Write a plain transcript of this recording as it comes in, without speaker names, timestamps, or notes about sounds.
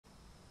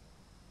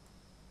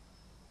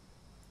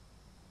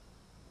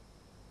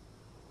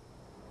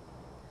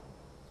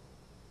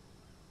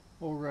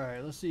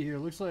Alright, let's see here.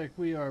 Looks like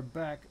we are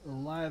back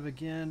live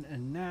again,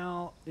 and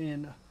now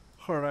in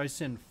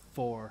Horizon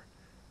 4.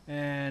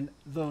 And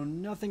though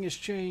nothing has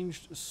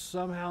changed,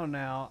 somehow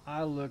now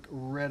I look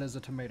red as a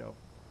tomato.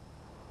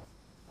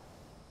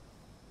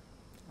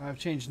 I've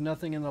changed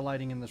nothing in the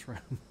lighting in this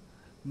room.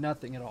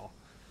 Nothing at all.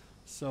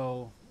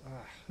 So,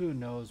 who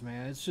knows,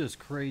 man. It's just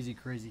crazy,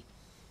 crazy.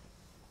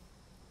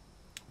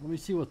 Let me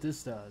see what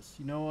this does.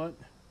 You know what?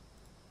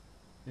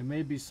 It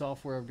may be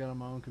software I've got on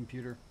my own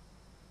computer.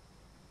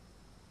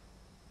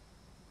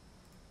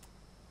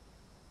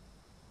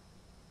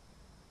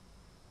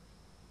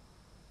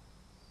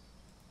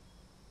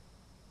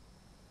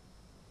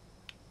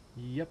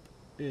 Yep,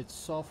 it's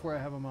software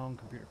I have on my own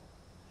computer.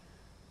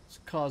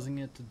 It's causing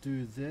it to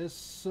do this,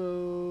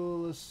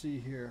 so let's see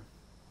here.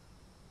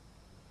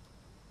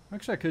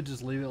 Actually, I could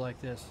just leave it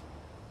like this.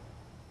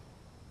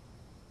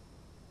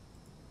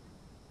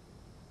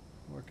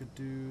 Or I could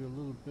do a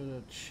little bit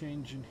of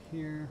change in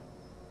here.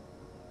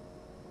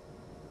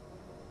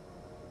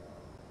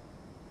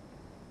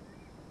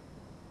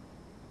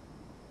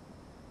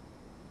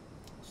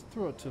 Let's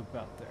throw it to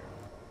about there.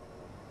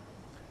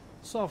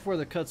 Software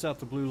that cuts out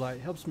the blue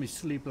light helps me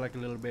sleep like a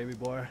little baby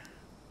boy.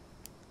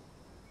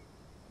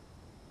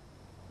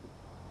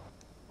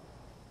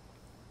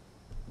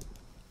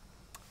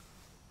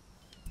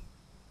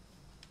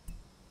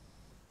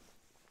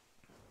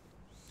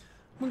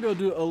 I'm going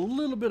to go do a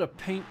little bit of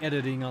paint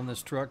editing on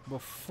this truck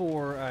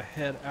before I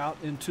head out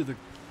into the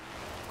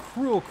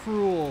cruel,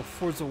 cruel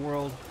Forza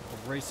world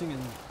of racing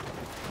and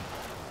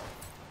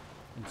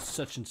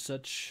such and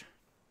such.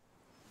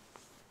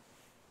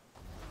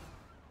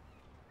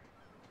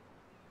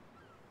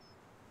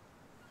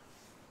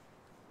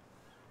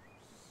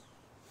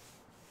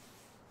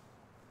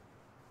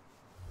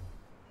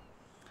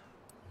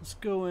 Let's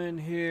go in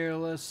here.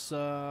 Let's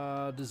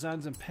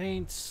designs and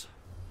paints.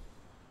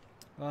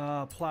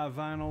 Apply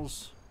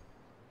vinyls.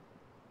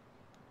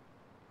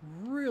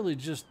 Really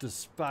just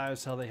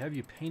despise how they have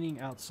you painting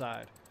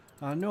outside.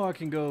 I know I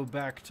can go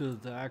back to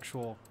the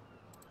actual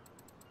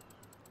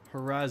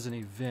Horizon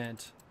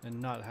event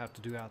and not have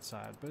to do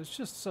outside, but it's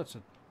just such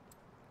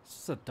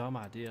a dumb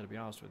idea, to be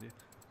honest with you.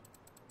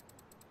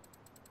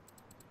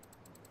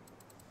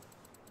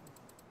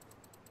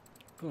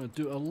 Gonna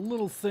do a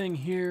little thing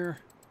here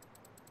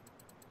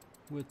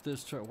with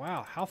this truck.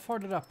 Wow, how far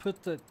did I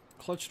put the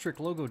Clutch Trick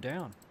logo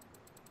down?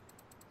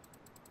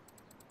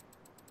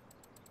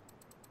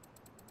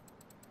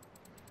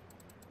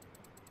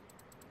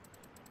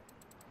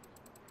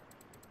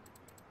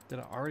 Did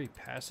I already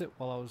pass it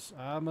while I was...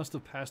 I must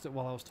have passed it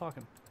while I was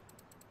talking.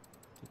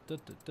 I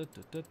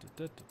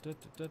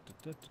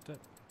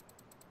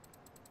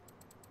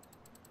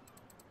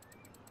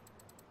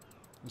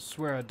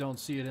swear I don't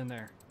see it in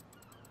there.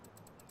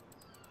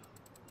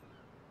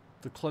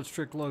 The Clutch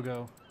Trick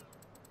logo.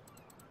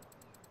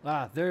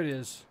 Ah, there it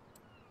is.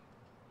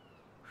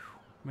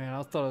 Man,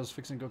 I thought I was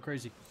fixing to go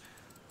crazy.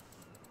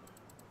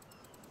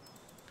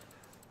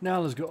 Now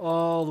let's go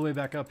all the way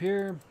back up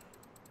here.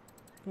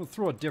 We'll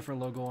throw a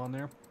different logo on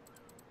there.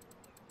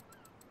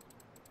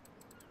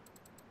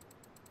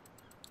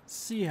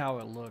 See how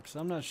it looks.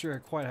 I'm not sure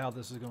quite how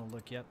this is going to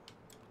look yet.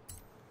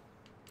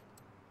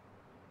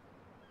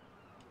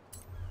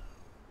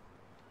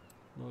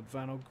 Load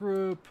vinyl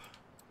group.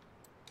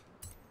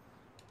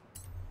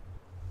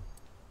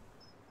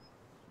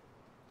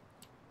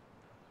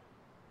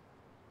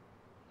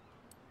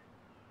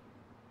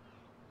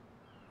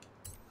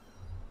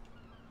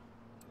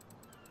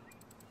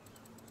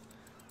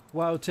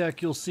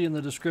 WYOTECH, you'll see in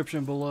the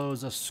description below,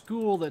 is a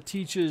school that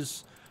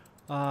teaches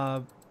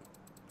how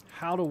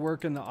to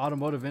work in the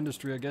automotive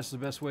industry, I guess is the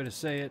best way to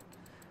say it.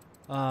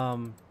 I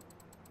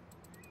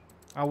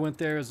went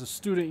there as a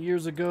student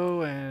years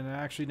ago, and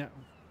I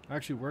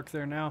actually work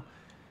there now.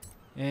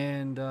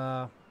 And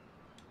so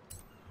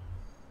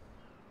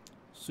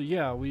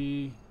yeah,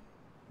 we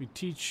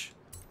teach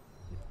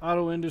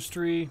auto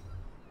industry.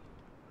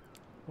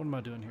 What am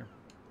I doing here?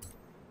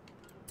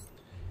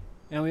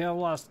 And we have a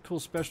lot of cool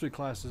specialty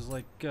classes,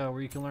 like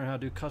where you can learn how to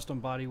do custom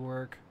body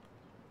work,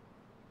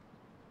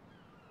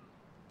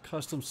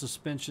 custom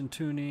suspension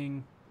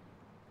tuning,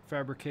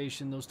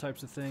 fabrication, those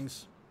types of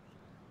things.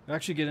 I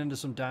actually get into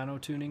some dyno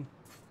tuning.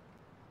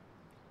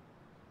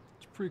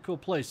 It's a pretty cool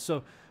place.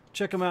 So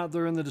check them out.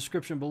 They're in the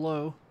description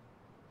below.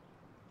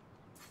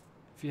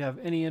 If you have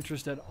any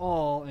interest at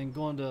all in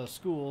going to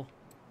school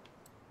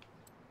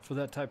for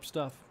that type of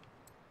stuff.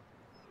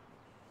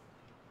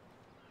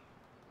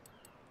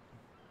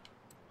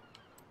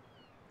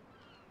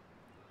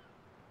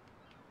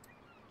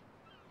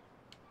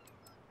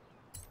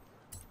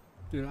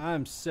 Dude,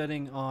 I'm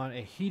setting on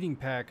a heating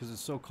pad because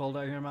it's so cold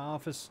out here in my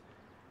office.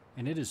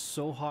 And it is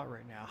so hot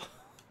right now.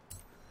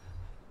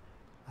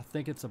 I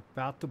think it's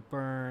about to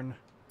burn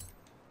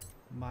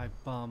my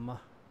bum.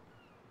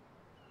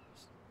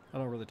 I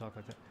don't really talk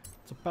like that.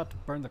 It's about to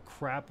burn the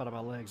crap out of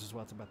my legs is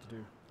what it's about to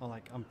do.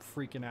 I'm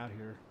freaking out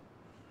here.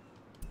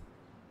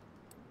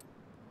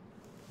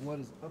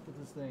 What is up with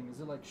this thing? Is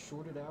it like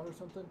shorted out or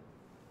something?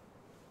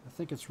 I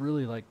think it's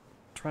really like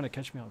trying to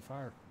catch me on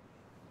fire.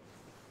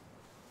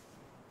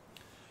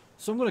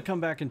 So I'm going to come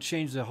back and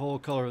change the whole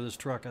color of this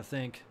truck, I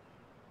think.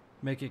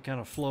 Make it kind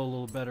of flow a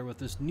little better with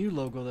this new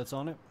logo that's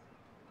on it.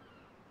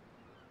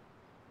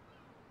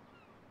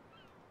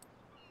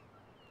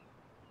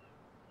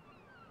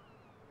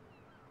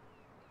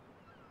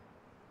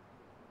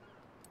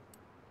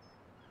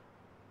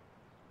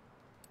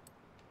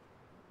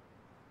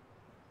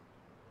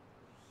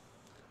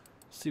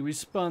 See, we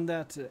spun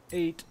that to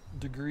 8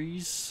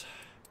 degrees.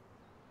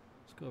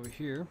 Let's go over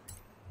here.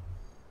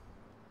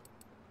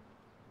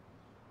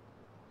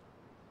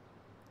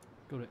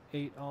 Go to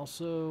 8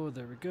 also.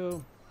 There we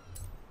go.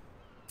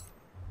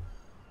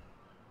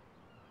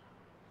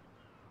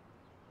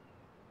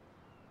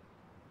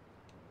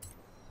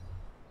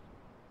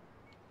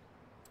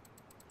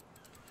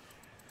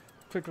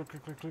 Click, click,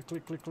 click, click, click,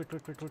 click, click, click,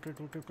 click, click, click,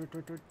 click, click, click,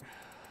 click, click.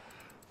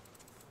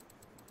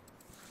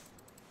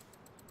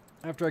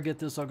 After I get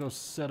this, I'll go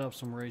set up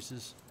some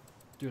races.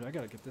 Dude, I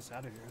gotta get this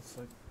out of here. It's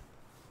like,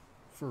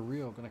 for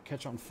real, gonna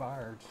catch on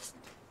fire. Just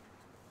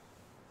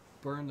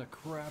burn the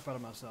crap out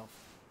of myself.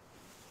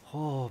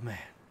 Oh, man.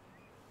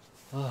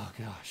 Oh,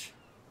 gosh.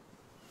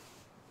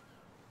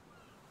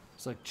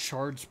 It's like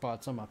charred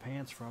spots on my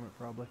pants from it,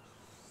 probably.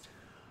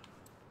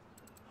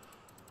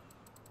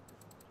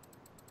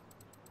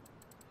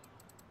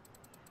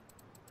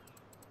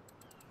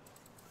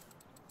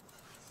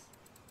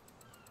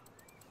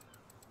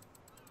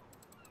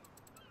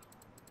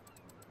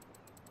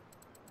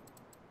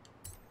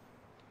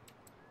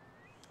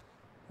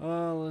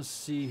 Let's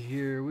see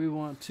here. We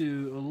want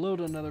to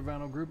load another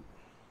vinyl group.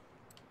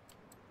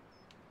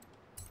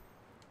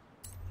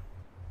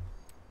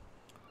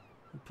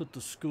 We'll put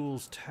the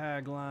school's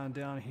tagline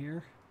down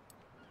here.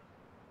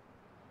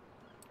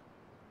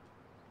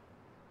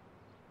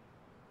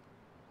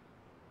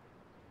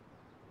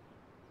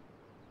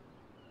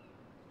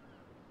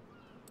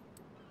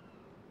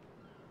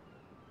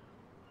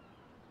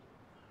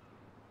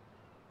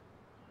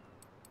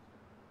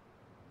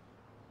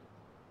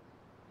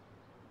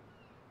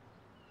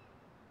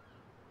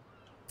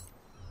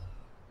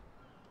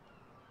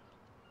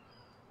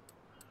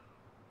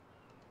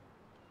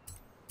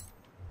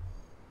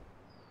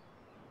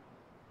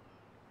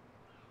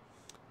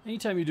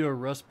 Anytime you do a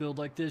rust build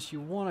like this, you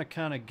want to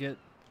kind of get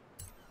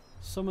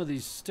some of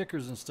these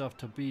stickers and stuff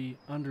to be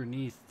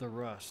underneath the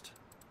rust.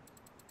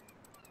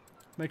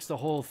 Makes the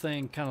whole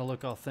thing kind of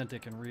look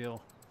authentic and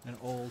real and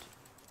old.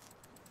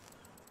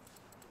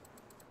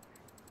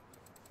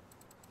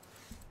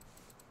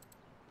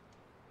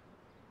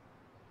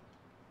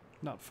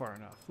 Not far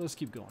enough. Let's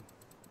keep going.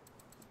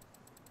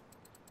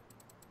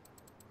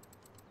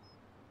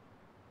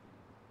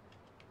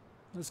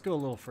 Let's go a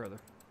little further.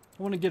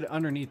 I want to get it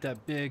underneath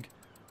that big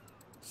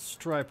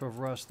stripe of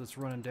rust that's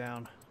running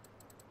down.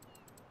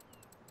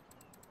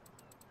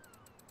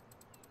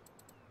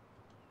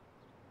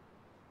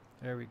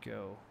 There we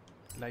go.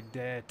 Like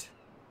that.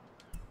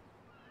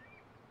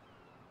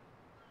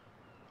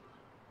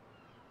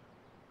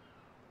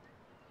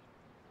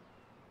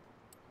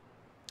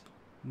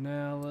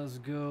 Now let's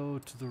go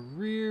to the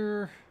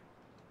rear.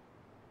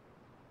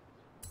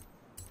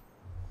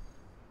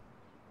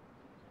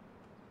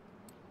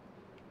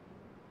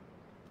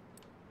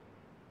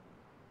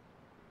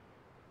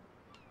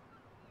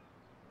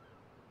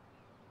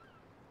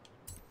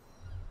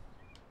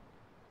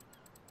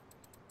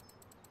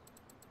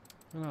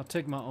 And I'll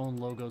take my own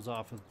logos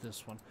off of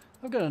this one.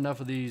 I've got enough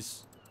of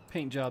these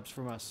paint jobs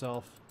for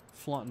myself,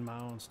 flaunting my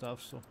own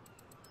stuff, so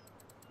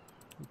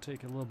we'll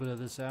take a little bit of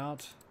this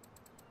out.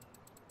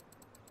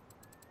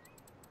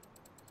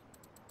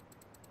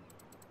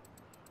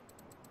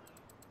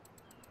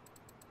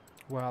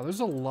 Wow, there's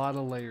a lot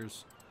of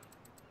layers.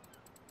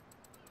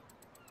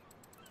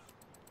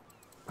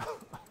 A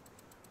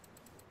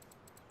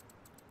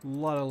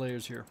lot of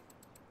layers here.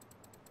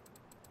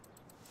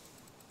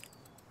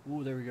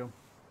 Ooh, there we go.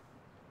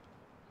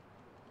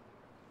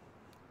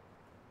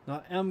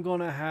 Now I'm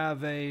going to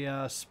have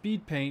a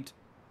speed paint,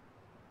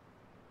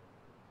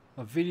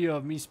 a video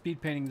of me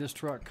speed painting this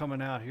truck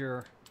coming out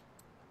here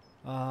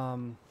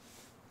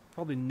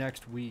probably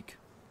next week.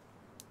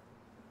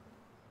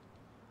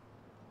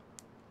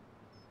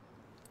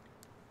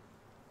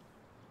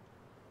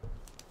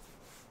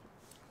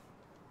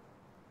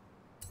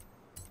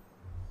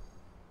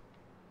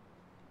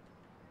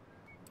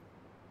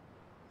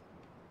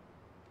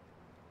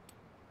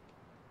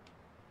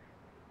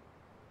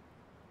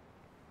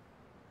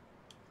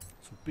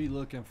 Be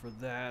looking for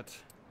that.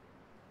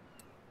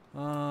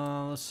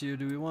 Let's see here.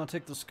 Do we want to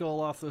take the skull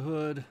off the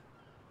hood?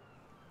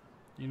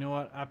 You know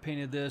what? I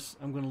painted this.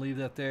 I'm going to leave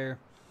that there.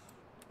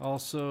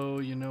 Also,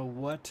 you know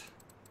what?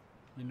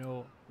 You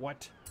know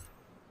what?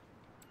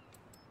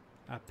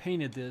 I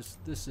painted this.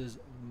 This is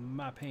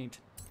my paint.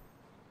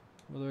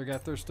 Whether I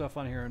got their stuff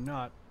on here or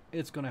not,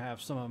 it's going to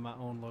have some of my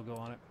own logo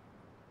on it.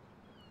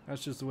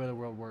 That's just the way the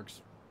world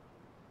works.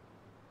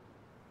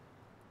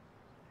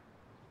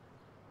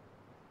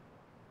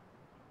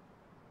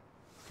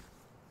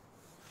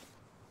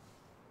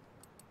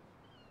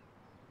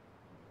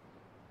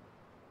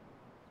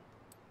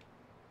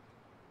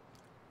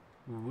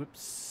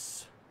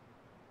 Whoops.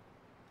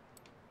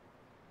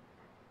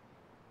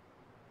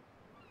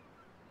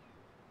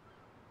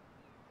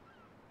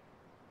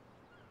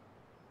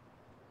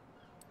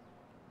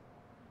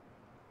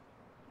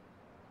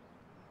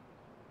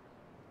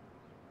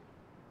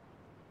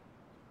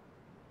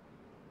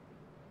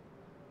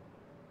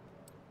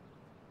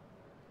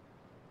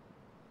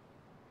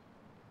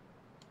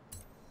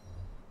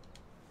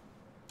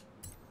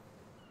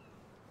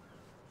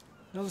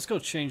 Now let's go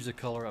change the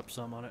color up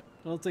some on it.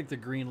 I don't think the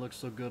green looks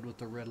so good with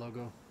the red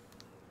logo.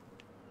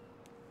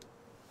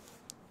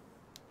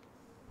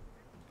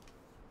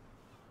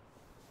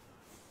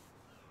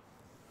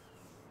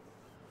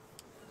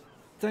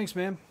 Thanks,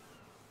 man.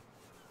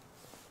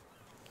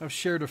 I've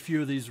shared a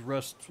few of these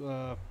rust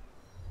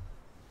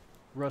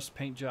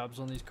paint jobs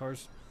on these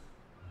cars.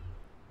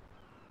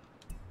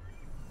 I'm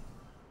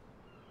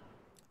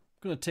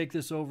going to take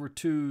this over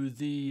to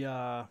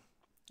the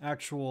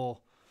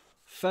actual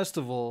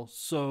festival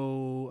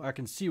so I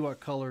can see what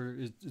color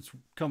it's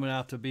coming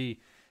out to be.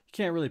 You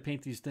can't really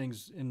paint these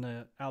things in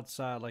the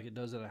outside like it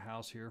does at a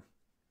house here.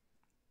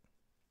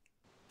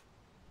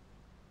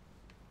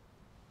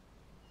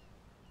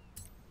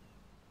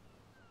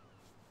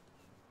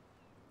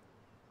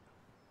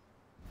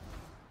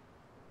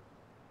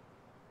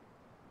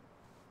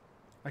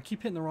 I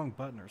keep hitting the wrong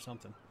button or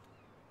something.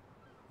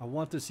 I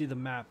want to see the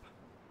map.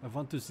 I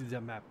want to see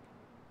the map.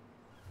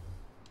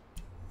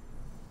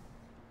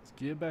 Let's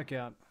get it back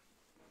out.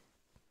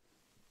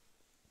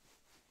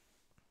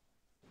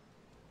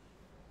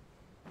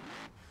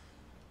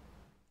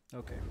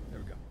 Okay, there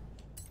we go.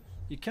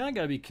 You kind of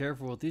got to be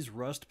careful with these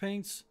rust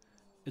paints.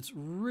 It's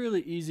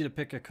really easy to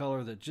pick a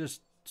color that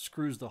just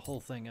screws the whole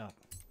thing up.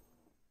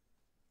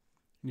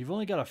 And you've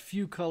only got a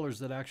few colors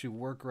that actually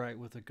work right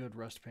with a good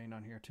rust paint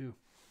on here too.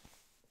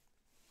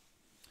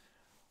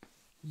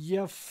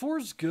 Yeah,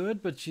 4's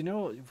good, but you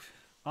know,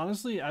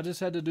 honestly, I just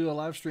had to do a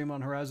live stream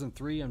on Horizon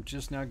 3. I'm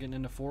just now getting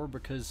into 4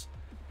 because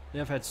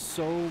they've had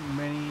so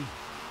many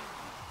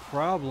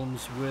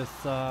problems with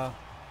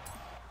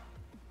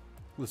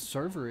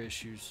server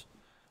issues.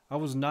 I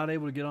was not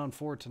able to get on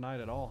 4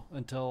 tonight at all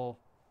until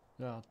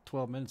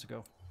 12 minutes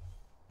ago.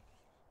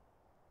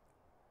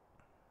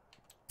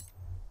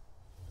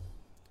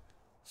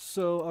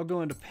 So I'll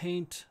go into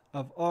paint.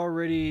 I've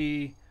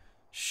already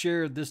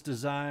shared this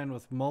design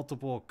with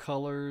multiple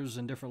colors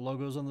and different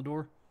logos on the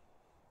door.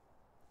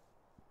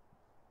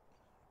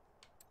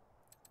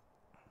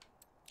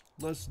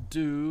 Let's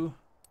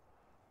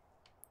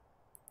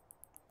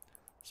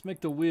make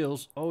the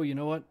wheels. Oh, you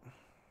know what?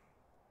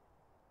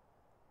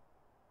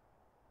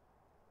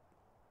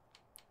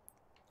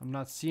 I'm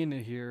not seeing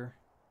it here.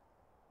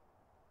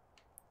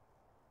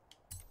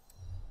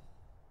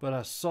 But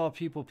I saw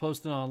people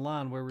posting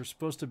online where we're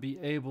supposed to be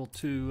able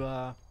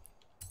to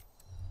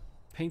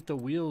paint the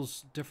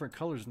wheels different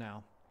colors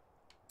now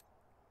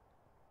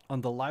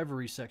on the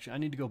livery section. I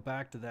need to go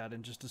back to that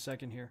in just a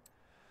second here.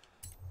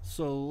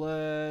 So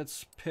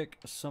let's pick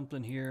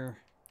something here.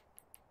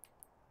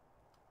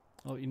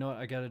 Oh, you know what?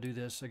 I got to do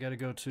this. I got to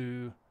go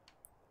to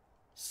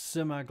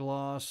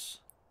semi-gloss.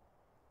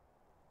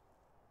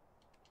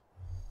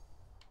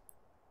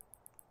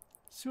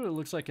 See what it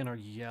looks like in our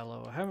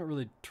yellow. I haven't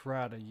really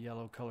tried a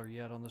yellow color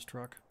yet on this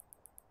truck.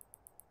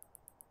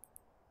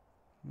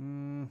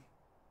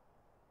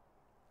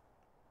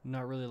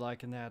 Not really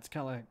liking that. It's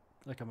kind of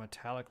like a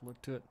metallic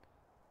look to it.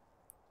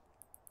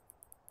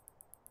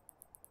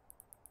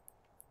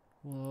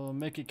 We'll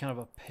make it kind of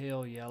a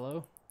pale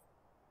yellow.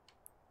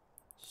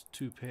 It's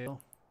too pale.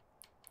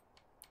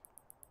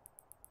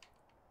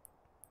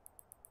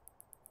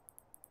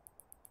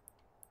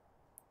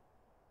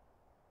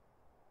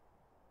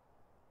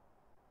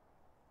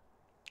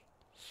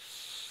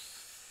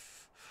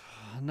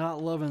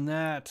 Not loving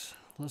that.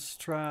 Let's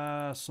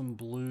try some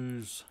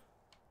blues.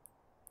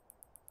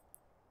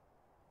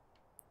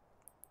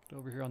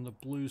 Over here on the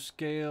blue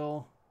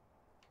scale.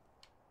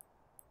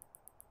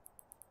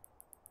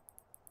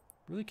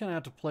 Really kind of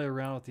have to play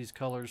around with these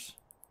colors.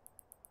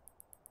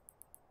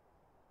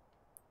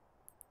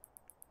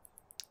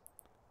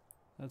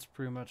 That's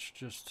pretty much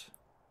just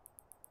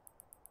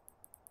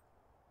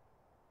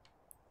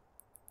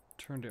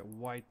turned it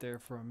white there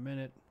for a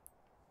minute.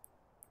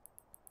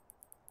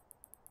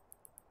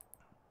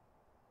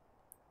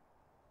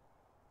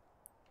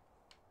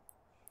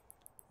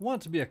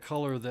 Want it to be a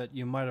color that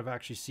you might have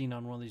actually seen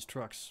on one of these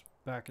trucks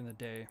back in the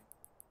day.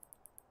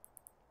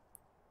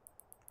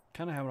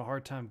 Kind of having a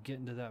hard time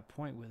getting to that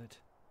point with it.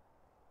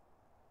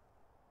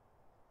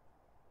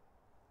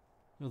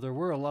 You know, there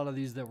were a lot of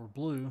these that were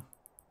blue.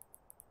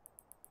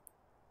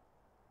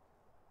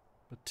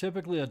 But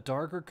typically a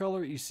darker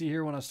color, you see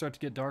here when I start to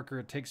get darker,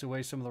 it takes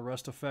away some of the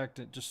rust effect.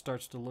 It just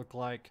starts to look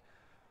like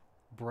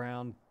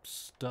brown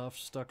stuff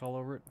stuck all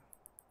over it.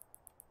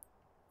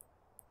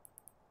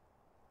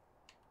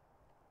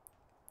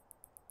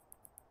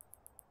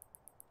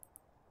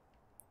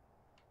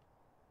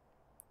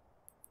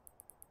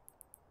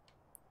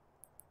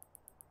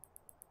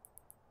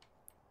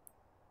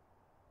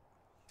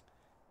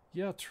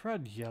 Yeah, I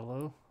tried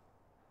yellow.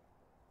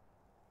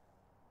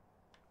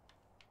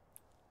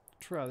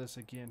 Try this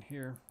again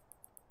here.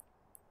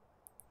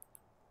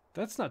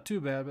 That's not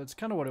too bad, but it's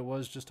kind of what it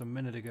was just a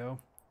minute ago.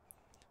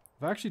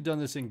 I've actually done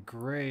this in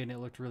gray and it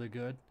looked really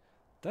good.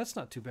 That's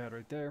not too bad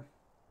right there.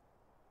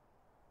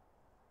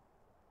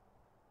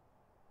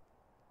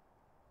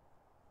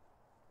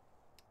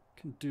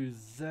 Can do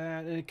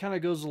that. And it kind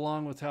of goes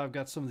along with how I've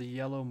got some of the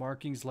yellow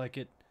markings, like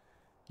it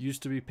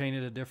used to be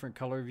painted a different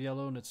color of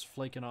yellow and it's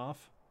flaking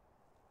off.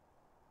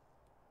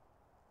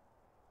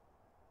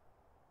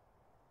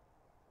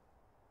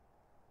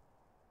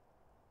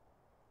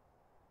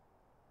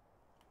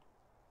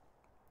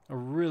 I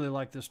really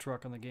like this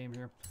truck on the game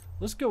here.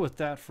 Let's go with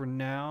that for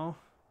now.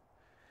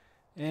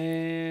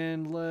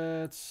 And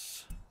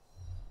let's...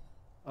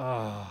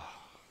 I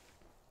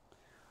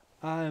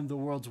am the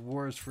world's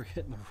worst for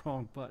hitting the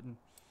wrong button.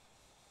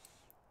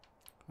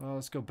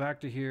 Let's go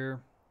back to here.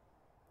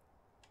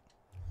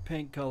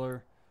 Paint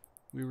color.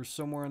 We were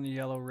somewhere in the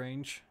yellow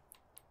range.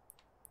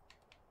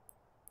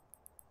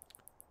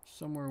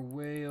 Somewhere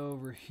way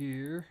over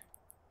here.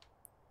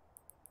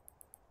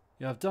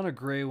 Yeah, I've done a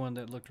gray one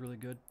that looked really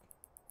good.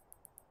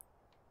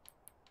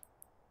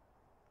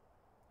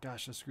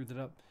 Gosh, I screwed it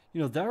up.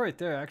 You know, that right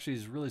there actually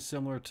is really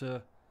similar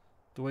to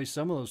the way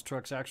some of those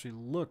trucks actually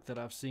look that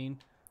I've seen.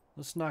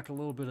 Let's knock a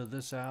little bit of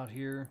this out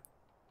here.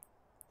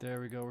 There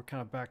we go. We're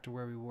kind of back to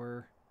where we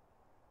were.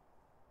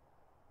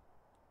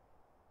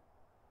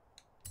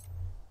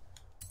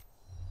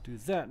 Do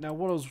that. Now,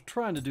 what I was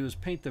trying to do is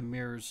paint the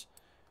mirrors.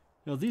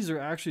 You know, these are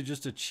actually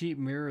just a cheap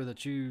mirror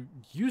that you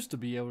used to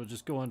be able to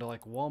just go into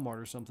like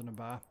Walmart or something to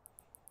buy.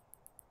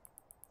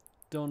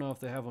 Don't know if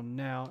they have them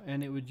now.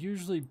 And it would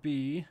usually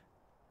be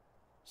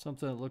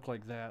something that looked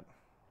like that.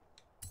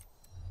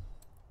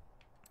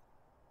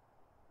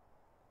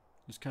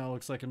 Just kind of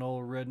looks like an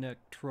old redneck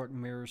truck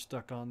mirror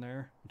stuck on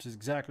there, which is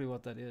exactly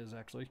what that is,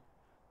 actually,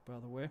 by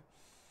the way.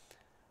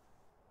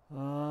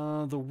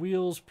 The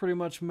wheels pretty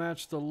much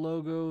match the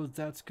logo.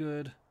 That's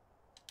good.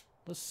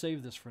 Let's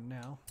save this for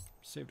now.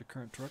 Save the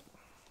current truck.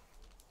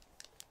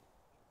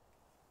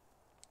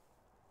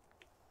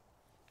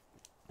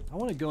 I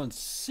want to go and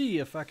see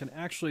if I can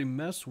actually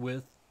mess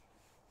with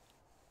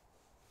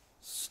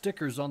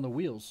stickers on the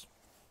wheels.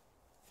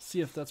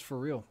 See if that's for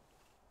real.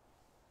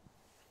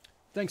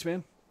 Thanks,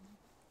 man.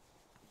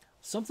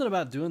 Something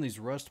about doing these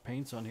rust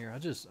paints on here.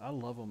 I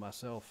love them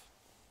myself.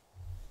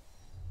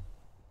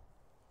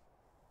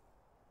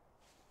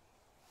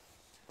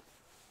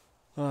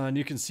 And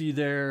you can see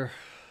there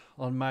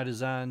on my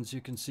designs,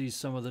 you can see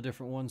some of the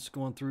different ones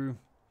going through.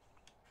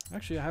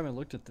 Actually, I haven't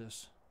looked at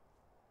this.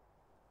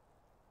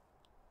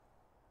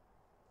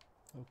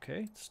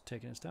 Okay, it's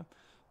taking its time.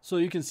 So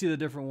you can see the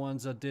different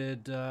ones. I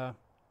did kind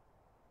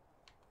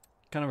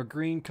of a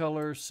green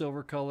color,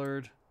 silver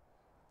colored,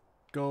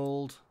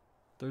 gold.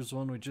 There's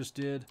one we just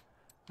did.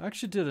 I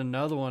actually did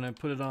another one and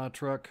put it on a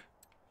truck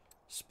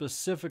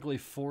specifically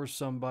for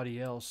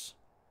somebody else.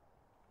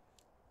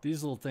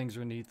 These little things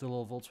are neat, the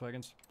little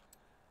Volkswagens.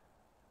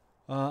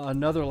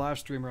 Another live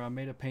streamer, I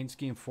made a paint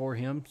scheme for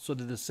him, so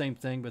did the same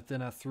thing, but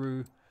then I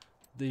threw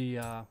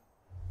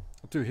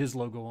his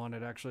logo on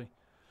it actually.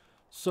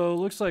 So it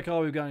looks like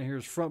all we've got in here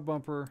is front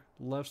bumper,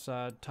 left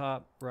side,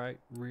 top, right,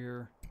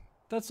 rear.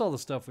 That's all the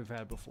stuff we've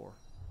had before.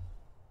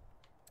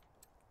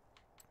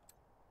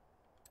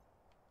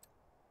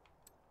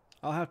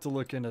 I'll have to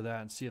look into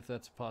that and see if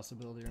that's a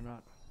possibility or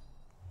not.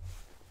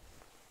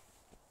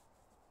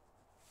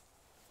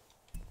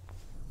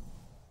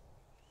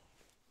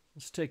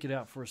 Let's take it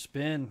out for a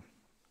spin.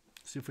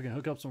 See if we can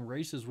hook up some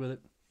races with it.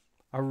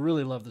 I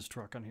really love this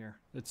truck on here.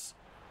 It's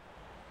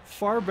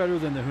far better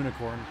than the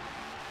Unicorn.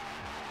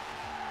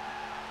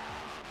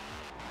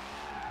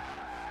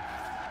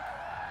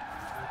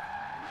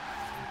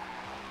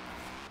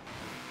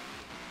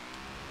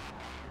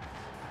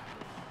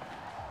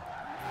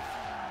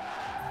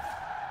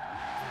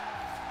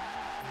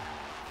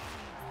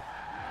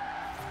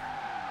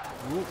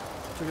 Ooh,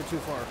 took it too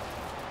far.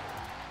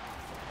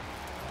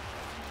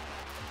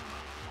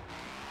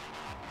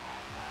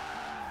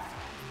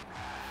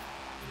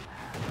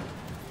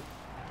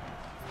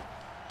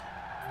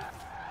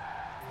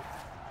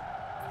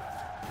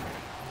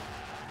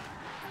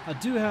 I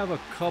do have a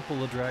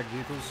couple of drag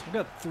vehicles. I've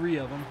got 3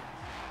 of them.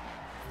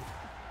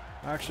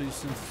 Actually,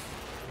 since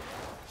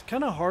it's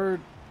kind of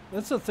hard.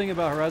 That's the thing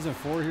about Horizon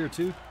 4 here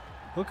too.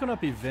 Hooking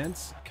up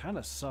events kind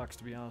of sucks,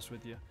 to be honest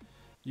with you.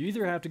 You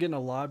either have to get in a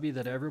lobby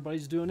that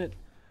everybody's doing it,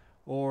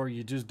 or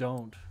you just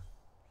don't.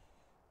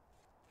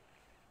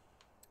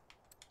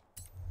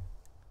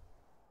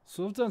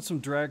 So I've done some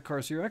drag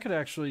cars here. I could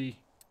actually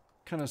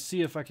kind of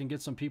see if I can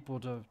get some people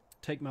to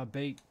take my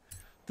bait.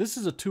 This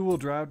is a 2-wheel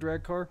drive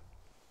drag car.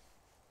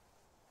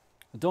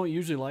 I don't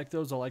usually like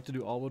those. I like to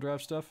do all-wheel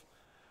drive stuff.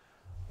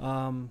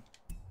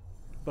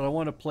 But I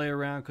want to play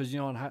around because, you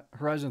know, on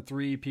Horizon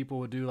 3, people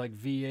would do like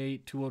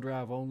V8, 2-wheel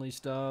drive only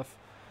stuff.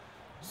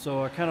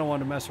 So I kind of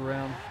want to mess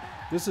around.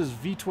 This is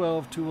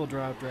V12 2-wheel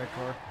drive drag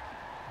car.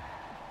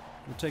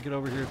 We'll take it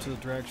over here to the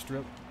drag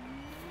strip.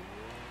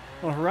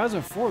 On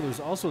Horizon 4, there's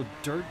also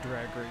dirt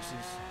drag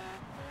races.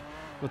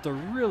 But they're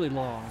really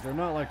long. They're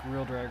not like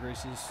real drag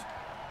races.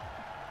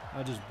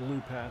 I just blew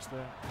past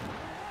that.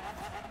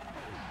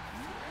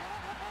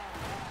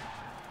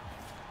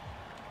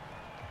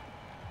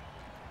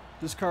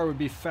 This car would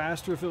be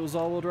faster if it was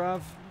all-wheel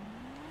drive,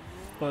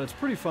 but it's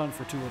pretty fun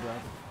for 2-wheel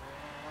drive.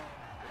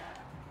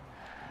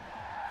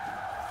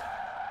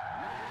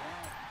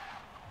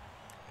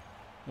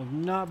 I've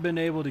not been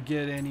able to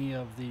get any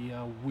of the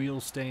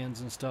wheel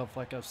stands and stuff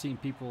like I've seen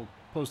people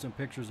posting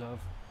pictures of.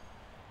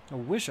 I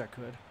wish I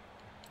could.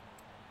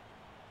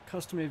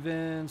 Custom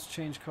events,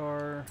 change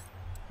car.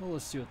 Well,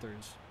 let's see what there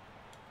is.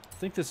 I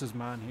think this is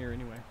mine here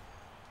anyway.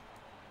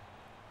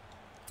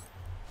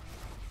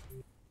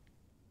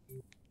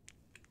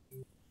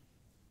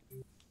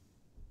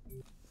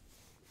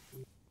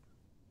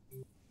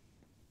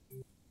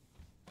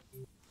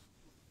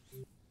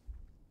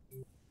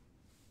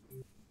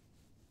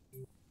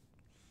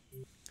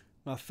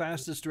 My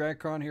fastest drag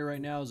car on here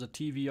right now is a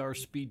TVR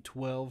Speed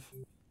 12.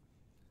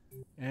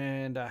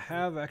 And I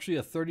have actually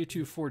a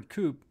 32 Ford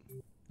Coupe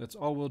that's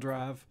all-wheel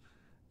drive.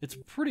 It's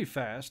pretty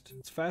fast.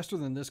 It's faster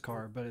than this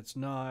car, but it's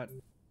not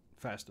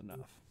fast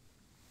enough.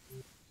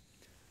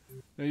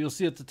 Now you'll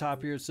see at the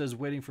top here it says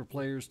waiting for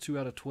players 2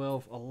 out of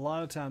 12. A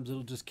lot of times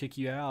it'll just kick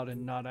you out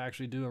and not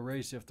actually do a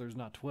race if there's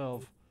not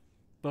 12.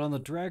 But on the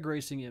drag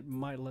racing it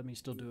might let me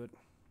still do it.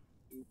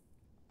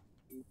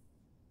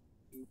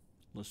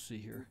 Let's see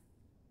here.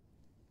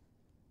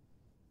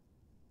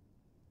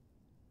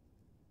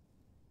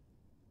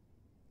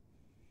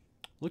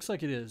 Looks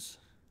like it is.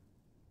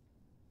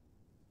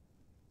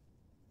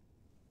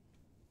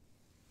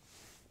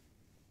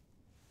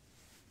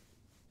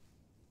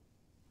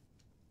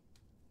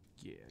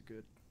 Yeah,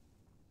 good.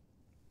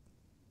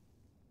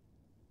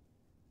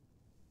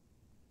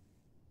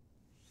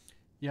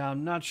 Yeah,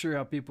 I'm not sure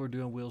how people are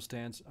doing wheel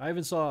stands. I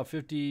even saw a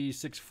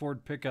 56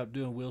 Ford pickup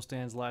doing wheel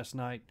stands last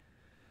night.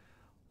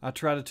 I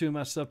try to tune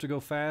my stuff to go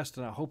fast,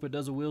 and I hope it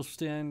does a wheel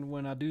stand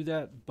when I do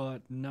that,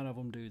 but none of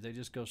them do. They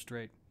just go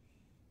straight.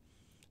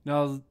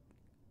 Now,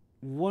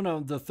 one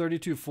of the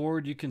 32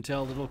 Ford, you can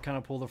tell that it'll kind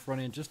of pull the front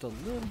end just a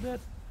little bit,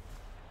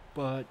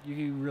 but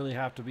you really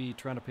have to be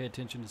trying to pay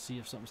attention to see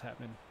if something's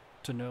happening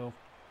to know.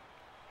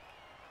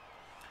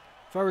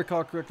 If I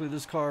recall correctly,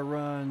 this car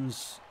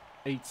runs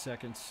 8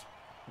 seconds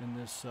in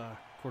this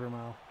quarter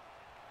mile.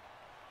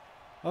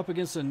 Up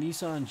against a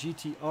Nissan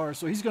GTR,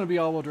 so he's going to be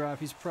all-wheel drive.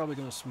 He's probably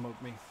going to smoke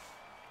me.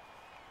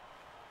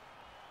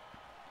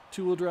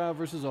 Two-wheel drive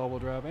versus all-wheel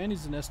drive, and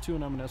he's an S2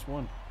 and I'm an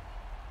S1.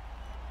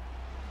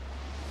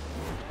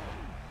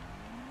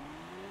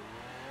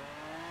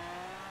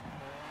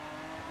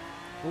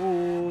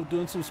 Oh,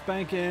 doing some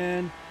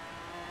spanking.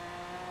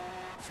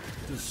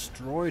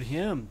 Destroyed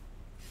him.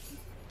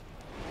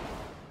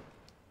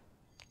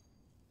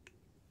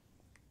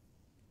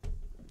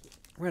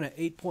 Ran at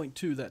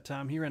 8.2 that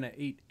time. He ran at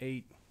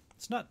 8.8.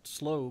 It's not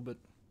slow, but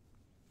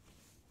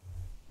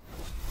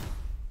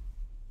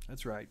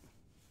that's right.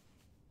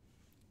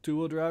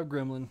 Two-wheel drive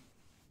gremlin.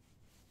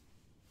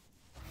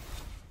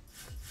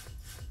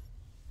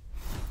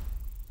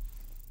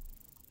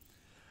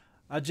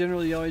 I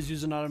generally always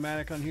use an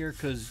automatic on here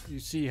because you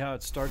see how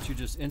it starts you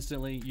just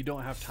instantly. You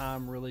don't have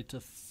time really to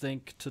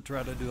think to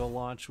try to do a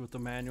launch with the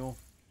manual.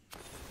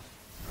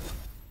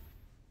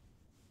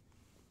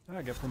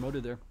 I got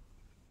promoted there.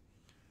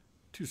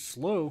 Too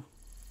slow.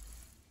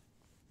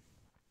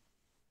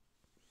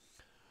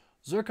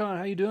 Zircon,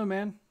 how you doing,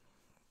 man?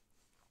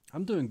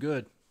 I'm doing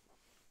good.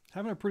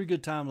 Having a pretty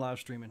good time live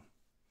streaming.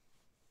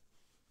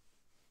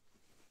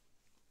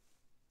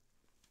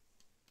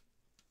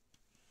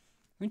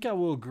 I think I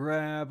will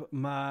grab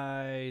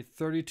my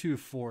 32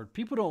 Ford.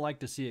 People don't like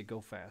to see it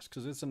go fast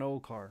because it's an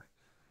old car.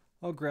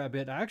 I'll grab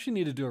it. I actually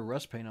need to do a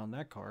rust paint on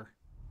that car.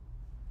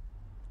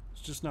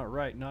 It's just not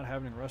right not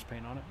having rust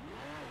paint on it.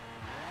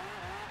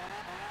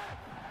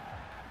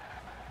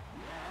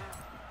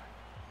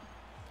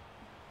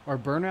 Are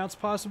burnouts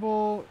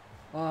possible?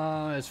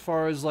 As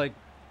far as like,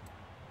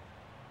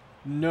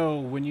 no,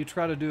 when you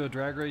try to do a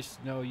drag race,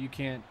 no, you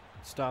can't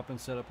stop and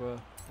set up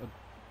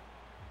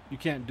you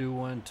can't do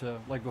one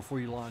to, like, before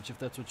you launch, if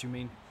that's what you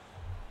mean.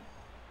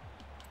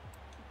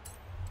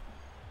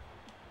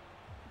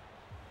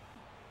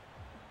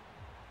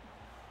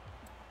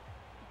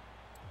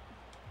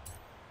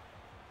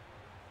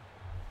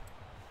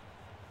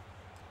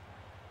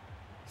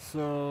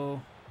 So,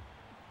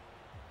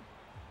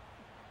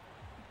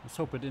 let's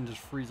hope it didn't just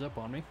freeze up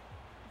on me.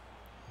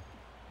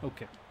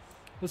 Okay.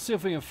 Let's see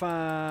if we can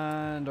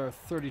find our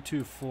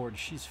 32 Ford.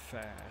 She's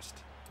fast.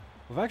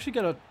 We've actually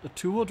got a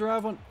two-wheel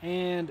drive one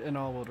and an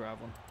all-wheel drive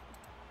one.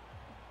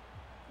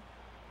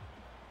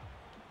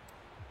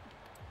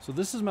 So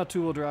this is my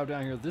two-wheel drive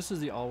down here. This is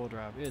the all-wheel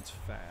drive. It's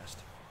fast.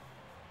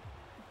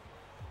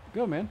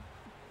 Go, man.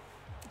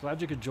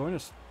 Glad you could join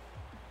us.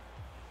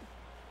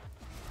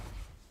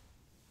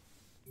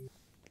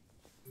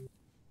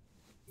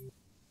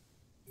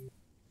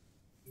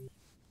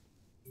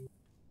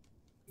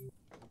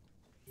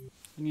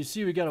 And you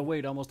see we got to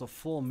wait almost a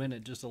full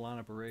minute just to line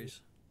up a race.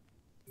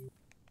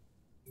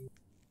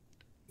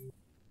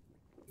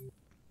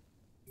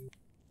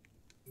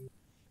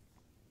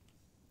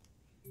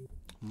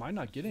 Might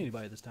not get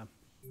anybody this time.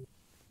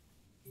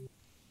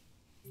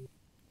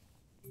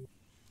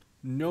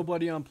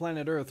 Nobody on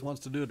planet Earth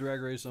wants to do a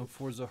drag race on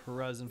Forza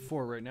Horizon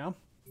 4 right now.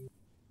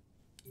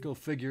 Go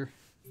figure.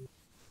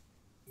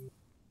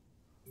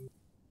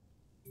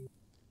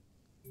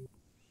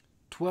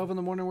 12 in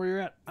the morning where you're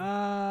at?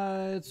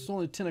 It's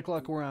only 10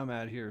 o'clock where I'm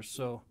at here,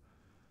 so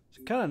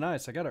it's kind of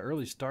nice. I got an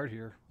early start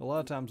here. A lot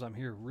of times I'm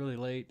here really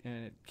late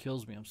and it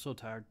kills me. I'm so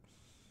tired.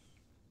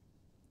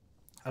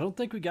 I don't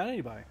think we got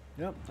anybody.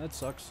 Yep, that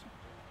sucks.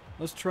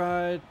 Let's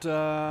try it.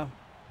 Man,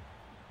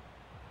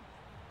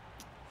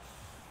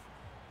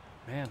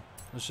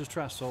 let's just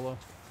try solo.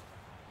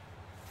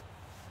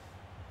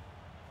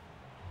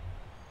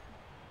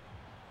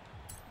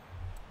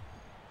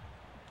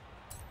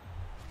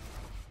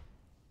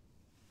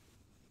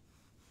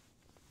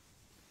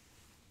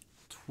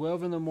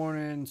 $12 in the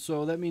morning,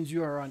 so that means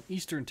you are on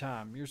Eastern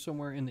time. You're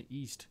somewhere in the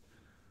east.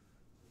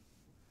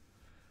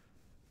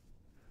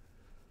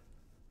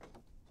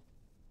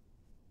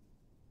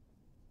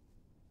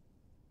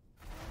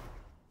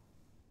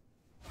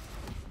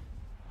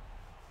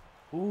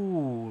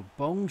 Ooh,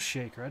 bone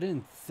shaker. I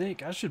didn't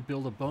think. I should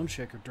build a bone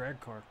shaker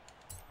drag car.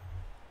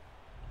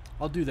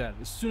 I'll do that.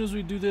 As soon as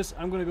we do this,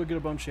 I'm going to go get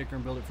a bone shaker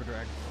and build it for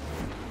drag.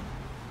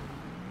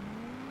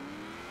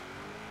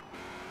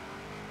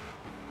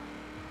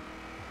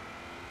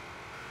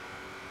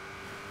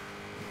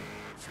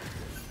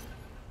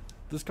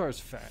 This car is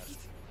fast.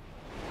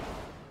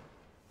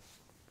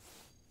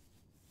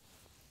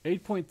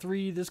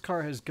 8.3, this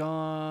car has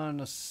gone...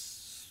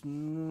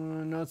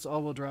 no, it's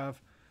all-wheel drive.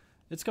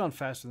 It's gone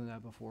faster than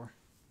that before.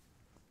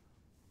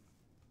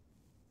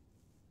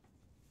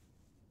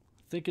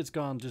 I think it's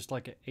gone just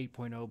like an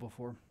 8.0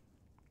 before.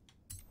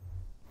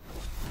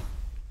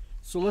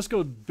 So let's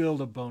go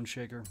build a bone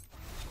shaker.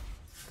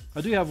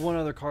 I do have one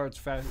other car. It's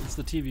fast. It's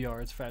the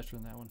TVR. It's faster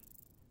than that one.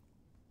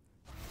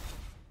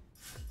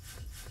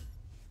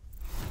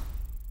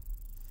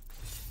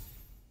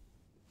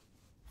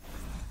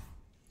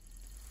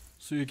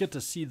 So you get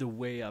to see the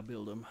way I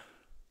build them.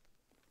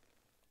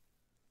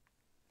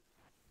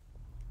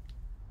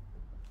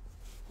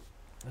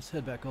 Let's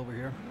head back over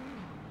here.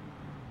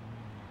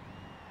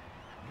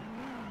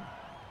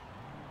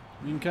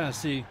 You can kind of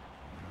see.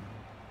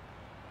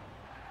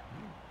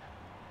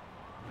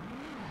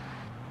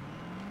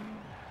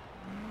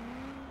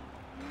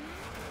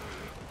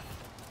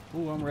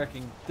 Ooh, I'm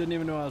wrecking. Didn't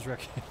even know I was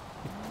wrecking.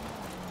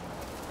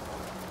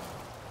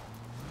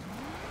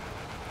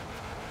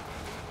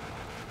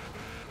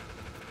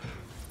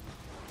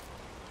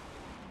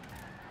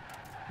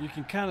 You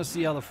can kind of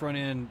see how the front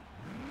end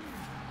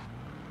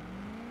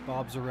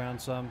bobs around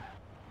some.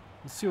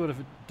 Let's see what if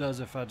it does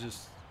if I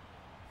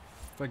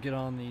get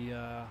on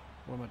the,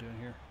 what am I doing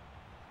here?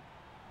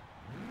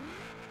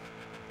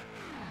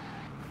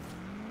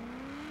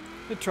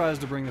 It tries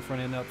to bring the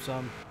front end up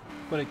some,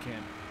 but it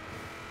can't.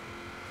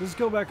 Let's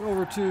go back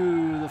over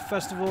to the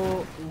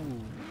festival.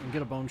 Ooh, and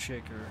get a bone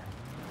shaker.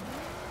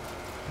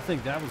 I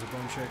think that was a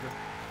bone shaker.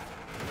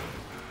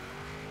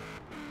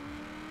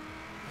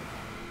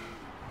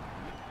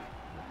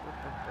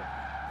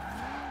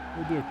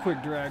 We'll do a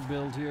quick drag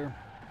build here.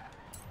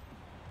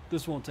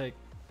 This won't take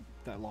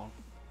that long.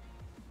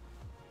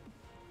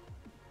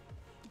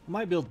 I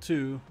might build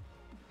two.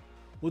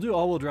 We'll do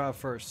all-wheel drive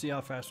first, see how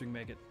fast we can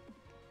make it.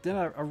 Then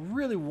I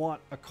really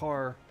want a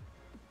car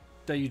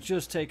that you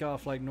just take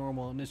off like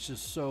normal and it's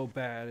just so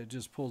bad it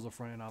just pulls the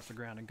front end off the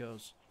ground and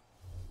goes.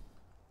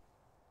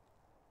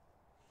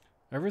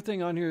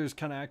 Everything on here is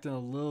kind of acting a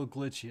little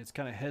glitchy. It's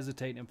kind of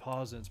hesitating and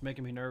pausing. It's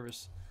making me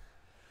nervous.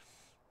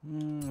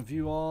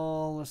 View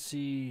all. Let's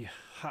see.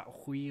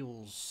 Hot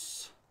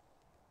Wheels.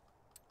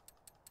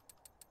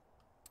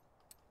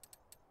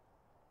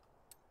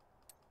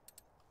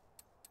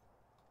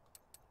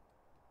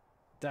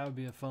 That would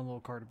be a fun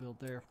little car to build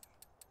there.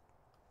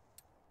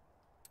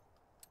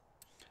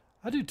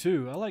 I do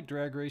too. I like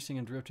drag racing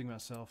and drifting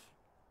myself.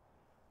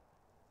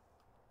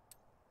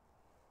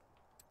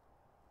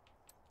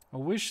 I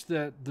wish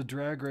that the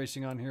drag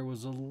racing on here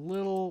was a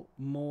little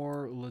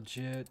more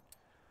legit.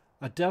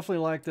 I definitely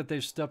like that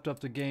they've stepped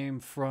up the game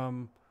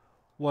from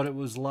what it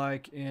was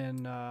like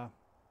in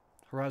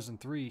Horizon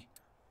 3.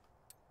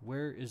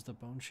 Where is the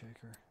bone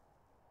shaker?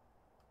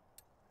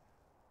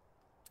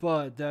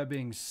 But that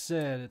being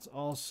said, it's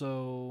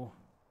also...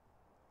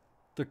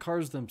 the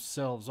cars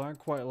themselves aren't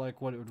quite like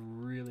what it would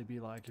really be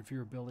like if you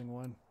were building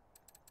one.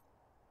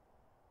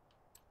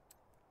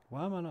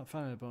 Why am I not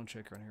finding a bone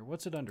shaker on here?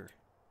 What's it under?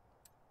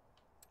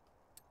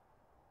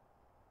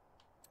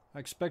 I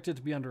expect it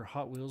to be under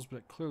Hot Wheels, but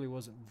it clearly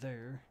wasn't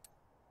there.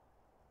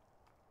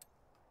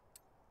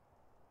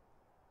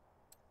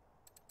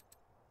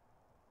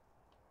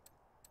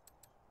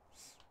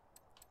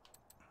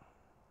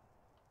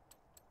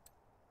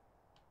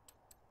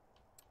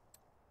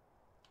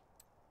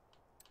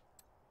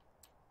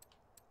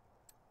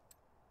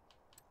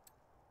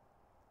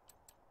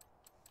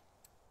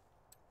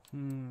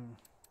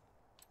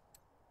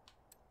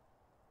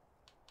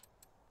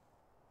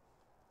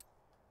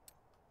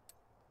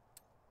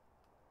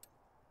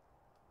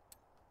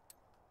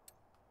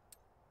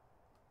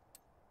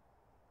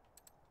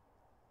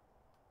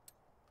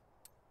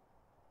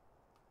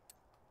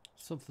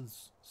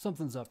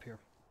 Something's up here.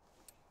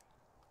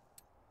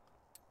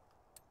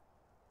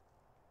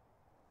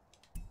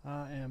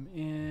 I am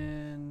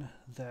in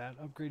that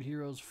Upgrade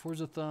Heroes,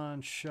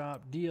 Forzathon,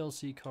 Shop,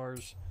 DLC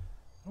cars.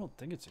 I don't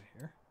think it's in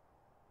here.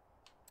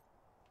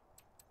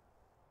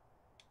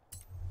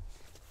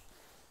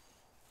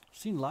 I've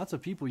seen lots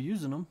of people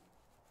using them.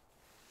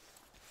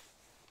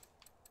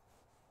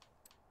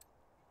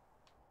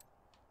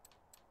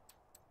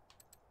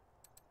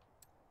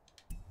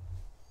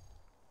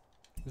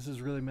 This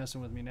is really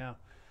messing with me now.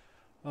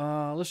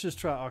 Let's just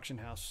try Auction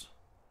House.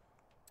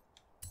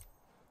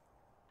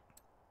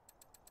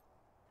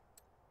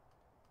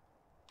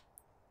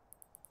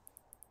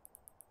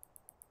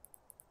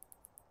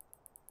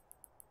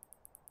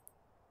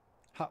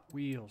 Hot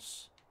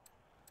Wheels.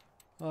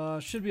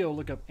 Should be able to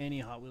look up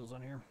any Hot Wheels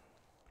on here.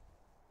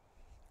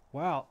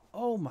 Wow.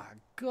 Oh my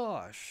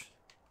gosh.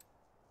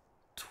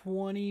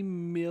 $20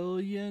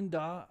 million.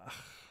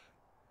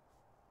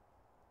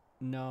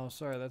 No,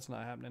 sorry, that's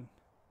not happening.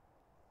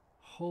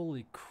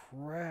 Holy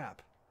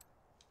crap.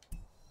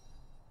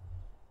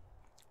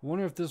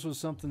 Wonder if this was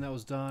something that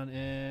was done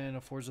in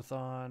a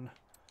Forzathon.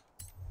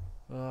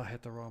 I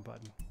hit the wrong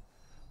button.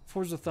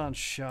 Forzathon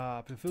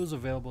shop. If it was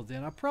available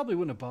then, I probably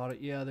wouldn't have bought it.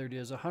 Yeah, there it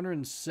is.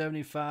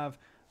 175.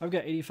 I've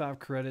got 85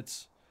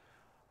 credits.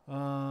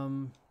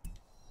 Yeah,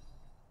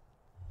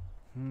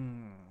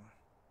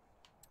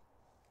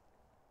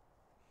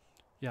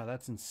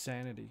 that's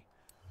insanity.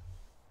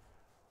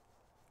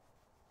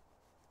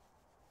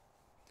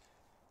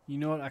 You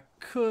know what? I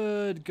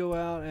could go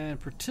out and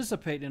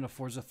participate in a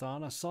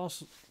Forzathon. I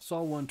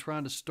saw one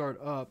trying to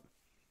start up,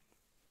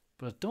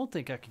 but I don't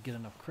think I could get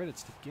enough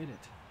credits to get it.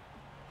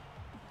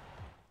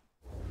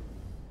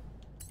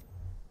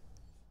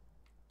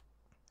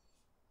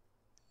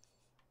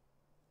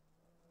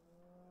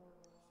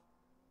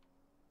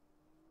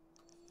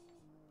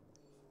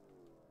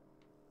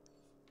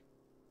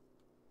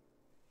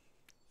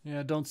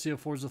 Yeah, I don't see a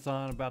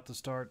Forzathon about to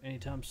start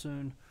anytime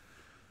soon.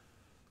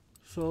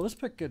 So let's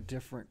pick a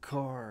different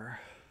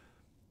car.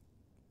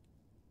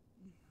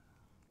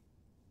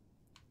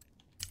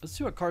 Let's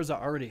see what cars I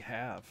already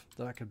have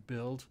that I could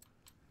build.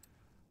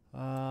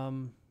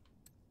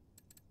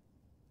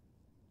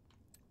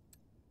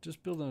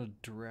 Just building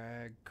a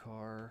drag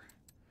car.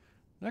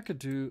 I could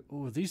do,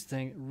 oh, these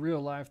things,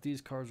 real life,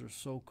 these cars are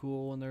so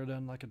cool when they're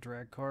done like a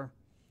drag car.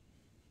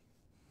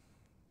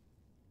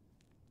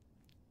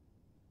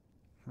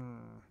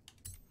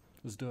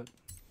 Let's do it.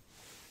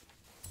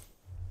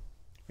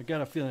 I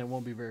got a feeling it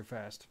won't be very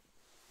fast.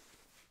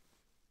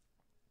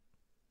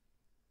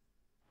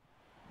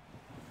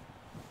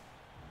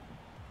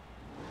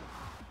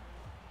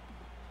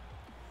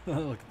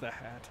 Look at the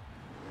hat.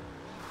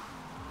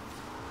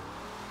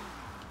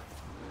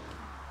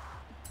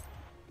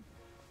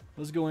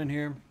 Let's go in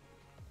here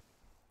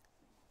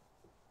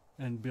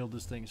and build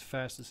this thing as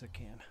fast as I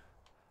can.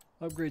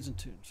 Upgrades and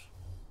tunes.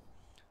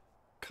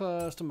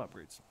 Custom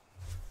upgrades.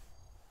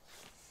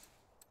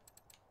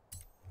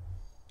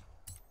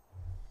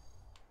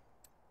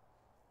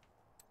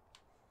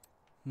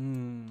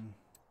 I'm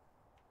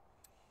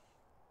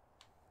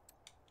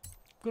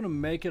gonna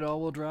make it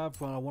all-wheel drive,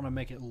 but I want to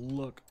make it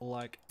look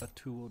like a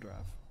two-wheel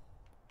drive.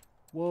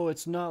 Whoa,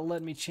 it's not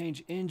letting me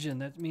change engine.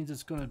 That means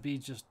it's gonna be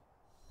just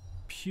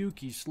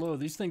pukey slow.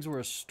 These things were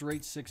a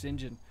straight 6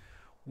 engine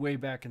way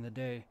back in the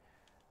day.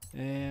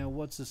 And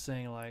what's this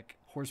saying, like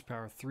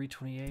horsepower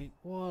 328?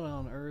 What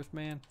on earth,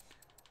 man?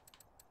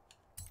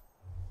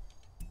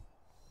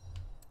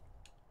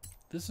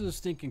 This is a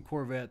stinking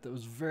Corvette that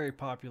was very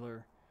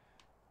popular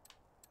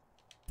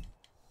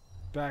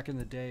back in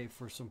the day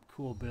for some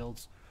cool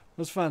builds.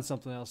 Let's find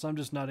something else. I'm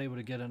just not able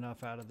to get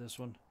enough out of this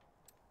one.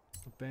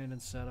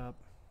 Abandoned setup.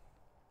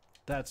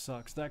 That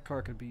sucks. That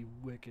car could be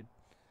wicked.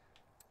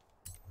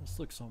 Let's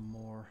look some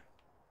more.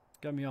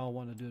 Got me all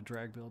wanting to do a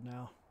drag build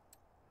now.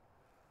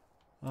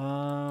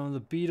 The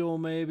Beetle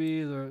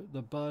maybe,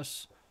 the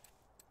bus.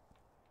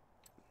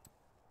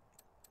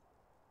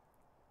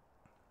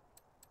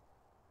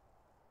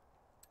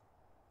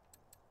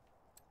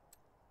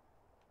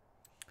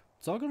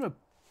 It's all gonna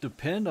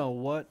depend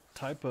on what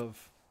type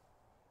of,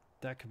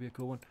 that could be a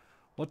cool one.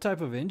 What type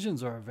of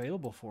engines are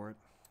available for it?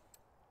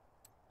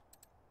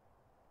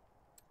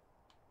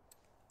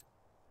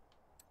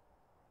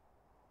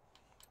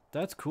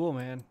 That's cool,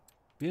 man.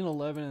 Being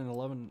 11 and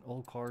 11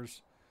 old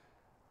cars.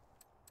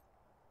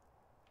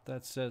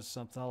 That says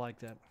something. I like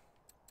that.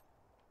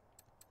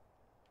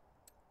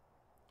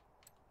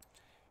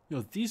 You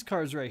know, these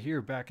cars right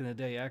here back in the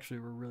day actually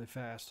were really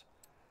fast.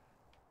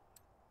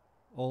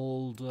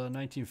 Old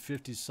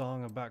 1950s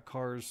song about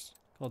cars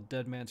called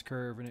Dead Man's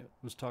Curve, and it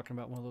was talking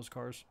about one of those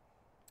cars.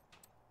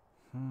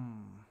 I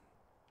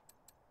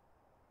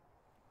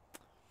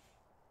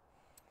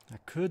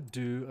could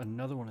do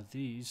another one of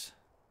these.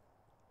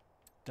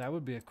 That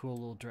would be a cool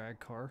little drag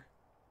car.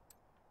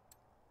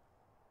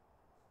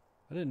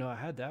 I didn't know I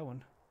had that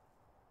one.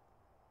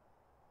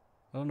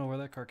 I don't know where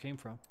that car came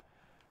from.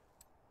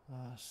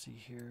 Let's see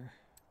here.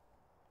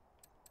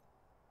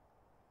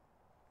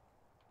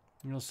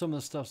 You know, some of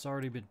the stuff's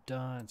already been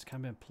done. It's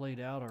kind of been played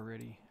out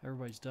already.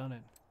 Everybody's done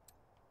it.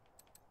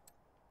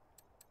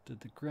 Did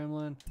the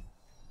Gremlin.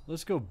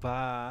 Let's go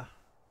buy.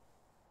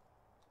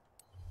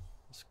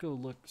 Let's go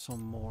look some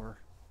more.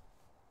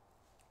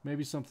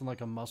 Maybe something like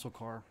a muscle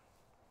car.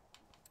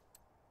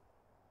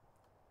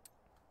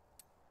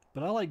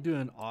 But I like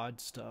doing odd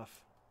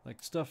stuff.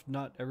 Like stuff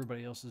not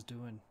everybody else is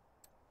doing.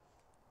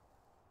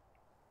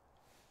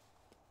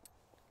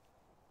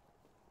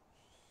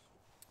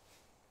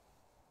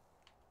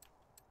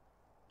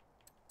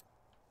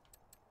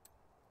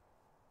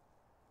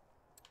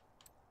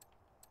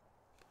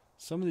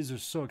 Some of these are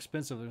so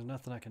expensive, there's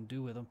nothing I can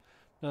do with them.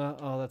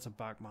 Oh, that's a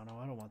bike mono.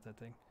 I don't want that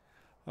thing.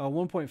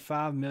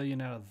 1.5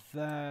 million out of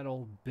that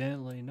old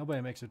Bentley.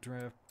 Nobody makes a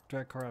drag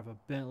car out of a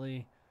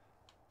Bentley.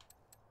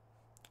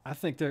 I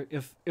think they're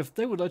if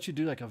they would let you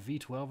do like a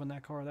V12 in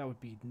that car, that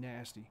would be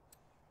nasty.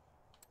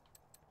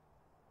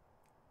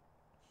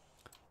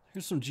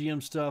 Here's some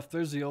GM stuff.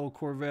 There's the old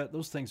Corvette.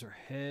 Those things are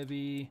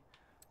heavy.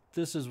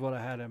 This is what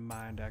I had in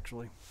mind,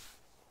 actually.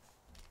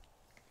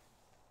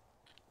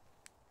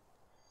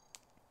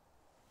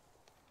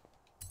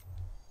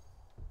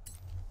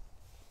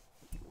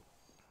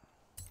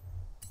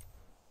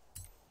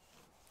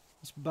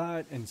 Let's buy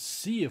it and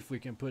see if we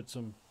can put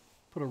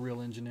a real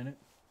engine in it.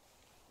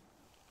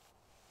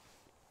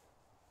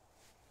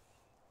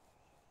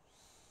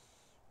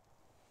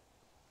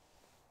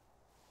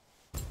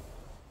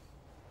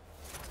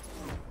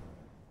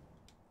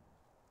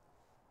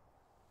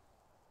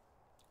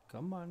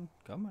 Come on,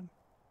 come on.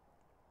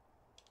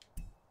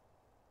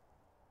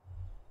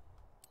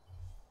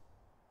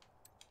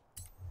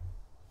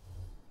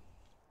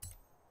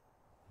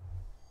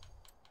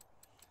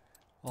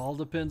 All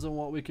depends on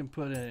what we can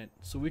put in it.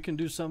 So we can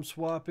do some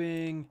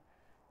swapping.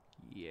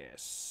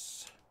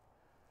 Yes.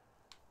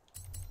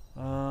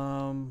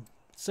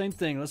 Same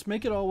thing. Let's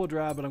make it all-wheel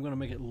drive, but I'm going to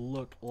make it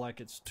look like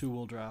it's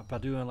two-wheel drive by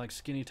doing like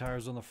skinny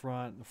tires on the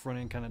front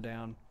end kind of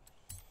down.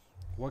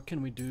 What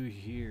can we do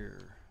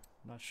here?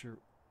 Not sure.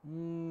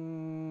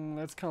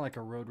 That's kind of like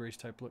a road race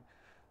type look.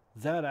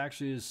 That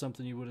actually is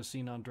something you would have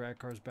seen on drag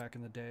cars back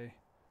in the day.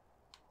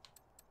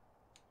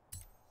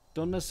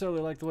 Don't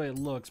necessarily like the way it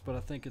looks, but I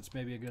think it's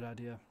maybe a good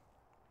idea.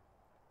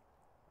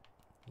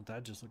 Well,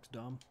 that just looks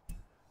dumb.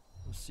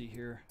 Let's see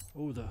here.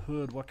 Oh, the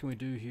hood. What can we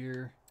do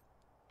here?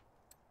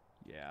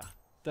 Yeah,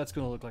 that's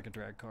going to look like a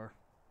drag car.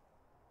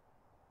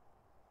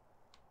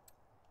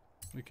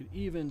 We could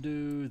even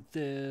do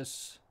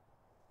this.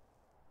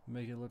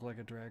 Make it look like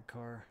a drag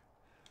car.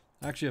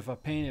 Actually, if I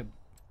paint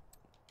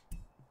it,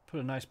 put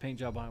a nice paint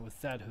job on it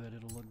with that hood,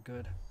 it'll look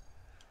good.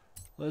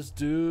 Let's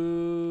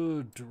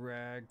do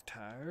drag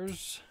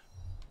tires.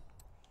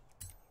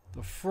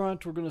 The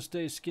front, we're going to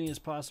stay skinny as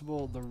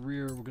possible. The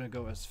rear, we're going to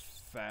go as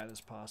fat as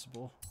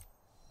possible.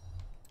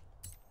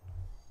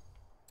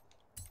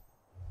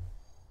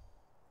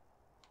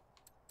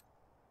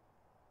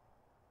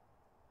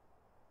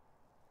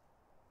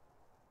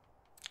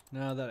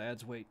 Now that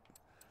adds weight.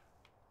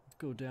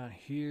 Go down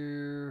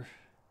here.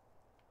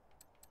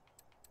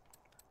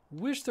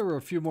 Wish there were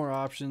a few more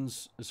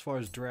options as far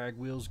as drag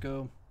wheels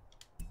go.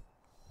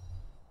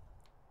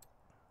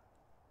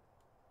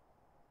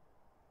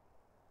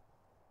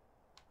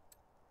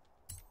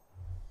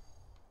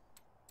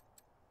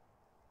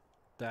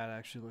 That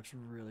actually looks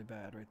really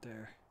bad right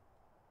there.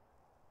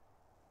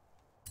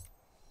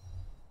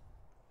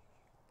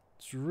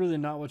 It's really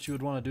not what you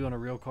would want to do on a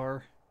real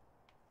car.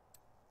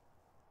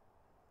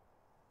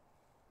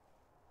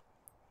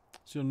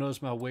 So you'll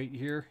notice my weight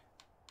here.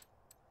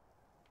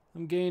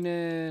 I'm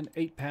gaining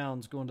 8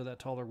 pounds going to that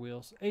taller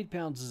wheels. 8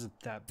 pounds isn't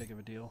that big of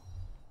a deal.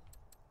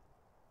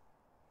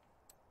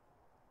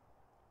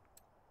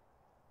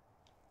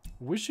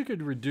 Wish you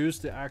could reduce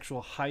the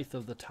actual height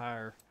of the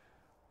tire.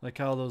 Like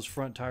how those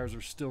front tires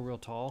are still real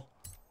tall.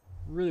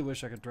 Really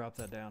wish I could drop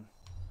that down.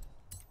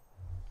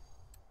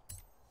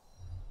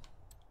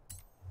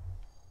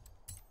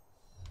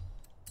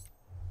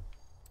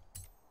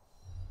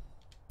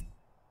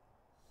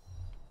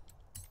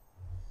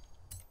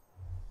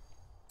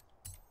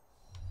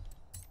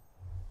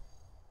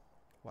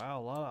 Wow,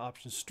 a lot of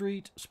options.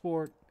 Street,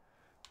 sport,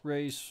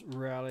 race,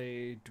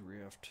 rally,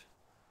 drift.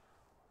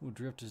 Ooh,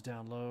 drift is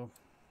down low.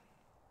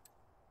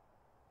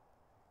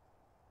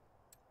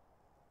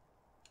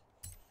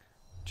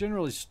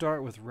 Generally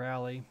start with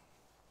rally.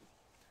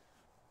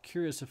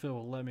 Curious if it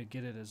will let me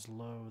get it as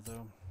low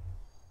though.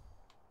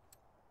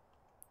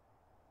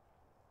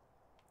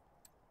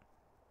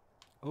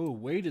 Oh,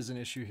 weight is an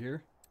issue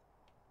here.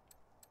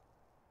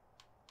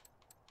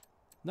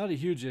 Not a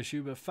huge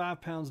issue, but 5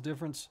 pounds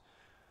difference.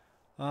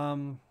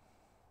 I'm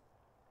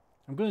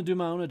going to do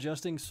my own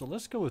adjusting, so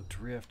let's go with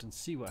drift and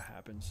see what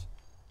happens.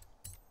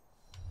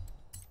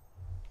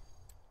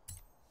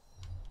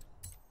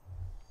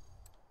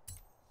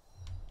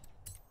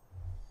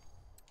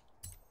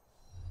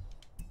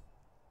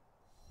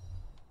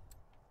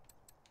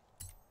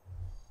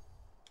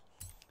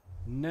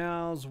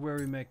 Now's where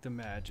we make the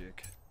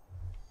magic.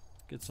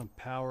 Get some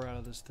power out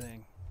of this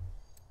thing.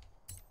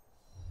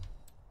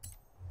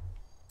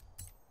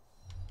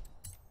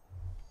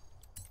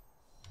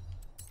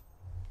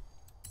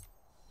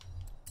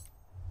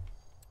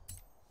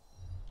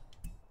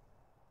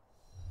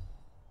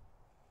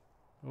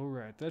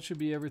 that should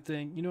be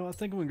everything. You know, I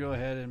think I'm gonna go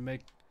ahead and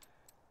make,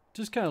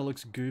 just kind of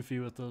looks goofy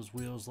with those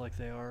wheels like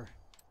they are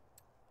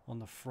on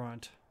the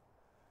front.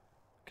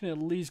 Can at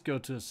least go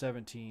to a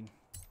 17.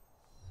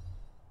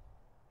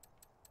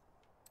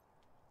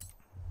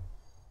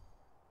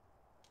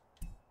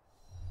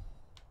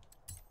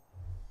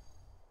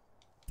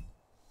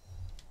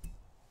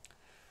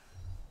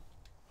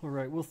 All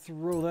right, we'll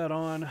throw that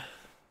on.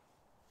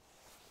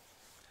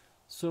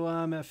 So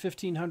I'm at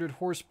 1,500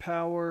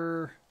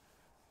 horsepower,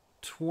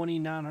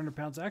 2,900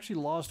 pounds. I actually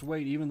lost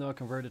weight even though I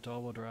converted to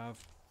all-wheel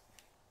drive.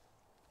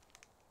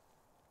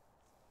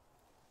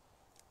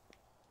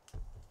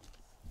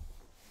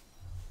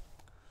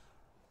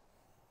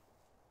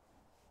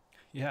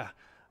 Yeah,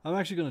 I'm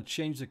actually going to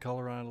change the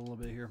color on it a little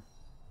bit here.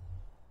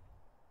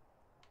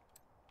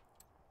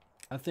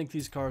 I think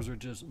these cars are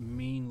just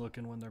mean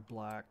looking when they're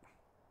black.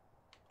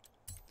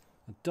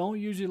 I don't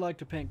usually like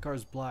to paint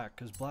cars black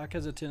because black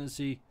has a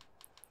tendency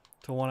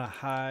to want to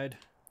hide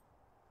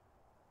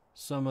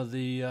some of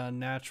the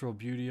natural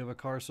beauty of a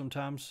car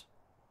sometimes.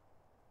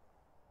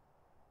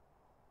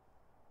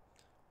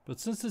 But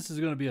since this is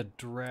going to be a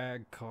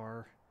drag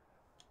car,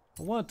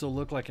 I want it to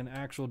look like an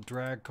actual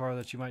drag car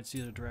that you might see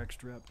at a drag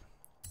strip.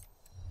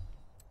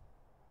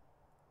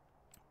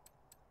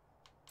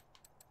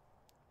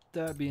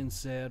 That being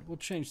said, we'll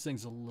change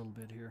things a little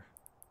bit here.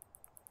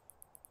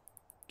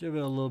 Give it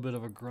a little bit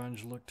of a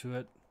grunge look to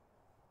it,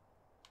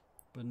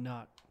 but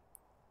not.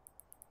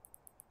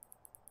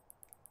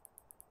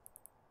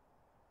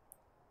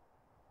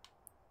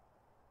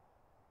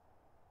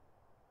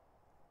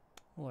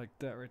 Like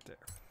that right there.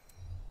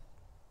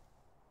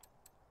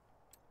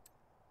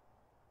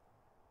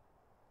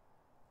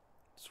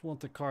 Just want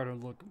the car to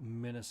look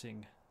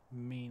menacing,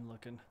 mean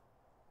looking.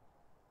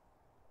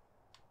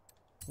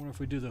 Wonder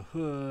if we do the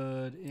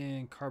hood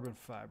in carbon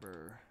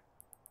fiber.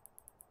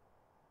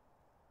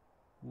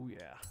 Oh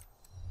yeah.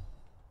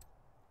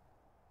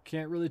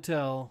 Can't really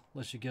tell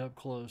unless you get up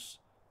close,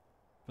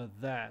 but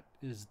that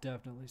is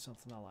definitely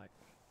something I like.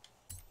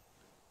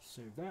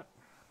 Save that.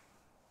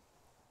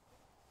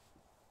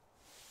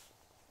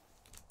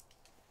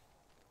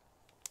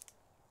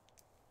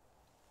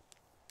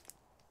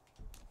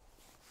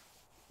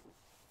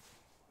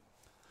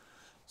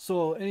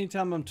 So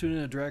anytime I'm tuning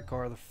a drag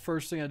car, the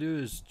first thing I do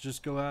is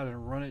just go out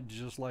and run it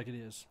just like it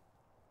is.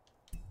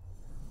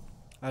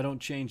 I don't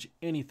change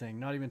anything,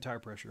 not even tire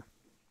pressure.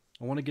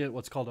 I want to get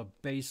what's called a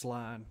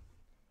baseline.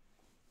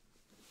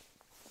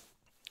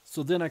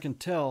 So then I can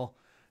tell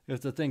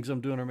if the things I'm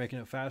doing are making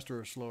it faster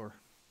or slower.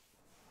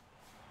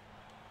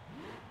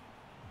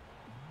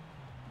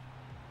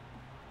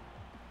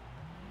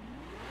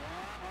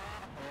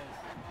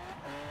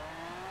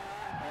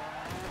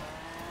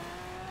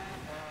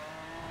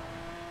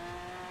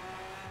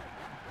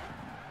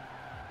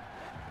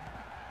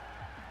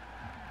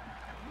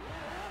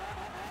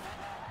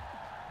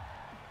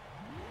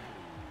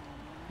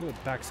 Oh,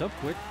 it backs up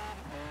quick.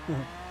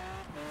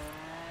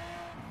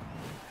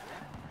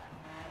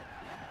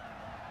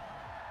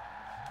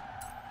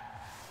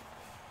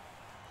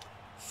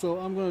 So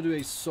I'm going to do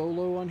a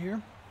solo on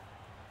here.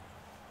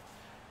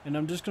 And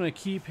I'm just going to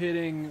keep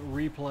hitting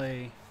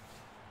replay.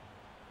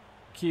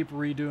 Keep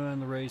redoing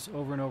the race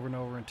over and over and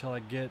over until I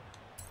get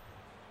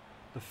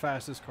the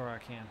fastest car I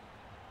can.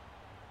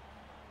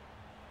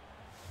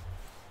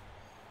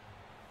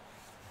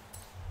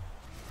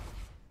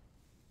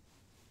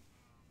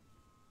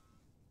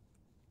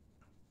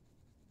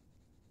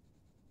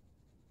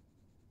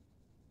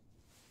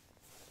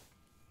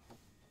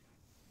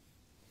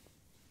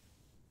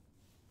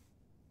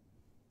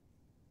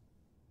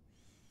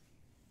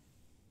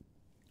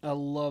 I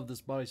love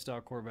this body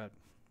style Corvette.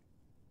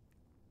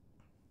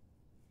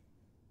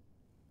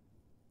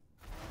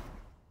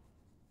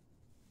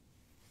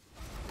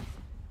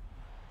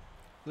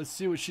 Let's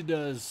see what she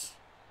does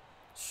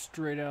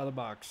straight out of the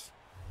box.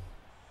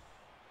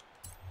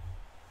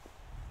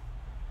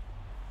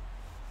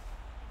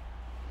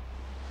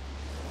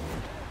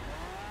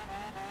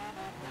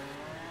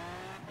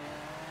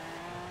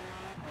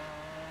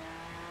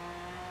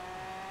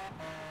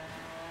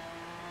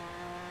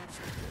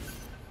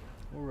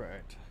 All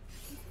right.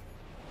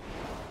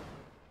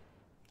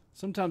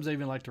 Sometimes I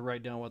even like to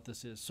write down what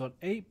this is. So an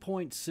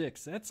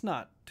 8.6, that's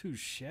not too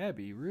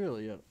shabby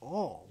really at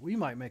all. We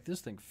might make this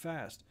thing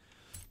fast.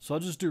 So I'll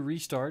just do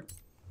restart.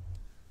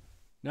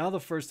 Now the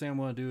first thing I'm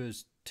going to do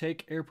is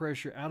take air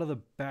pressure out of the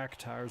back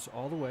tires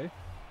all the way.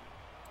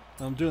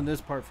 I'm doing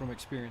this part from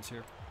experience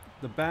here.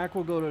 The back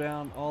will go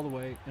down all the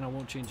way and I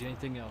won't change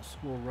anything else.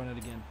 We'll run it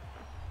again.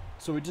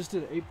 So we just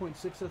did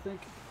 8.6, I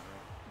think.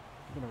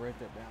 I'm going to write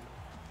that down.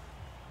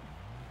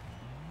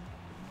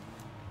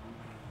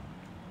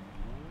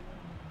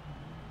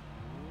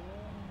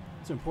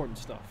 It's important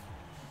stuff.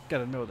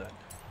 Gotta know that.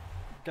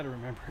 Gotta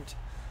remember it.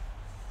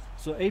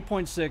 So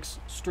 8.6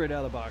 straight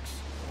out of the box.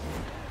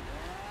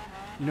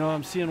 You know,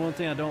 I'm seeing one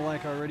thing I don't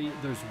like already.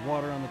 There's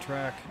water on the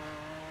track.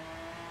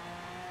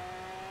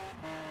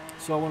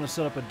 So I want to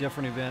set up a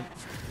different event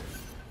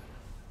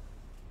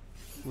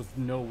with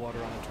no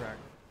water on the track.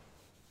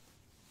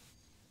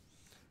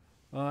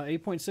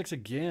 8.6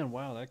 again.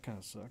 Wow, that kind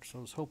of sucks. I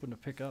was hoping to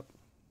pick up.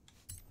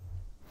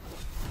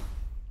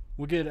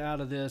 We'll get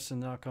out of this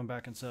and then I'll come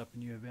back and set up a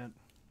new event.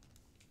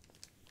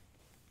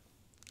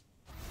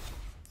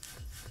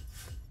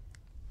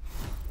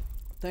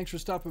 Thanks for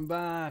stopping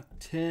by,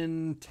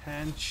 Tension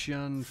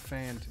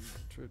Fan.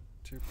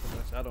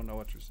 I don't know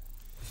what you're saying.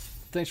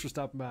 Thanks for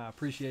stopping by. I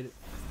appreciate it.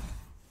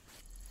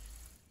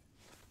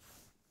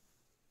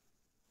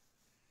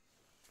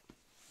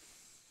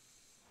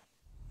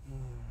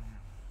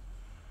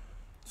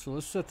 So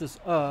let's set this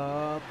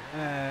up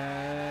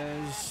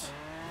as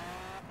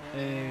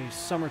a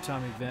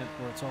summertime event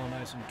where it's all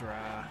nice and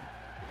dry.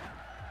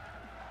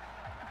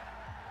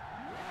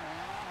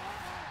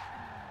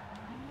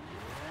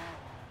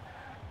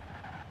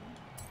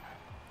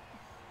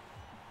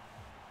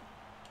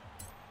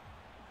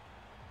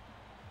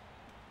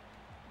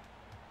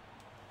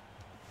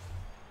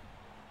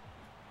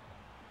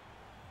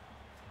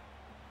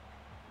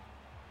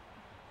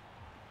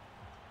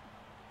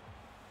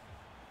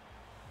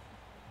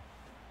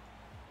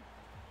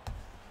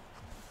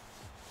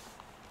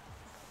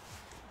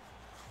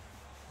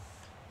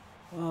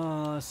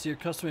 Let's see your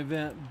custom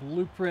event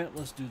blueprint.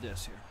 Let's do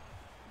this here.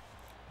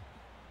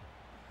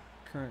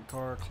 Current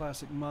car,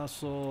 classic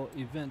muscle,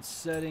 event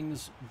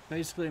settings.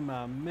 Basically,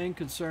 my main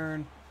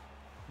concern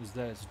is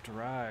that it's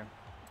dry.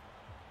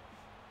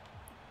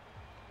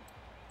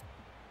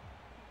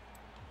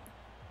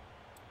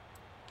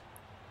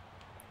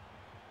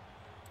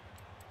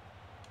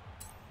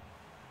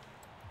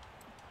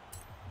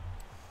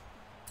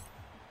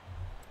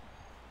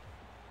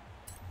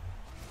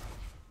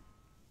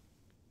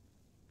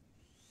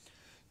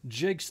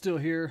 Jake's still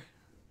here.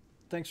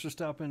 Thanks for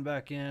stopping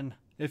back in.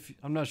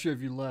 I'm not sure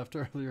if you left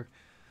earlier.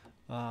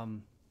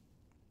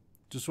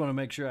 Just want to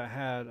make sure I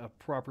had a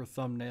proper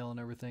thumbnail and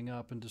everything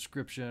up and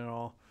description and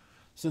all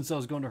since I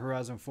was going to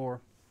Horizon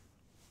 4.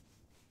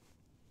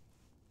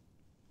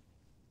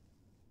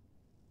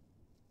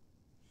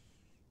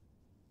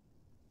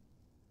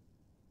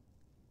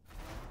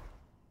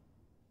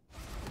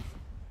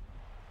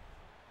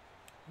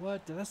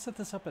 What? Did I set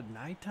this up at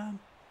nighttime?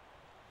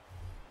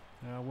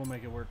 No, we'll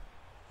make it work.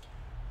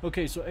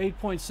 Okay, so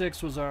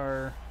 8.6 was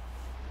our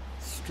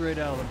straight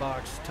out of the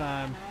box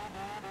time.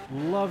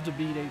 Love to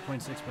beat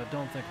 8.6, but I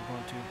don't think we're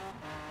going to.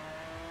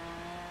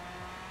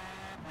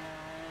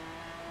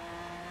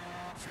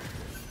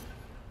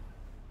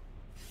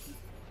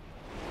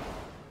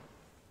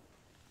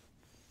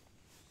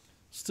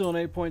 Still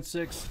an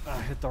 8.6.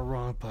 I hit the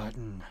wrong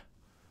button.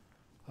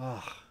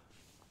 Ugh.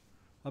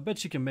 I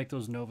bet you can make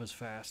those Novas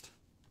fast.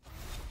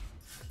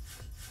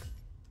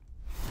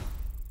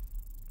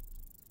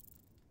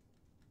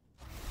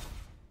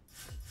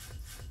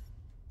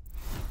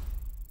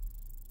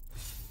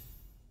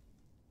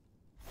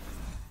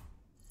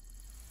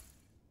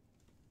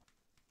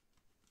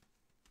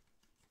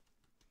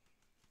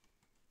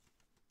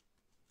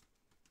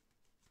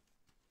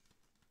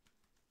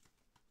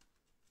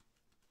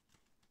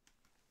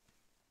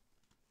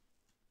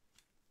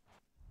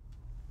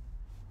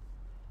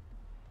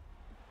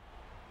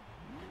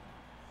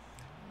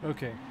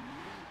 Okay,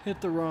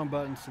 hit the wrong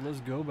button, so let's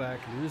go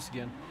back and do this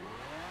again.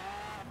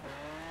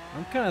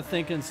 I'm kind of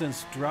thinking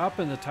since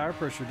dropping the tire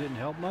pressure didn't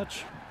help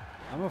much,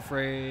 I'm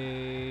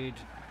afraid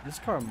this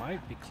car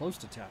might be close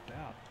to tapped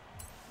out.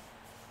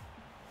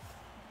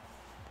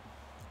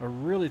 I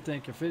really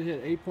think if it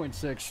hit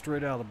 8.6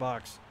 straight out of the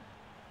box,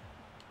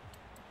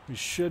 we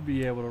should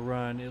be able to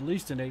run at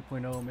least an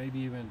 8.0, maybe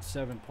even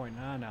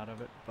 7.9 out of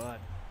it,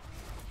 but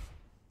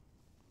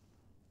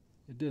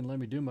it didn't let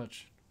me do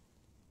much.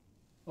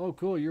 Oh,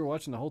 cool. You were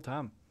watching the whole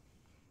time.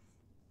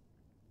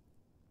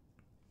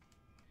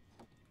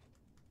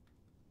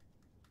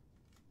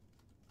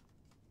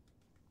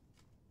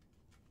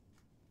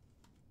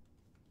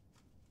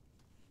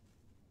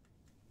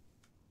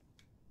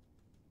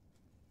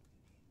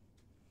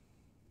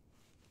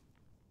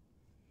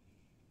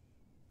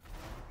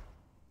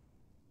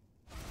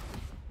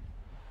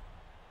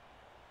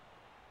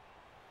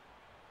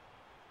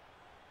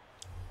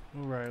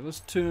 All right, let's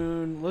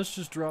tune. Let's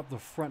just drop the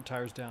front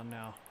tires down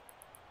now.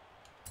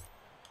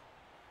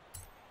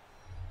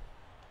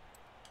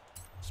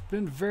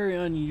 Been very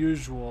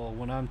unusual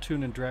when I'm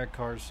tuning drag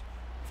cars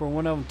for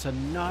one of them to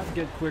not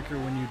get quicker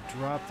when you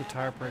drop the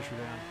tire pressure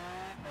down.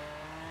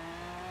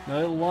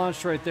 Now it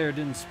launched right there,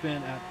 didn't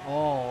spin at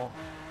all,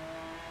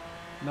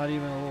 not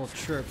even a little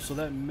chirp, so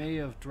that may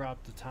have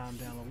dropped the time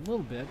down a little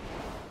bit.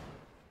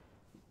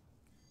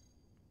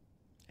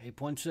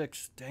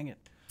 8.6, dang it.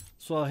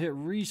 So I'll hit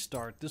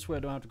restart, this way I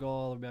don't have to go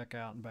all the way back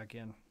out and back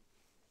in.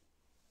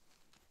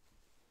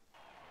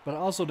 But I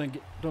also don't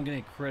get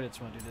any credits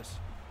when I do this.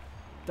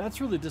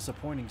 That's really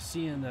disappointing,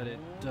 seeing that it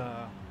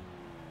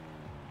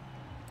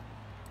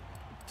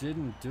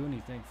didn't do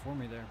anything for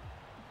me there.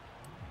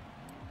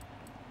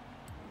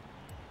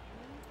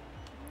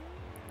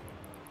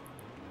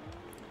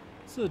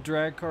 This is a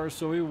drag car,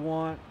 so we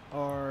want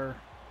our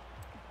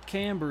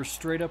camber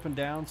straight up and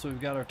down, so we've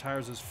got our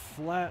tires as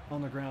flat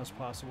on the ground as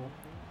possible.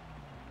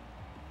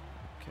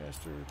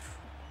 Caster,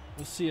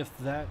 Let's see if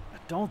that... I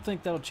don't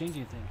think that'll change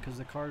anything because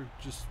the car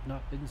just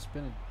isn't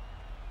spinning.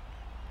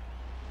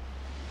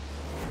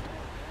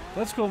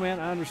 That's cool, man.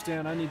 I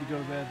understand. I need to go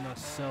to bed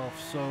myself.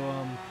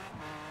 So,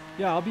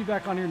 yeah, I'll be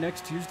back on here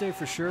next Tuesday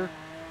for sure.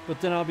 But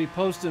then I'll be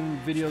posting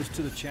videos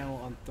to the channel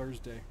on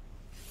Thursday.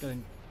 Got a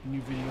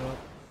new video up.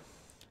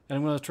 And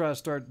I'm going to try to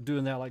start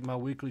doing that like my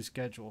weekly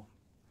schedule.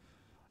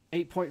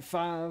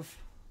 8.5.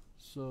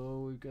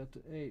 So we've got the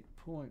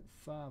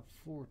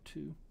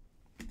 8.542.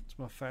 It's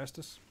my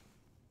fastest.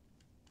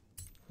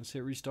 Let's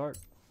hit restart.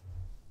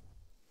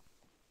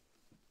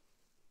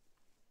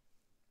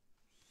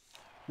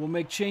 We'll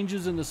make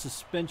changes in the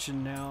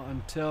suspension now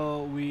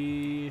until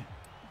we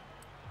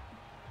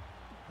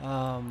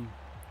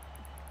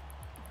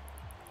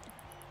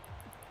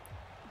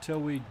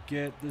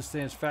get this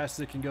thing as fast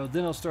as it can go.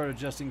 Then I'll start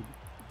adjusting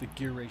the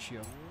gear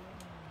ratio.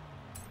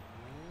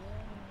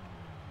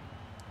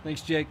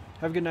 Thanks, Jake.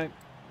 Have a good night.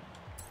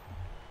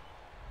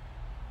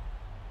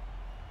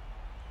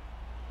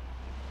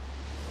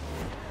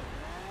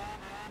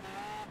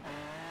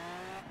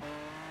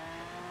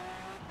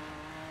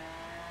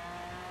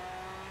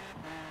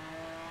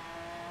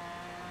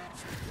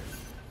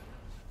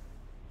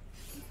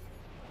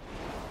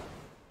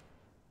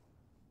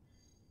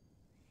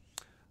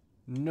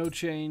 No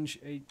change,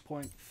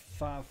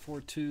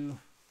 8.542.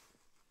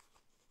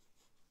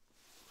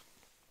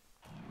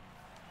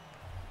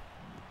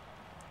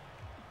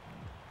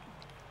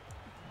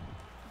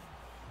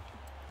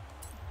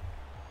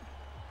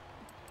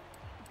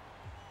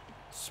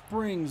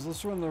 Springs,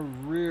 let's run the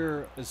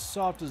rear as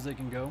soft as they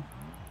can go.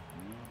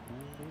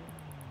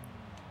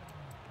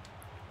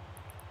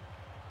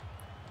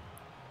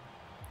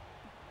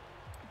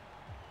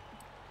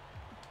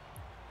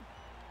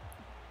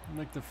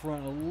 Make the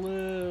front a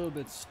little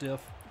bit stiff.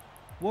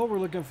 What we're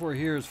looking for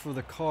here is for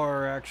the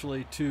car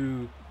actually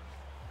to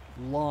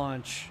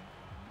launch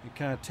and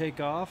kind of take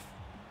off.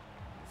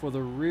 For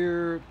the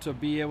rear to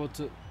be able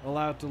to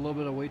allow it a little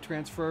bit of weight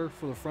transfer,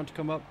 for the front to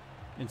come up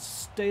and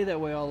stay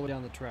that way all the way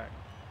down the track.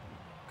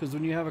 Because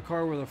when you have a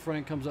car where the front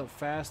end comes up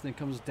fast and then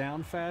comes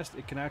down fast,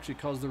 it can actually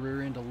cause the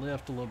rear end to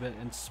lift a little bit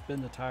and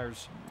spin the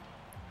tires.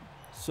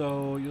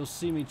 So you'll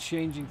see me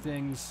changing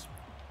things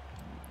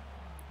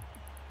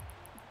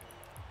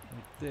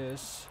like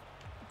this.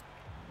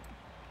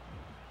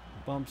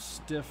 Bump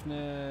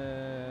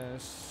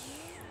stiffness.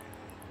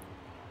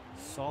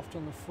 Soft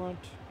on the front.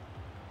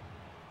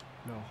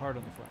 No, hard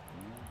on the front.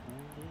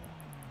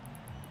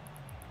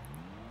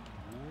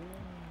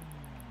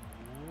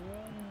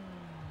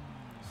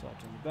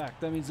 Soft on the back.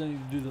 That means I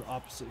need to do the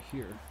opposite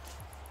here.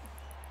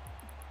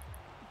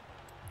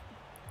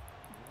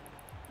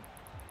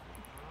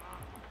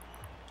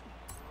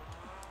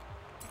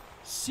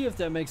 See if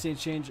that makes any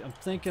change. I'm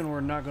thinking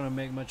we're not going to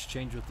make much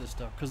change with this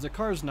stuff because the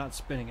car's not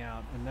spinning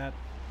out, and that's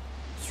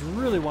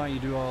really why you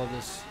do all of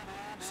this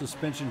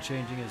suspension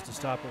changing, is to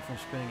stop it from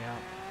spinning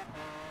out.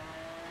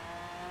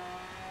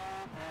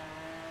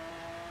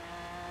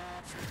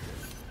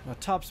 My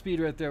top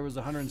speed right there was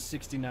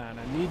 169.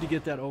 I need to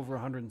get that over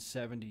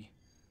 170.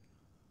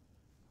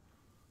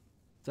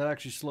 That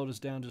actually slowed us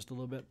down just a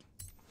little bit,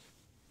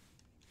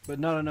 but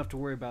not enough to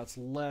worry about. It's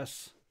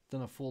less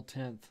than a full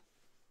tenth.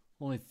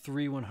 Only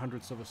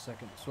 3/100ths of a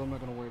second, so I'm not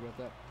going to worry about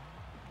that.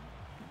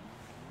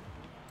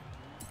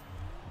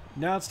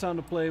 Now it's time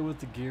to play with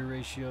the gear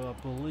ratio, I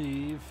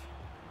believe.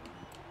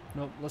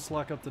 Nope, let's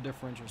lock up the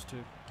differentials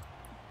too.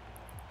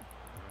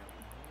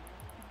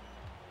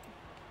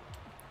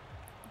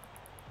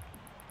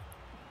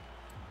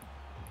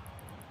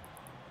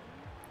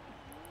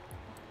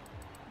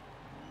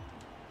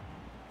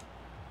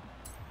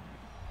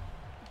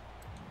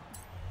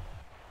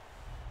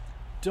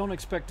 Don't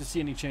expect to see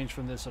any change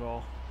from this at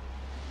all.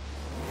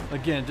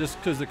 Again, just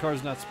because the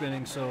car's not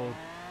spinning, so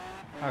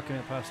how can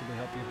it possibly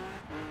help you?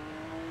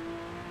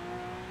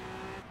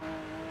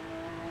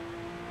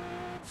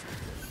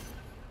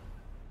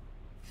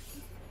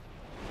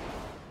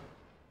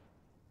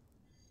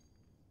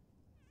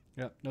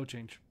 Yep, no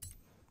change.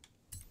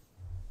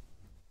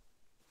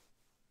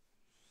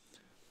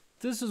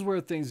 This is where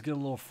things get a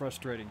little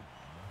frustrating.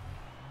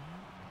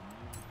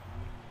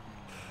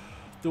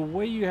 The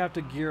way you have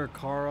to gear a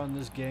car on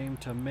this game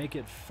to make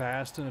it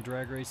fast in a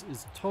drag race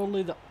is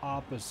totally the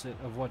opposite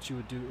of what you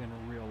would do in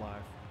real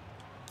life.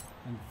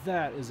 And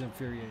that is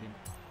infuriating.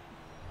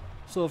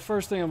 So the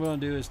first thing I'm going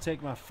to do is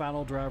take my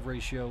final drive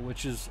ratio,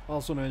 which is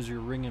also known as your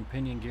ring and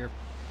pinion gear,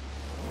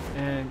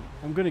 and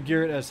I'm going to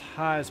gear it as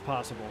high as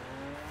possible.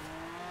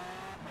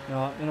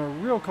 Now, in a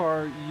real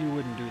car, you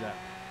wouldn't do that.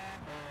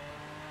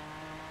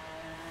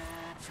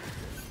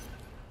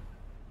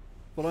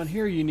 But on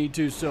here you need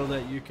to, so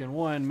that you can,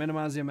 one,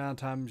 minimize the amount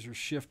of times you're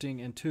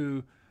shifting, and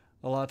two,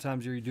 a lot of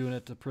times you're doing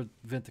it to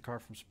prevent the car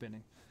from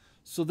spinning.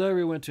 So there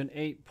we went to an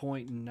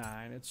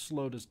 8.9. It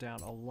slowed us down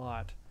a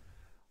lot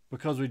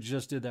because we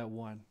just did that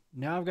one.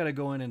 Now I've got to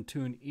go in and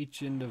tune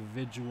each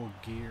individual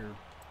gear.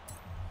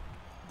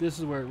 This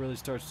is where it really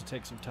starts to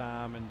take some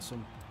time and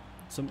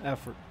some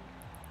effort.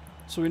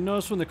 So we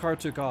noticed when the car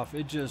took off,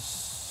 it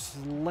just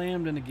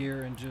slammed into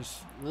gear and just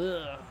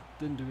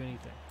didn't do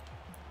anything.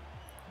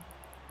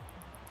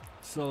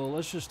 So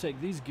let's just take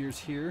these gears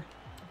here,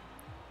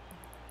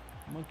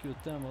 monkey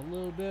with them a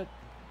little bit.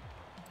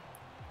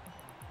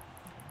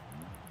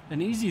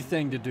 An easy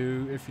thing to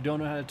do if you don't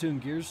know how to tune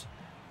gears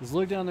is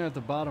look down there at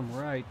the bottom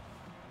right.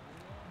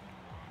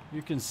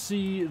 You can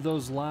see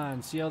those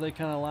lines. See how they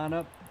kind of line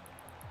up?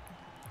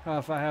 How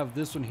if I have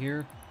this one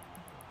here,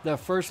 that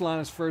first line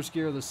is first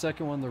gear, the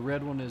second one, the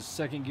red one, is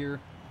second gear,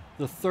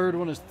 the third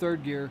one is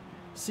third gear.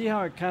 See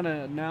how it kind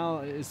of now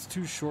it's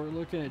too short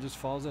looking, it just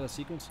falls out of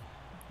sequence?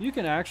 You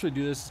can actually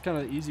do this. It's kind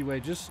of the easy way.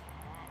 Just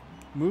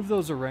move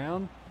those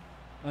around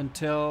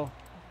until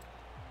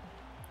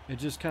it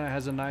just kind of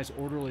has a nice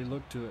orderly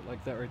look to it,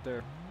 like that right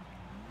there.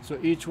 So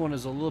each one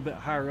is a little bit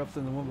higher up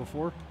than the one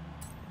before.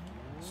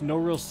 There's no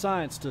real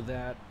science to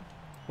that,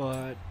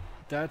 but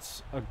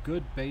that's a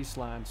good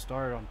baseline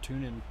start on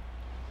tuning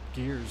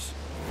gears.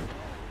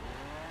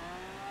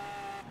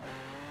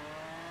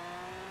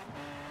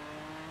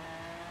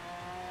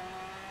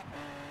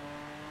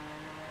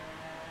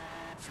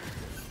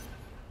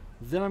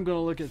 Then I'm going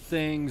to look at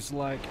things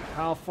like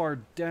how far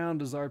down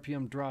does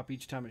RPM drop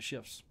each time it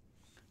shifts.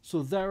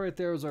 So that right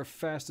there is our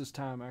fastest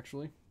time,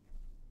 actually.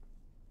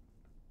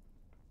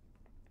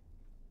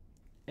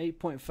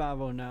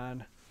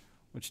 8.509,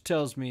 which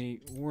tells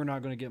me we're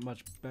not going to get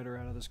much better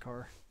out of this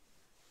car.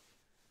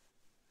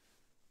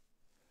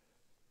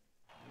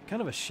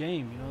 Kind of a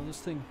shame, you know, this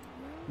thing.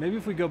 Maybe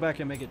if we go back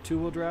and make it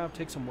two-wheel drive,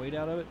 take some weight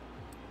out of it.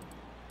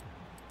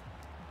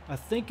 I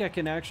think I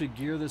can actually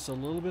gear this a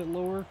little bit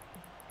lower.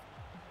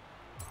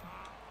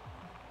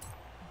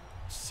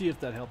 See if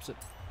that helps it.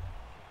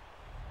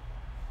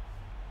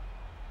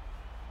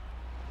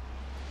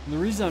 And the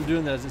reason I'm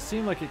doing that is it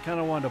seemed like it kind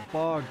of wanted to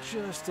bog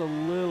just a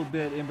little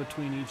bit in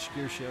between each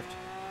gear shift.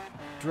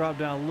 Drop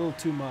down a little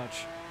too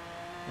much.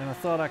 And I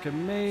thought I could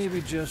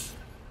maybe just...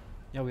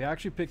 Yeah, we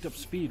actually picked up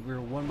speed. We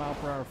were 1 mile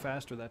per hour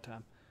faster that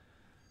time.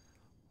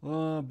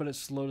 But it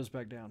slowed us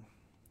back down.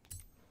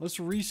 Let's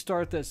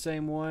restart that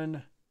same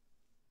one.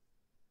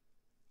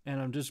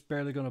 And I'm just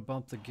barely going to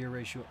bump the gear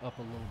ratio up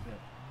a little bit.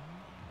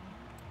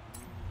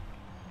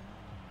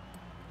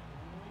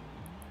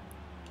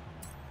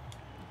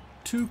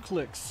 Two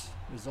clicks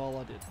is all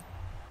I did.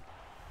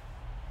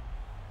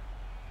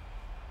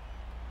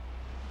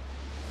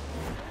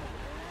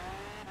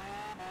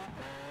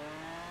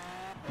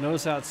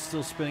 Notice how it's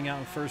still spinning out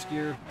in first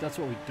gear? That's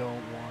what we don't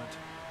want.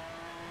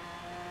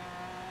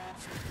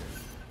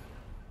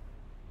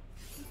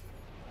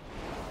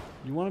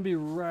 You want to be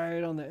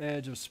right on the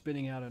edge of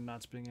spinning out and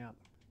not spinning out.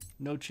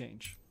 No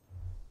change.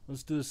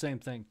 Let's do the same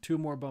thing. 2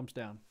 more bumps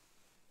down.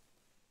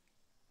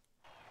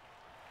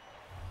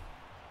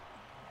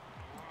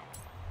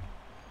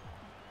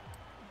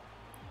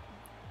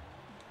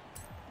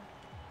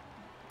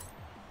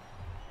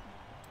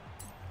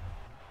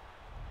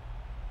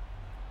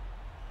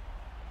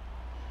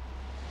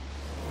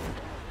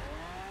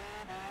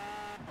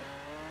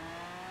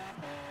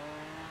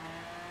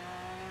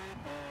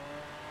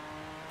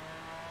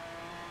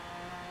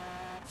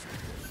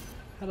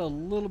 Had a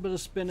little bit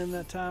of spin in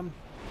that time,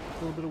 a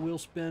little bit of wheel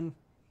spin.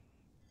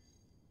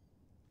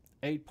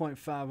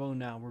 8.50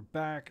 now. We're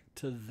back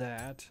to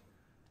that.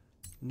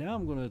 Now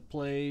I'm going to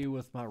play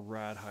with my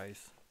ride height.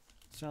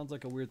 Sounds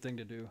like a weird thing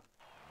to do.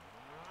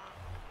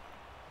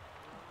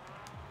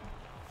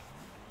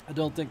 I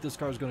don't think this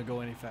car is going to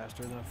go any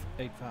faster than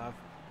a 8.5.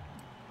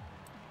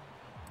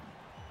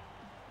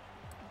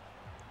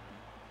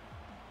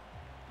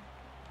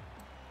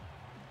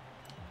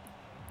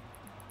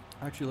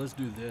 Actually, let's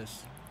do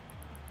this.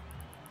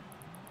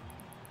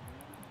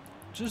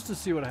 Just to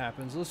see what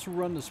happens, let's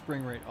run the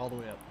spring rate all the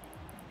way up.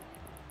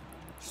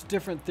 It's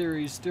different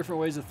theories, different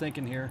ways of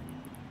thinking here.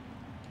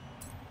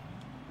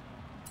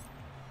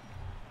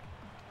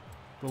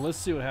 But let's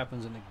see what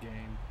happens in the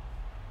game.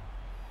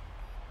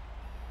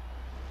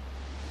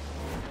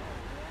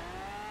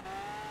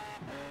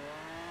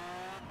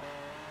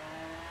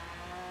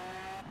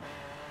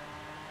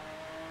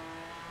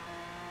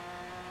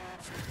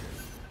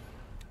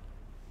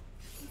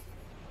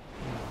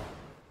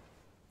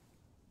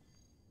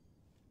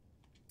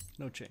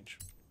 No change.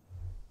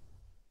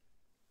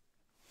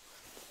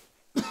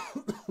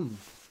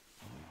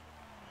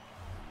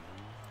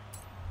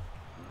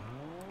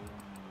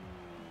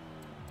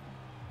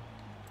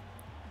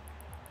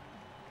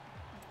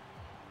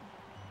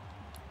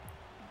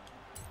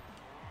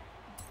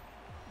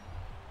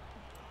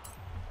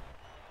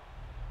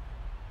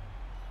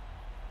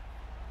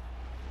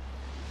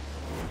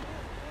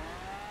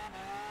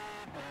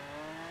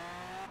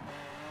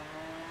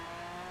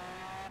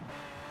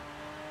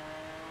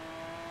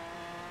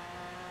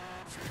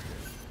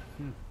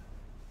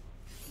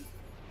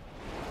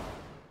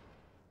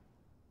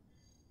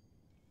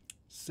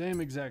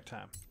 Same exact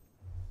time.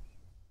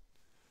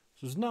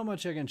 So there's not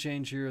much I can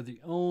change here. The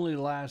only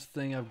last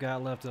thing I've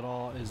got left at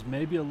all is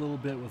maybe a little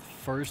bit with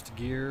first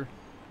gear.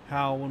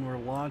 How when we're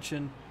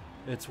launching,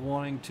 it's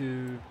wanting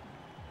to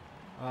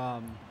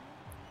kind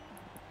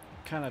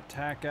kind of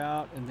tack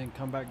out and then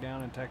come back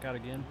down and tack out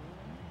again.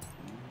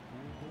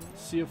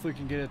 See if we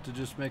can get it to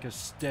just make a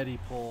steady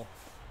pull.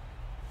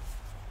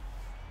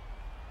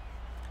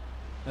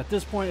 At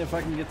this point, if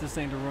I can get this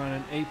thing to run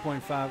an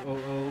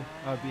 8.500,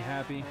 I would be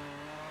happy.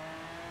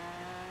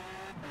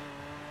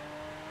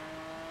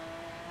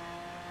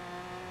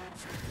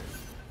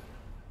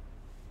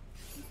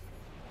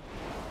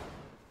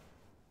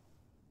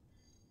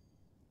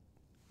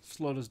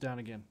 Slowed us down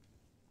again.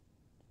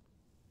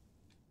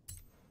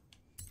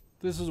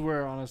 This is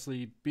where,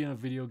 honestly, being a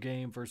video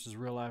game versus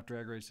real life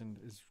drag racing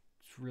is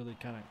really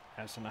kind of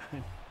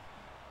asinine.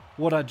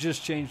 What I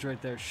just changed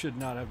right there should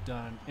not have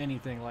done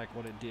anything like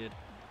what it did.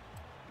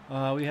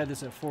 We had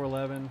this at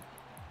 411.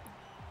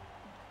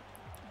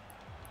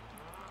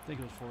 I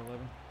think it was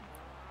 411.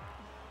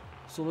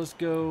 So let's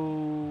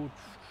go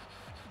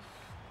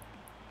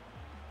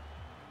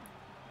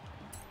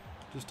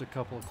just a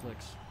couple of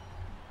clicks.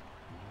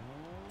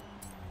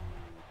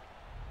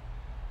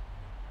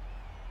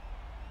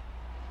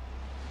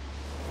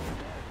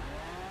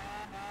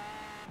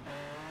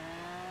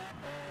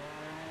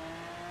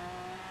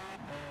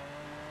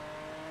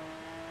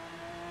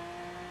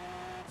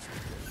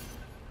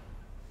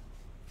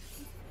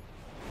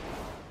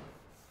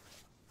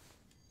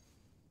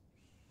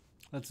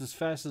 That's as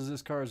fast as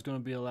this car is going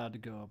to be allowed to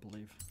go, I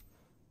believe.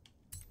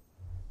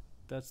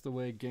 That's the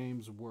way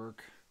games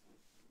work.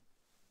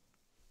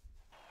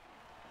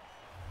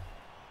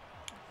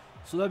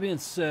 So that being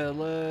said,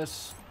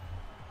 let's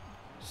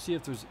see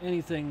if there's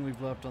anything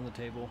we've left on the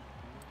table.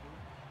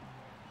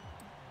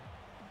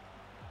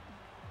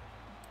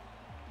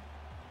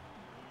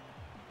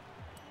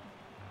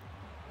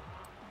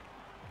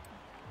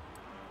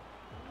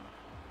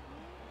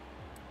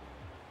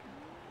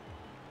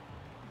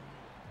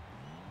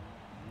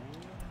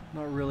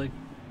 Not really.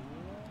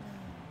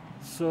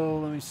 So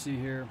let me see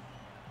here.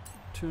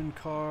 Tune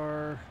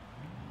car,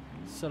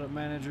 setup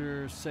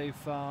manager, save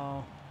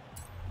file.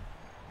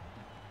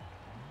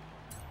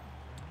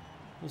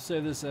 We'll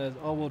save this as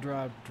all-wheel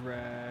drive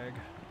drag.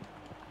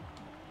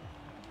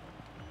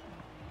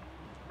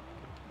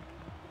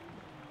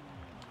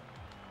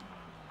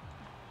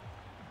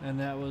 And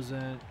that was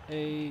an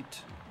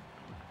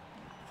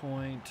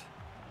 8.509.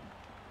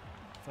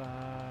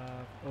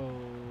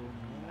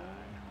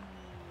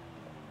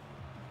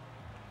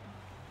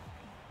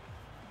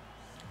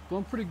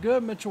 Going pretty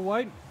good, Mitchell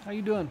White. How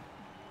you doing?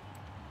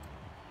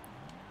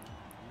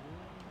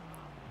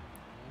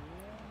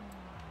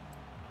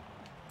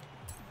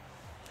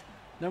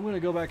 Now I'm going to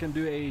go back and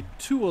do a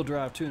two-wheel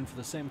drive tune for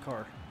the same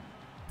car.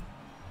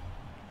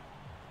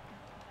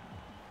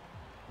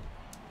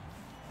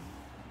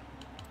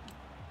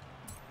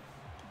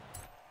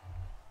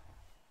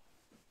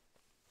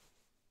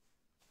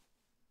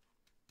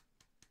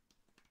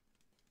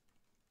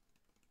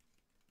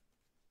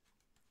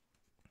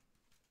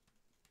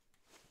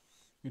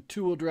 Your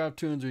two-wheel drive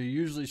tunes are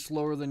usually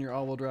slower than your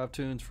all-wheel drive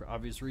tunes for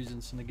obvious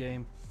reasons in the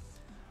game.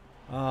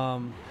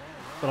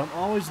 But I'm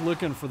always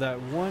looking for that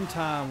one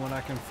time when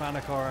I can find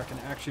a car I can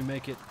actually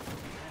make it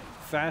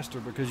faster,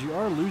 because you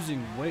are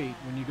losing weight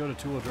when you go to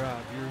two-wheel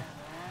drive.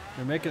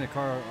 You're making a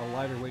car a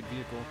lighter weight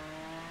vehicle.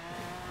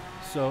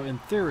 So in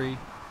theory,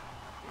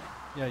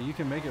 yeah, you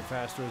can make it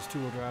faster as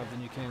two-wheel drive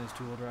than you can as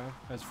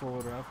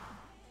four-wheel drive.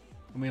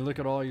 I mean, look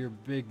at all your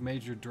big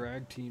major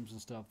drag teams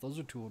and stuff. Those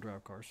are two-wheel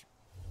drive cars.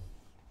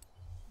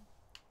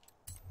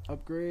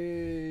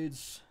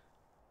 Upgrades.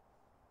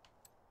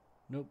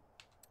 Nope.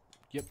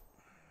 Yep.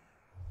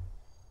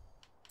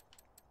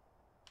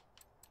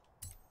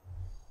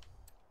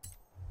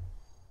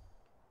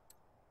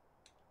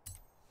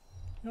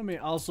 Let me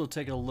also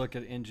take a look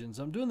at engines.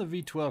 I'm doing the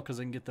V12 because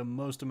I can get the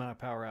most amount of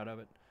power out of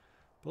it.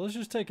 But let's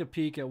just take a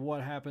peek at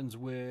what happens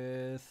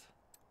with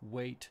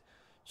weight.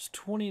 It's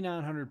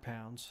 2,900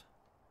 pounds.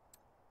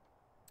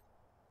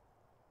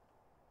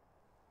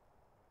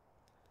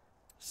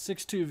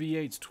 6.2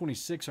 V8's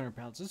 2,600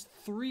 pounds. It's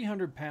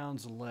 300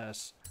 pounds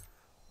less.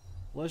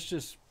 Let's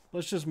just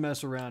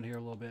mess around here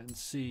a little bit and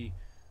see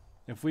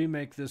if we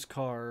make this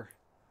car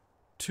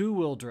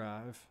two-wheel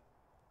drive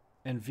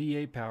and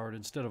V8 powered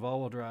instead of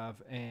all-wheel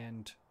drive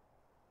and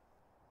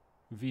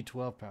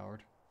V12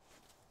 powered.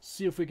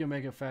 See if we can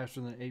make it faster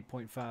than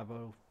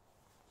 8.50.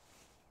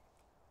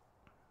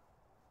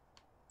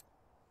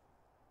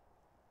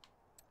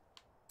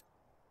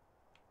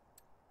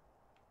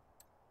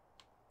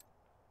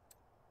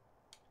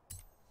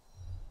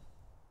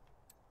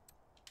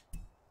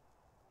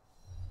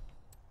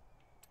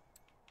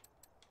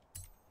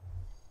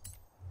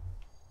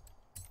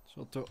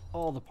 So I'll throw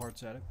all the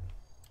parts at it.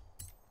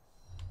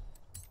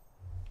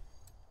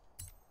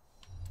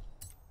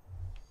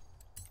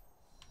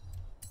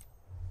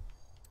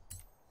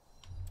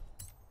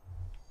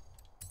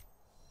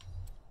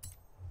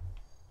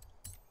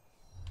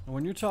 And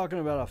when you're talking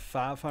about a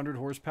 500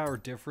 horsepower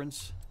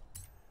difference,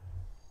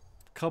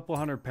 a couple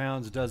hundred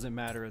pounds doesn't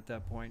matter at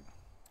that point.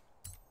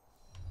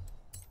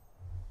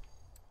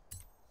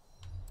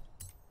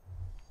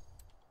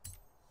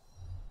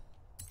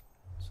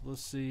 So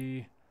let's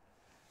see.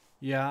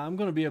 Yeah, I'm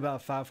going to be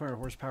about 500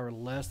 horsepower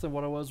less than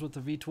what I was with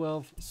the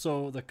V12.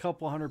 So the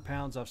couple hundred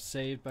pounds I've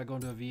saved by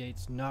going to a V8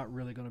 is not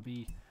really going to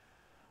be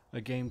a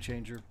game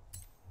changer.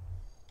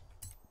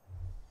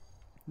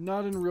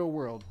 Not in the real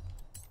world.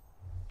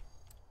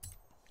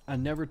 I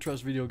never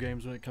trust video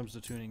games when it comes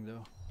to tuning,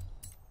 though.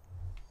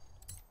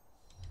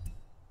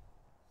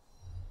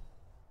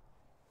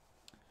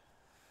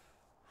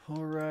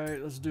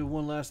 Alright, let's do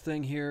one last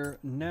thing here.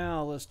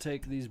 Now let's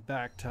take these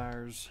back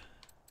tires.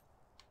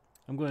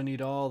 I'm going to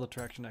need all the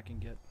traction I can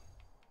get.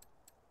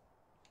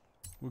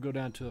 We'll go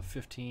down to a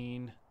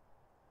 15.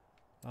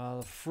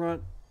 The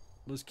front,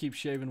 let's keep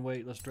shaving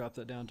weight. Let's drop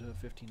that down to a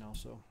 15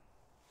 also.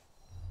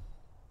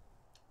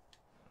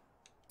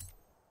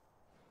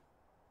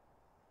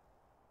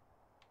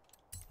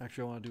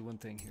 Actually, I want to do one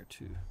thing here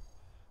too.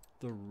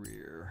 The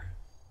rear.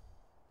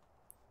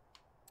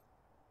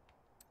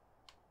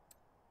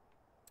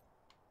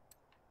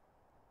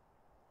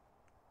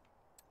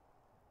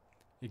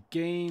 It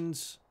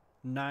gains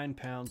 9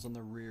 pounds on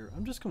the rear.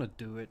 I'm just gonna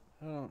do it.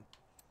 I don't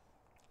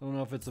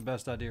know if it's the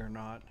best idea or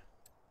not.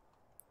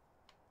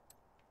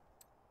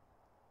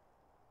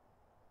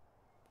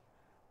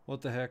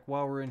 What the heck?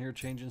 While we're in here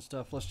changing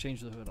stuff, let's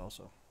change the hood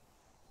also.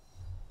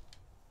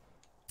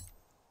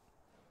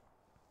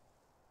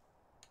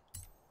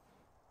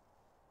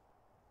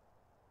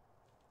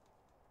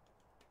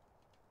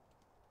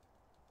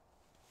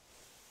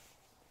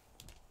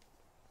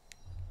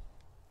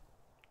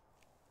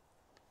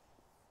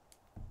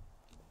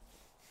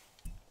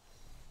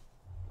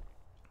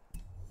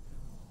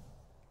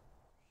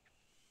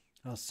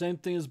 Now, same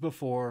thing as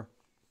before.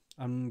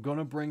 I'm going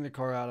to bring the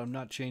car out. I'm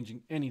not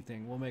changing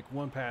anything. We'll make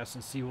one pass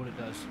and see what it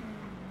does.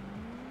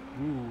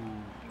 Ooh.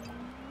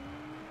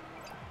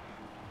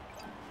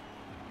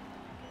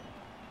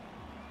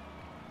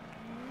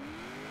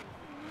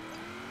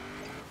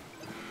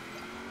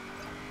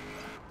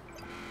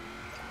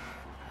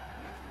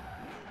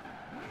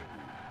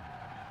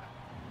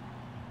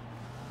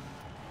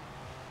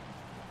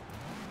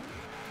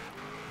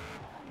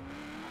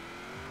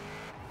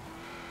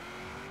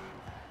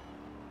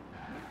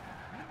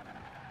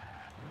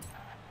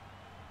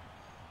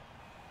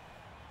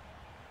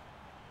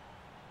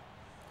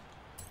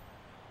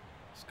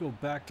 Let's go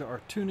back to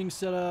our tuning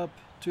setup,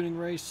 tuning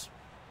race.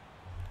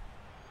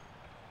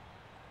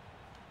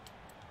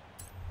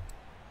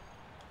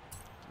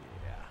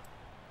 Yeah.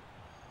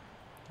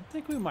 I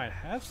think we might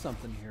have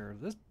something here.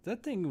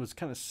 That thing was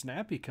kind of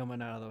snappy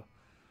coming out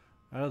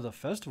of the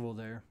festival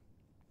there.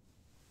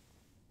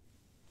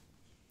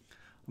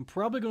 I'm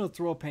probably going to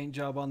throw a paint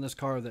job on this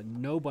car that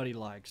nobody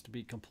likes, to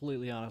be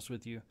completely honest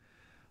with you.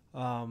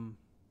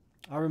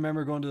 I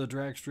remember going to the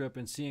drag strip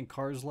and seeing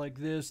cars like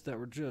this that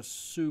were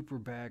just super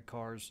bad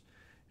cars.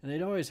 And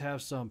they'd always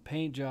have some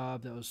paint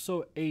job that was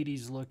so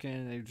 80s looking.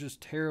 And they were just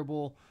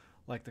terrible.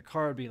 Like the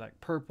car would be like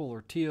purple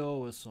or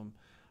teal with some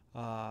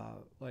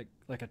like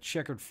a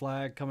checkered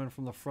flag coming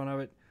from the front of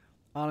it.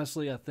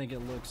 Honestly, I think it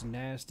looks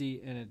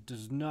nasty and it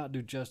does not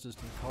do justice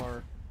to the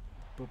car.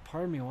 But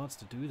part of me wants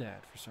to do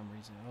that for some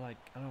reason. I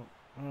don't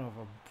know if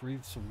I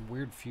breathed some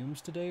weird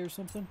fumes today or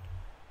something.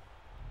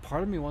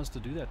 Part of me wants to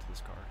do that to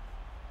this car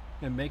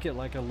and make it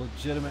like a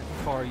legitimate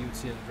car you would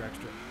see at a drag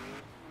strip.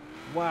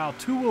 Wow,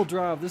 two-wheel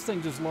drive. This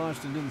thing just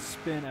launched and didn't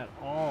spin at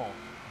all.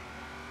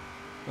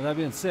 Well, that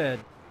being said,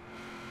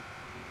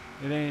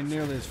 it ain't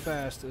nearly as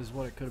fast as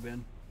what it could have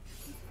been.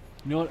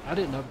 You know what? I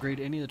didn't upgrade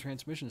any of the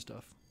transmission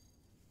stuff.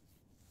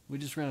 We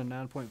just ran a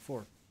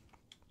 9.4.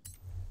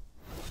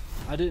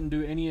 I didn't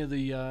do any of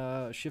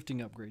the shifting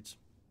upgrades.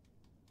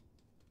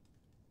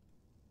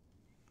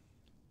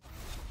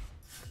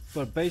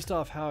 But based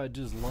off how it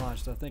just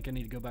launched, I think I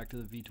need to go back to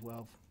the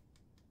V12.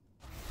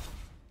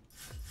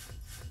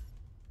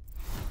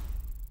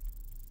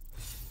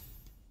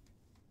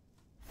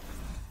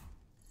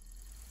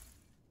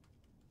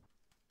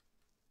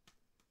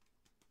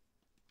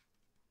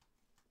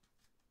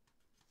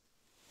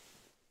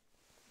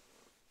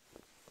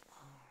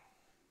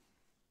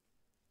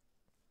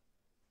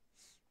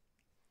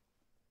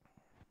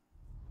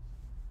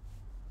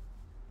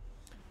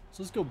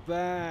 So let's go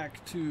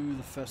back to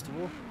the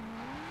festival.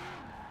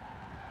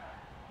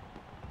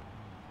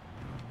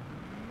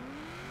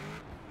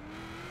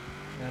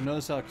 And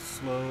notice how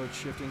slow it's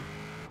shifting.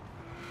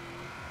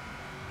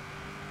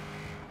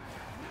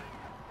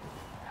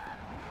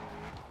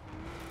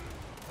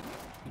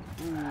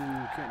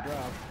 Ooh, can't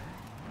drive.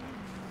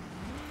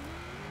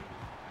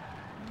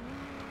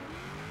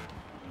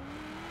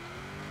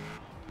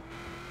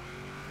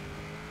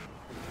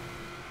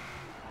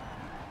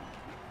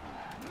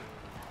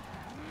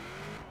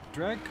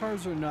 Drag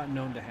cars are not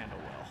known to handle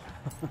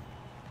well.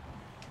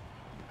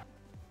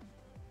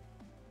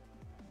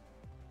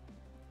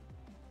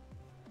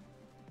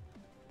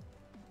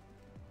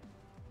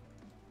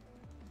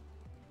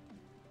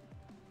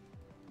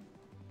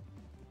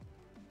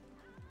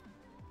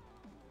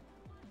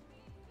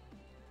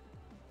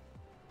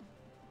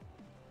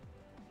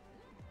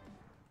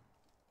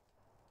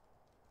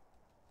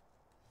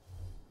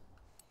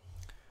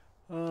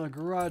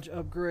 Garage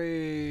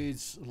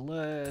upgrades.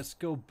 Let's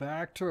go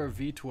back to our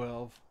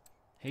V12.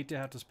 Hate to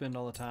have to spend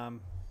all the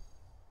time.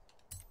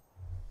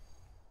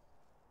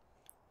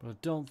 But I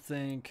don't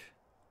think...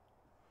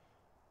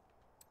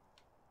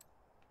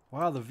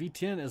 Wow, the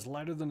V10 is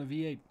lighter than the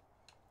V8.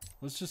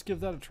 Let's just give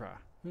that a try.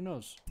 Who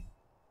knows?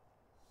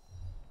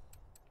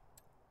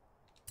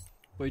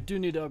 But we do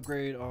need to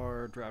upgrade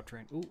our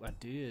drivetrain. Ooh, I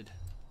did.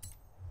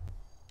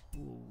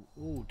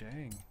 Ooh,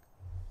 dang.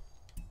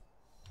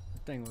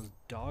 That thing was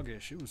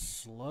doggish. It was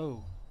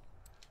slow.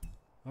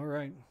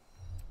 Alright.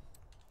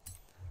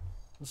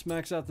 Let's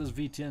max out this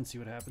V10, see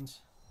what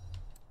happens.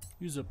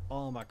 Use up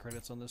all my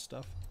credits on this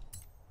stuff.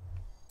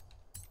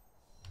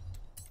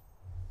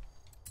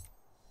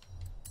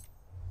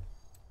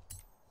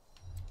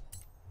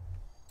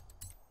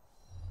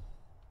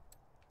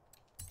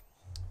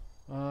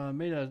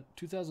 Made a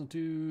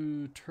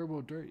 2002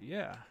 turbo dirt.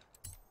 Yeah.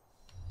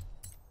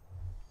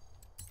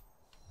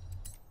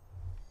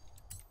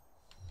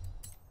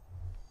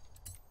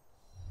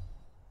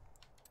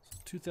 So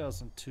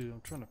 2002.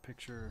 I'm trying to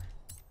picture.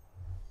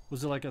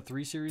 Was it like a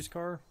 3 Series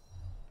car?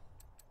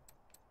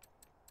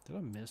 Did I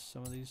miss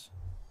some of these?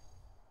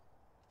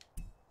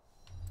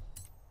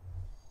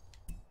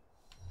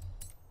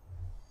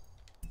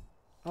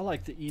 I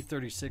like the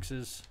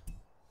E36s.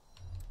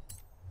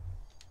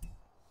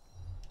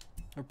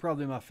 Are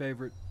probably my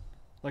favorite.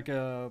 Like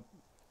a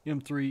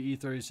M3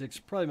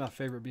 E36, probably my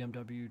favorite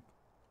BMW.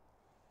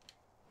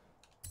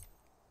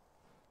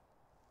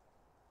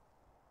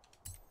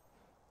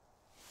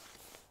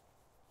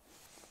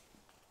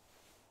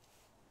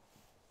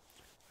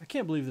 I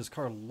can't believe this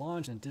car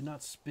launched and did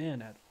not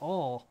spin at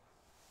all.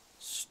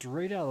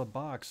 Straight out of the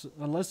box.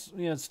 Unless,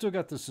 yeah, it's still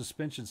got the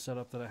suspension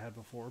setup that I had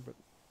before, but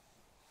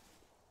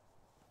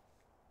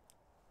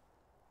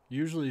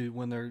usually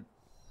when they're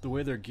the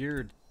way they're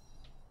geared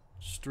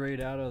straight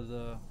out of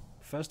the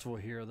festival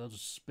here, they'll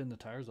just spin the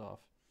tires off.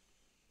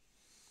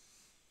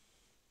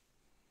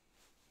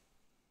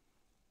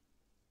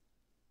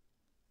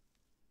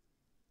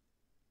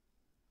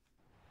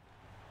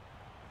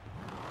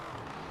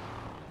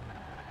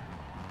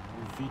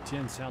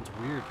 V10 sounds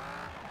weird.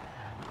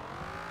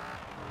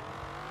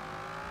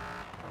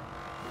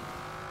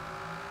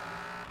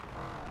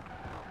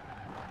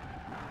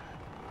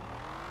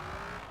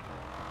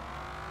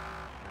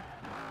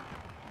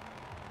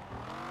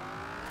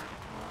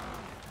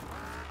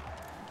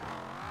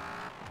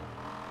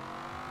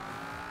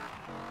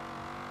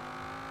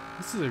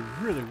 This is a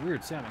really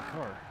weird sounding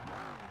car.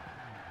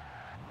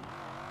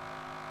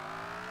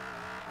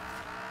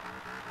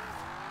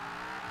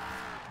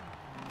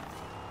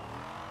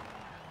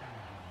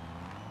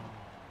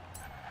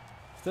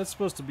 If that's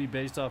supposed to be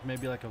based off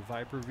maybe like a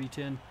Viper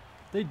V10,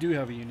 they do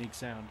have a unique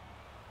sound.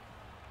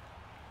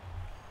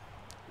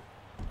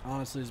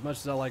 Honestly, as much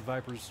as I like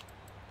Vipers,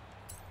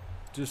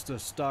 just a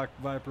stock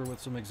Viper with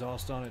some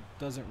exhaust on it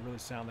doesn't really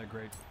sound that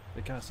great.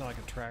 They kind of sound like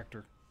a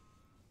tractor.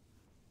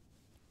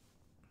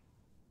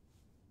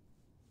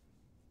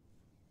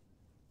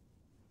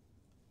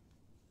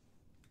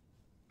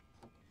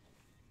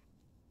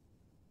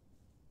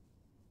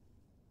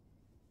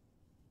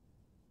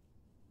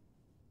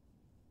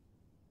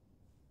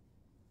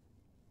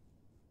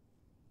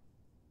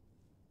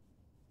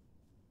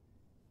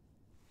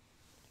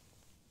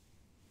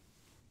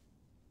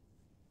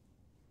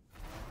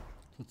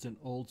 It's an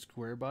old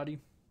square body.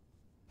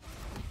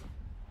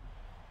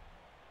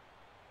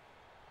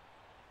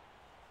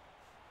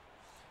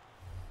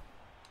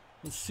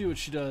 Let's see what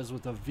she does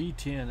with a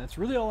V10. That's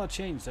really all I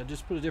changed. I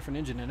just put a different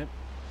engine in it.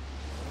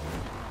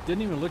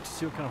 Didn't even look to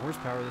see what kind of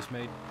horsepower this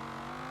made.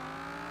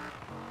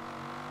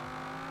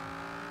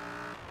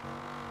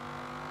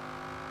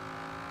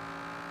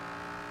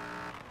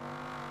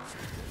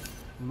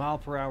 Mile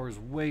per hour is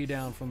way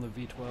down from the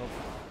V12.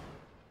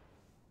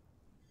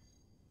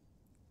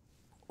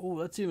 Oh,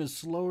 that's even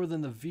slower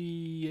than the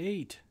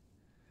V8.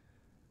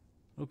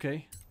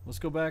 Okay, let's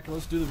go back and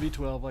let's do the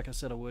V12 like I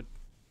said I would.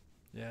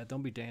 Yeah,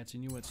 don't be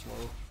dancing. You went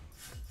slow.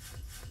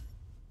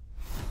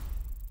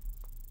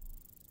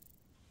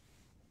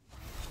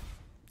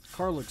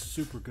 Car looks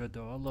super good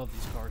though. I love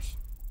these cars.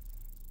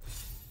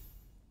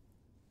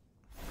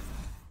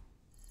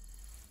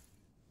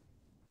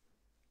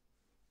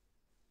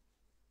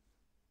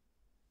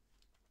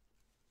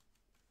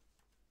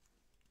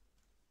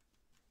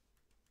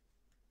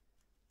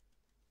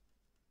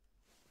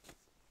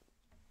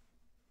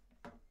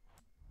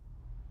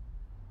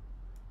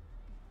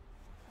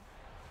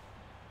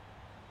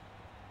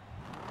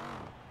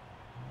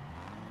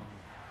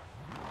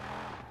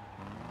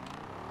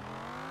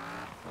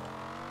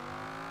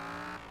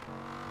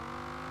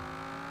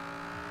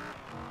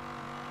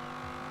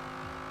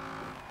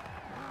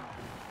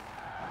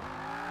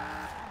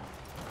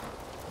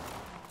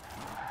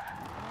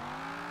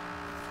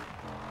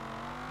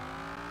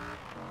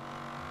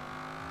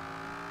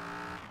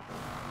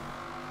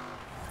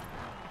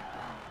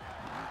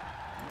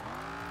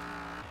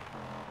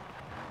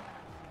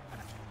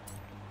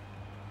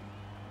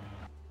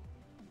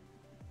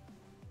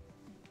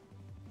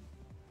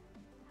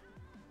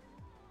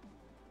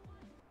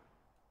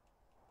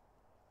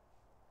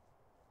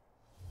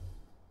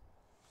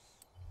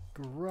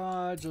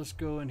 garage. Let's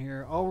go in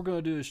here. All we're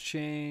going to do is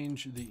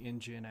change the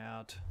engine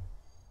out.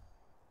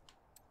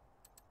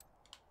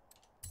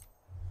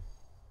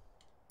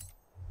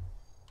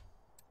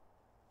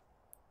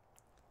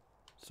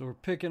 So we're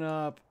picking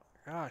up,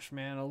 gosh,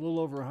 man, a little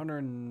over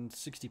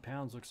 160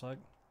 pounds looks like.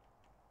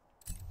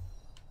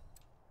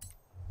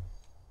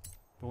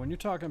 But when you're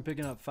talking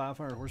picking up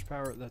 500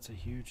 horsepower, that's a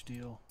huge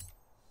deal.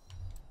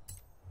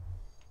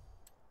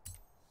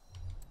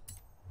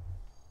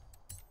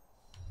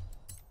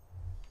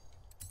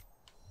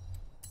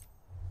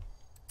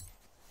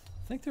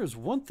 I think there's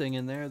one thing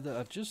in there that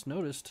I just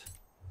noticed.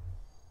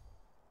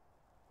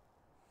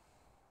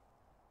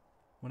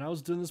 When I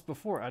was doing this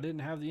before, I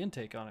didn't have the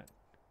intake on it.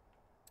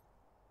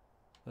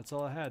 That's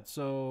all I had.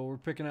 So we're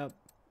picking up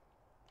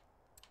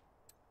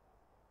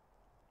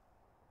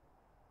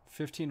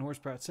 15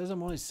 horsepower. It says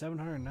I'm only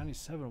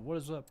 797. What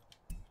is up?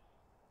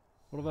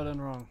 What have I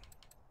done wrong?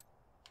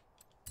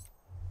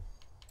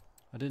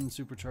 I didn't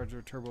supercharge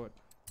or turbo it.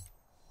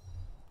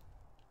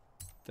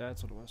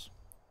 That's what it was.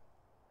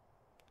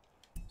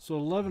 So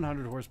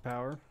 1100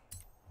 horsepower.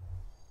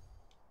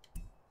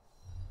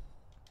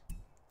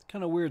 It's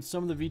kind of weird.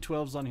 Some of the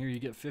V12s on here you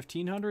get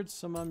 1500,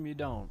 some of them you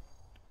don't.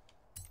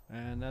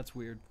 And that's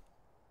weird.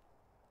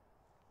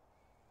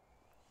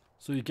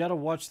 So you got to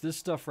watch this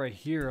stuff right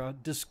here. I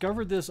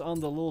discovered this on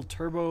the little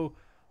turbo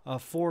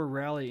 4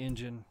 rally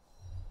engine.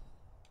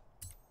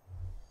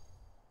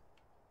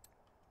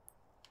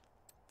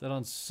 That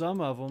on some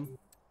of them,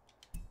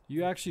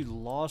 you actually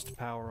lost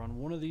power on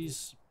one of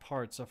these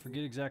parts. I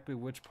forget exactly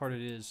which part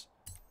it is.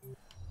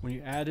 When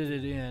you added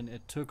it in,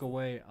 it took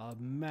away a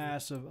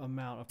massive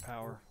amount of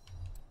power.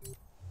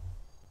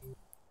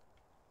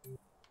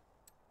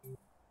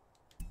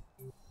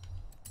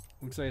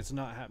 Looks like it's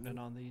not happening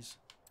on these.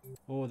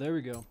 Oh, there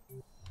we go.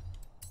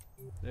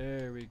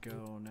 There we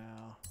go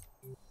now.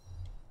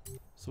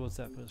 So what's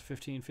that?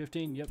 15,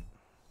 15? Yep.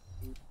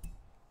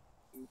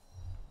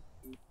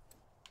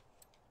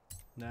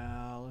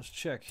 Now let's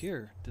check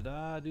here. Did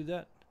I do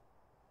that?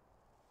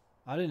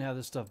 I didn't have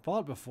this stuff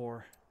bought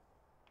before.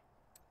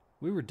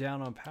 We were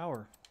down on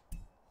power.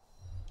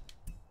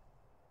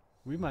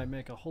 We might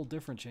make a whole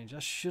different change. I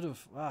should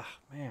have.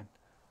 Man.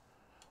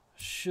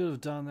 Should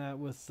have done that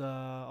with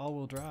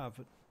all-wheel drive,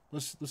 but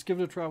let's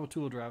give it a try with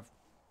two-wheel drive.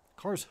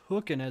 Car's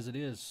hooking as it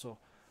is, so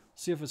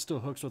see if it still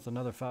hooks with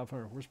another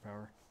 500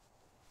 horsepower.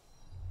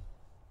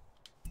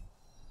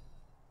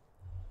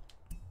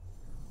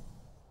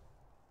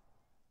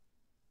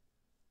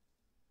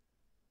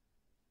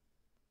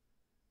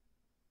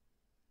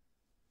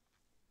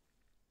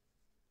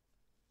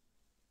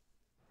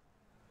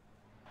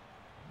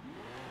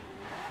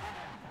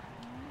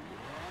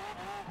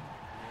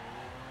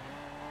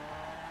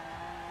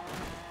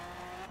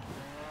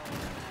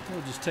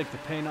 We'll just take the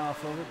paint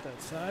off of it,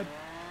 that side.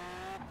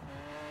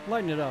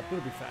 Lighten it up,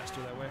 it'll be faster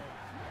that way.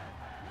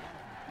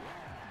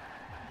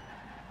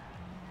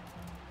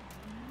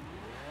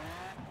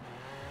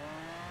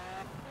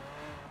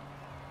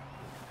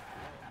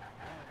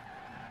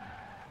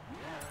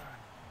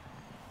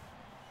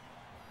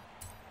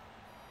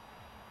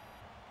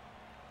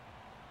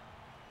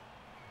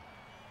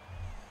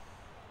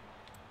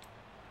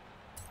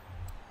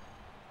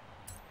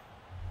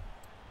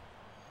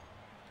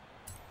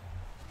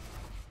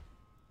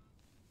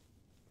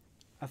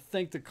 I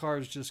think the car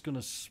is just going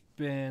to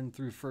spin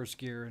through first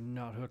gear and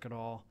not hook at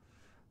all.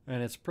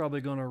 And it's probably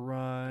going to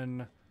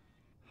run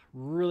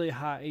really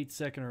high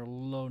 8-second or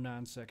low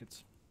 9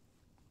 seconds.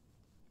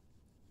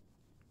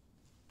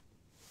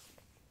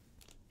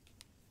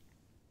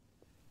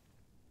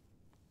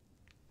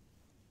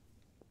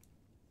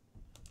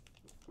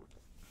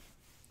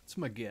 That's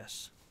my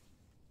guess.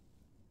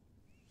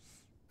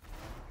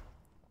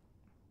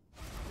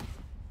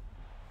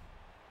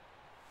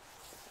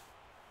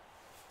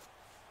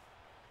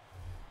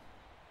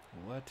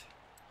 What?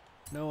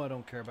 No, I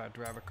don't care about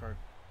driver card.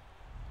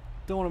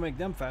 Don't want to make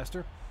them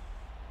faster.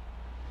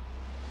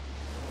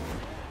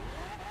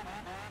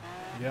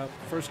 Yep,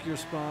 first gear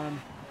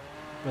spun.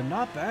 But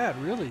not bad,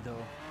 really,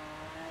 though.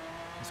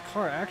 This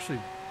car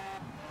actually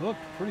hooked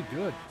pretty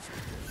good.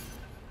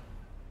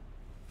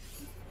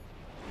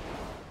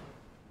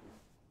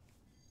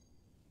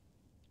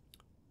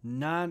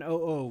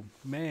 $900.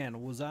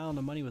 Man, was I on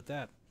the money with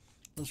that.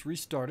 Let's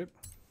restart it.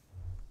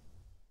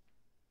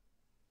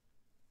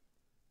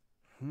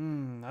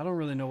 I don't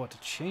really know what to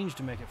change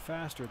to make it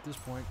faster at this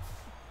point.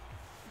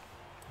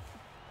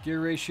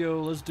 Gear ratio,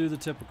 let's do the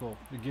typical.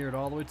 You gear it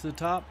all the way to the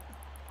top.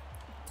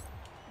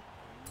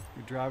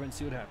 You drive it and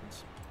see what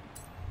happens.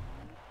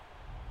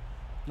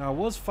 Now, I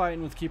was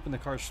fighting with keeping the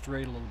car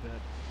straight a little bit.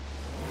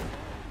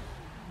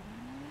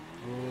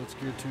 Oh, it's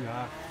geared too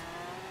high.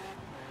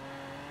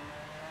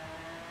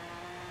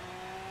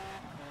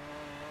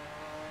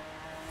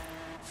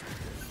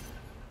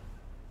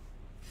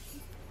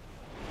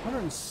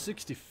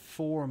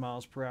 $164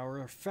 miles per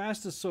hour.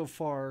 Fastest so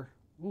far.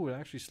 Ooh, it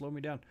actually slowed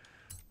me down.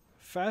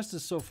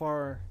 Fastest so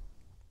far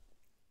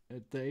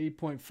at the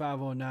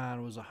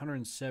 8.509 was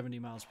 170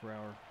 miles per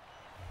hour.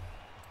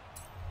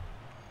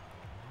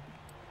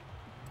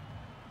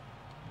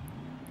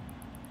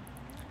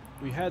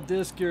 We had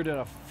this geared at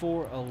a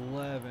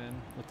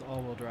 411 with the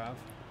all-wheel drive.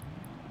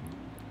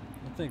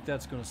 I think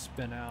that's going to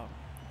spin out.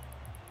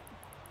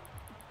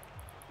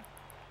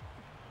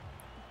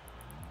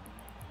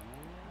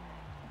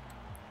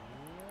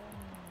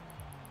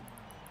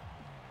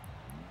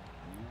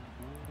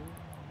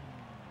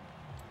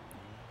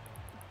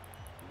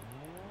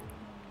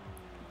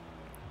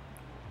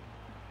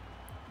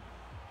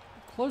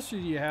 Closer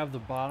you have the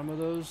bottom of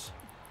those,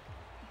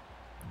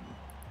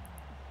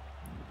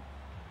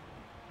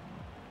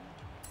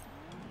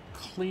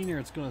 cleaner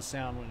it's going to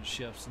sound when it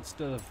shifts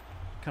instead of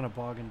kind of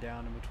bogging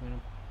down in between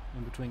them,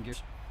 in between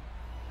gears.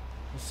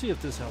 Let's see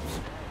if this helps.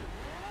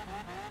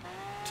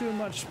 Too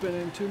much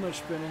spinning, too much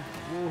spinning.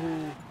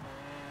 Woohoo.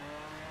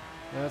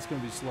 Yeah, that's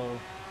going to be slow.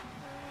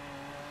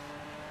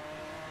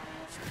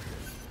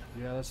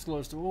 Yeah, that's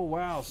slow. Oh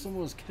wow,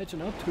 someone was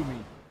catching up to me.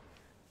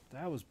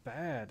 That was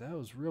bad. That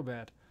was real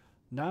bad.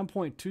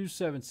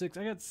 9.276.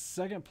 I got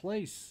second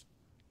place.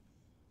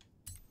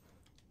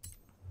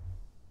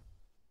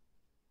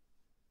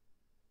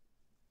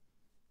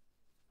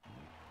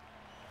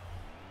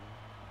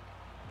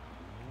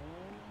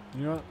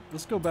 You know what?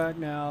 Let's go back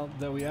now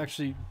that we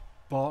actually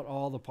bought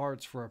all the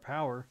parts for our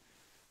power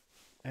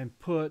and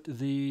put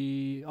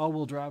the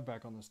all-wheel drive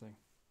back on this thing.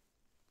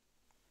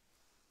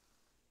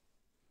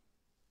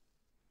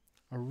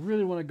 I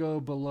really want to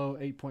go below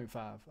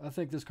 8.5. I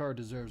think this car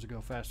deserves to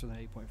go faster than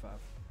 8.5.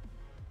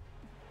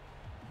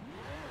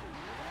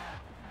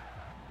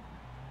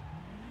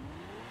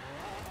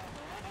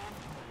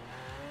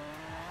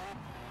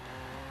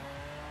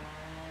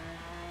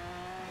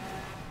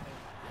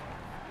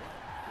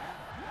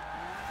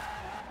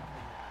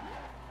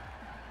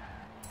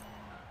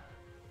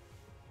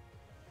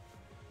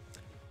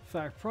 In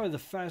fact, probably the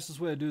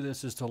fastest way to do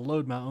this is to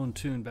load my own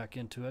tune back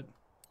into it.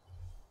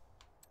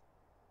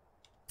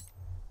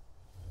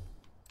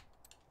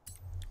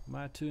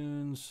 My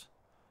tunes.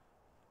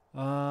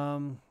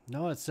 No,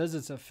 it says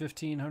it's at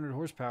 1500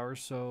 horsepower,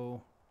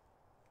 so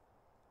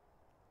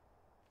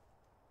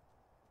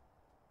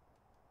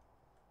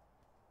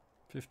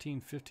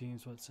 1515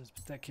 is what it says,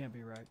 but that can't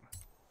be right.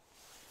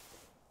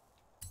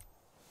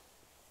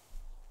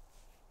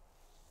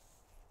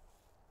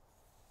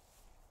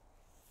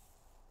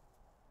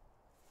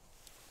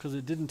 Because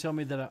it didn't tell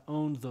me that I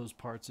owned those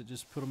parts. It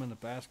just put them in the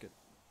basket.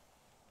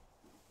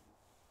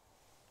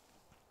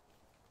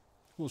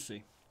 We'll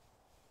see.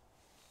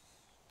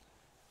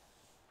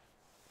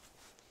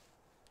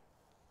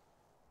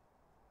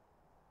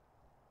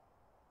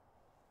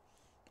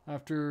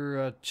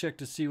 After check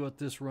to see what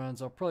this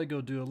runs, I'll probably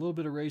go do a little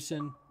bit of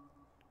racing.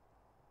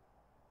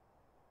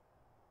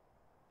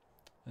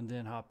 And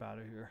then hop out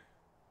of here.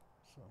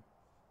 So,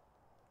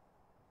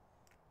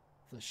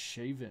 the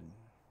Shaven.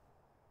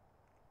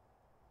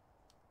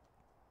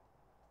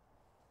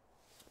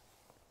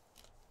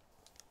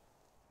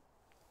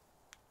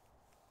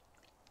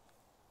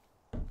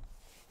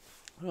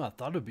 Oh, I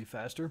thought it'd be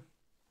faster.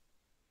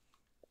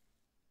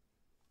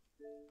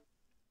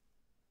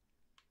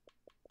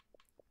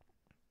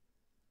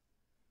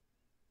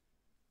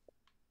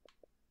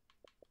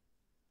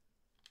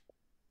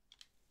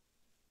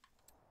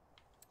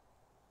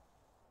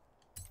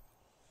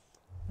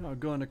 I'll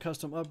go into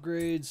custom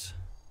upgrades.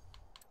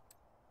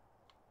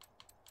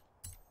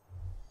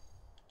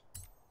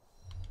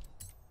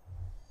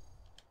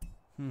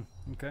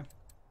 Okay.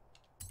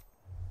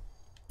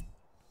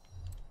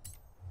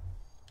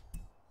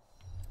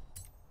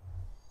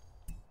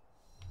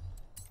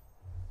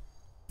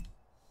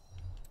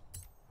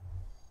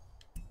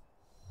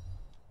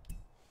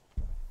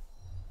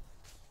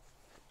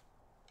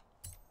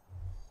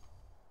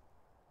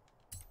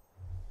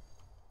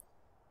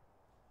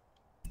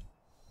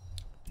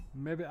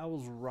 Maybe I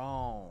was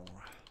wrong.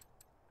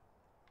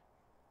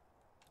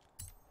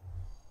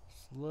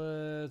 So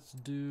let's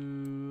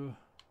do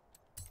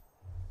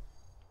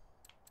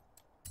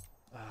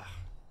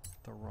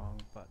the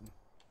wrong button.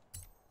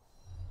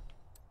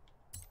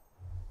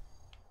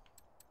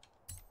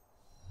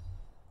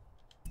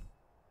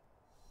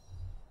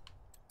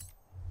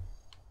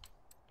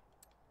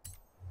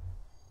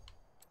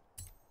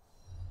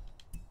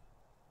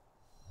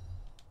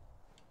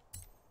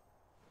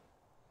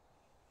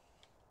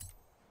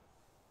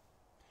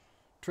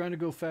 Trying to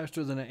go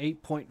faster than an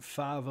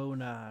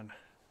 8.509.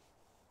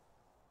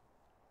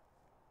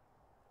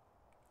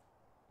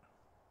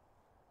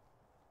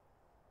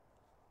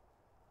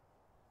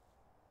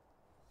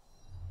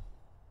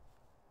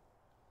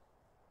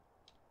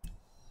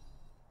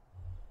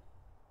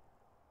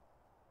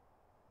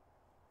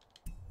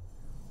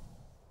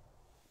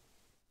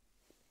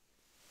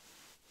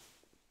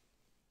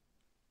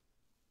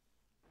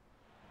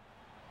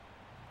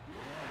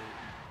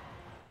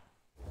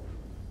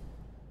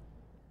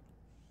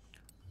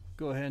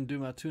 Go ahead and do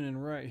my tuning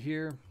right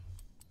here.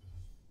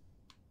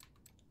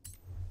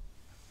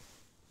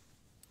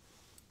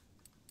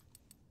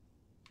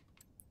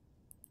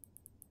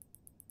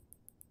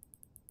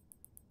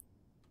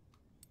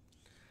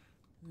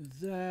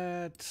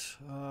 That,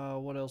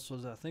 what else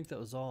was that? I think that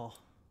was all.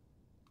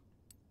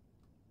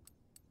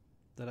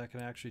 that I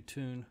can actually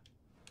tune.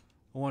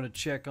 I want to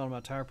check on my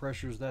tire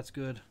pressures. That's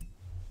good.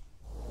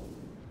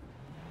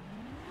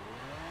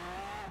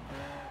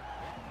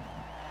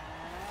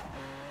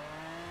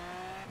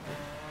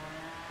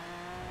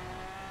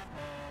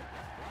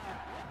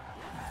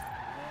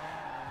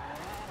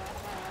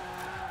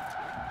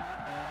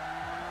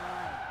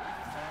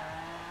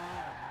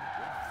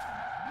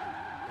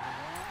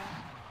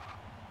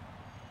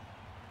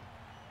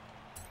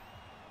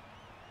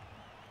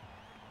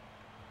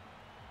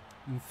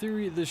 In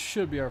theory, this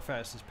should be our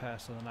fastest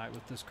pass of the night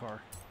with this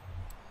car.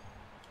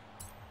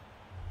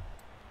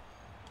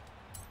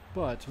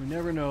 But we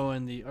never know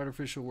in the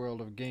artificial world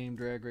of game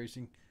drag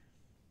racing.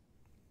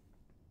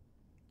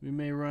 We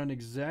may run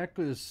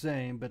exactly the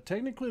same, but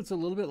technically it's a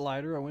little bit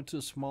lighter. I went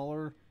to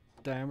smaller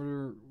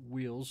diameter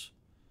wheels.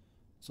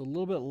 It's a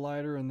little bit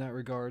lighter in that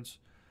regards.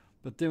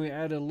 But then we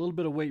added a little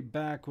bit of weight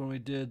back when we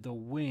did the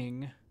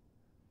wing.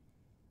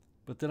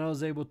 But then I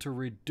was able to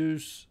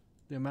reduce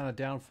the amount of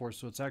downforce,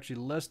 so it's actually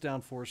less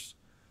downforce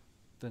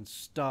than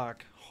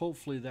stock.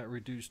 Hopefully that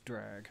reduced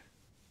drag.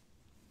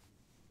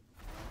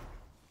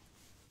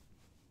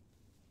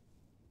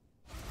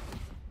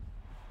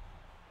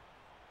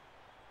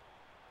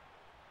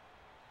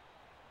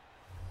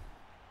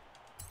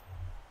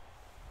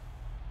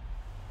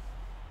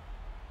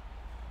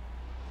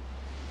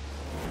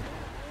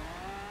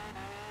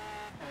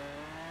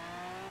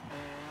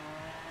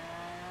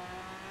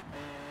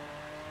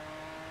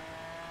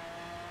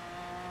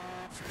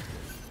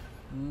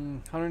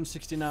 Mm,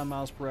 169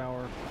 miles per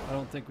hour. I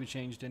don't think we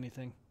changed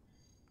anything.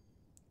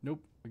 Nope,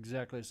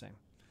 exactly the same.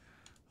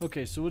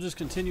 Okay, so we'll just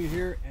continue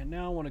here, and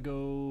now I want to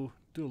go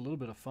do a little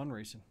bit of fun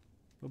racing.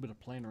 A little bit of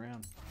playing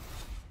around.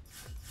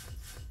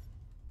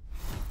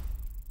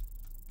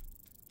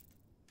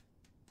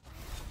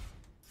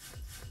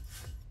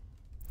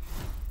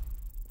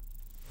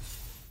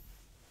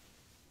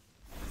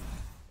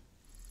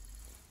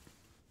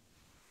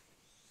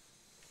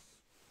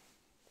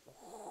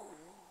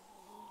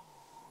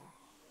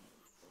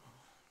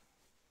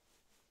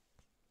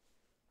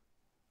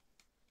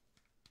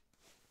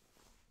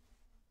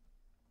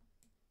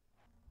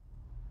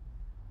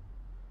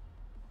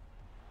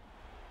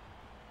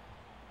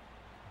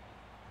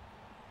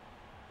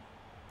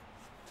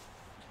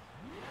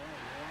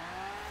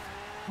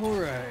 All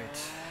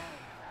right.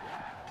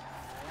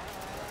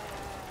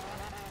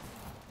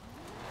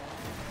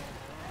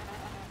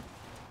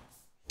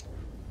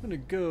 I'm gonna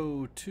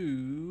go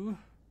to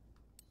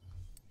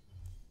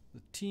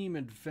the Team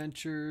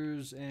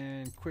Adventures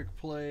and Quick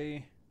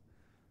Play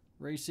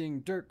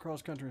Racing, Dirt,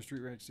 Cross Country, and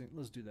Street Racing.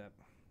 Let's do that.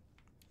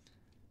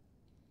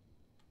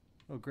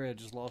 Oh great, I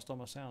just lost all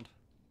my sound.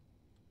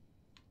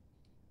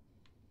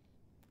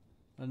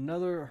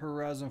 Another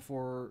Horizon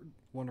 4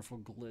 wonderful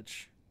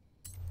glitch.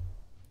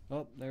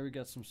 Oh, there we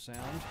got some sound.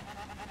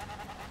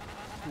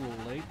 It's a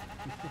little late.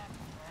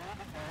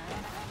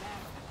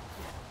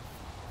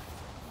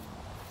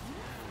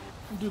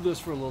 We'll do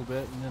this for a little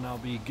bit and then I'll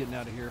be getting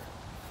out of here.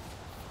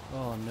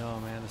 Oh no,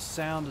 man, the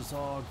sound is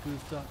all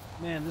goofed up.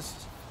 Man, this,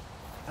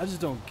 I just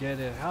don't get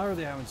it. How are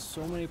they having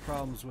so many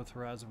problems with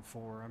Horizon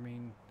 4? I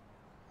mean,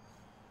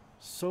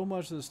 so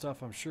much of the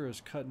stuff I'm sure is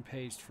cut and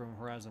paste from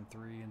Horizon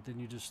 3 and then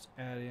you just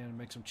add in and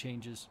make some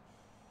changes.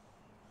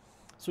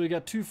 So we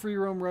got 2 free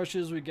roam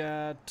rushes, we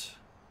got,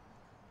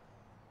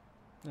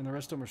 and the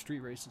rest of them are street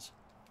races.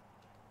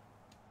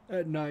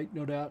 At night,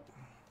 no doubt.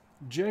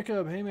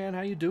 Jacob, hey man, how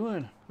you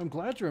doing? I'm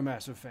glad you're a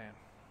massive fan.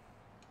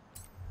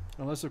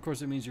 Unless, of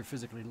course, it means you're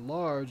physically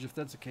large. If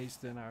that's the case,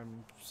 then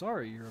I'm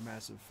sorry you're a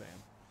massive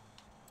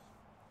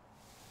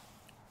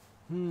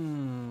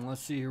fan.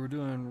 Let's see here. We're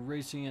doing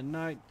racing at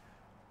night.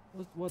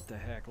 What the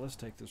heck? Let's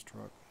take this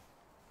truck.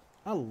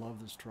 I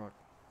love this truck.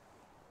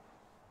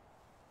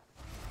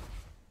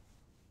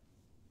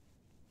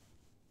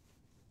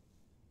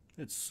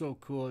 It's so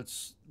cool. It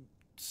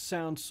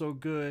sounds so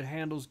good,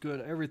 handles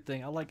good,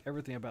 everything. I like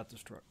everything about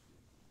this truck.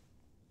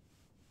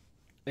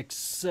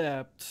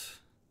 Except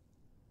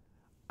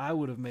I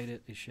would have made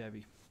it a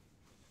Chevy.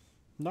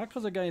 Not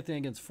because I got anything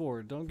against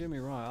Ford. Don't get me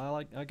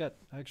wrong. I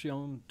actually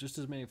own just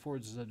as many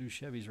Fords as I do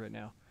Chevys right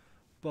now.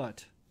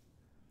 But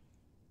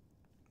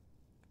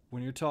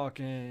when you're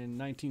talking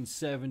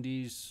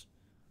 1970s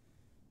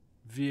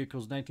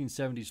vehicles,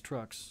 1970s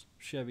trucks,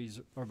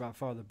 Chevys are by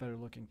far the better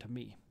looking to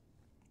me.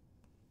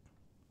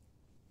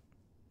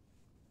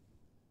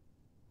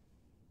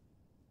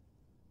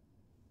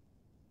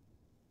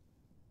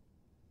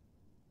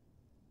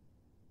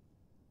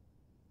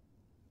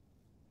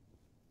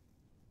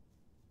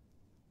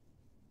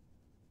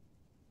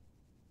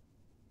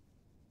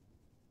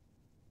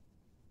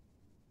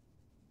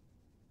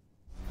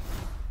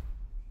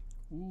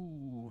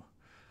 Ooh.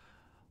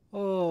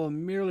 Oh,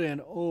 merely an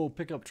old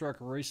pickup truck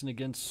racing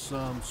against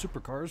some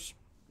supercars.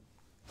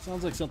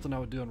 Sounds like something I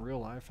would do in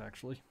real life,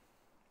 actually.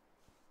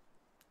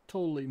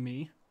 Totally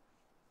me.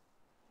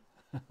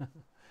 You've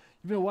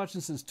been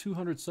watching since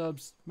 200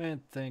 subs?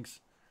 Man,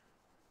 thanks.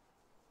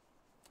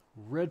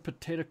 Red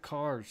potato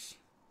cars.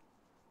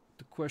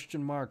 The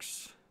question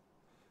marks.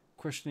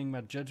 questioning my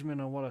judgment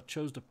on what I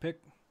chose to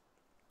pick.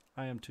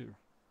 I am too.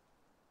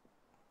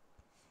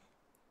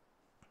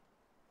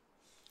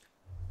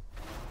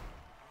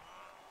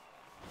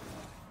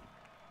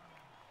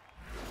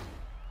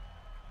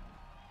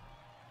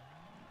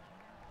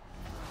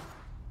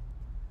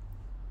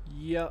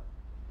 Yep.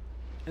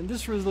 And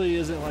this really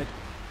isn't like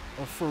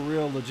a for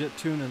real legit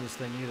tune in this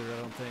thing either,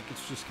 I don't think.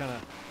 It's just kind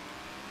of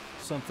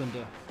something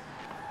to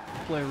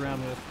play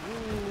around with.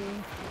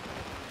 Ooh.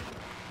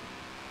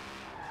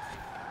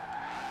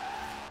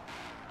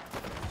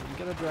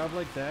 You gotta drive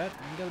like that.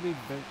 You gotta be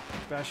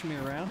bashing me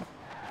around.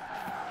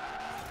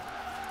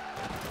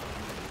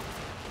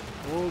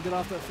 Oh, get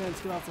off that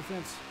fence, get off the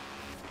fence.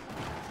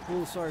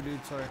 Oh, sorry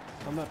dude, sorry.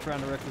 I'm not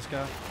trying to wreck this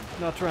guy.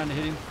 I'm not trying to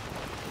hit him.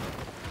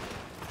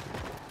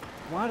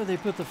 Why do they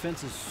put the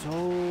fences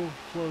so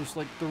close?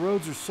 Like, the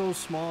roads are so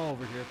small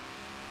over here.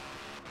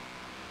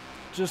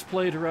 Just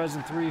played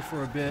Horizon 3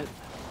 for a bit.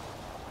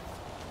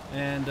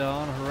 And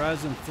on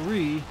Horizon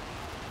 3,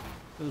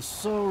 it was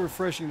so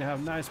refreshing to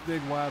have nice,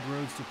 big, wide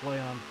roads to play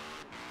on.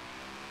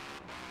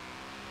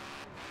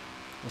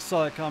 I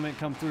saw that comment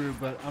come through,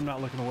 but I'm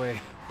not looking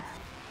away.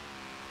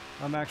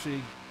 I'm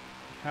actually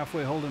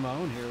halfway holding my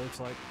own here, looks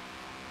like.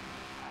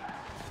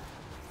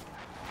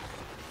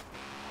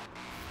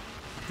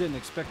 Didn't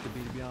expect to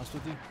be honest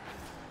with you.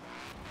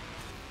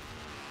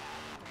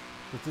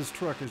 But this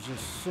truck is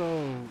just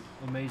so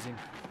amazing.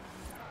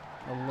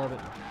 I love it.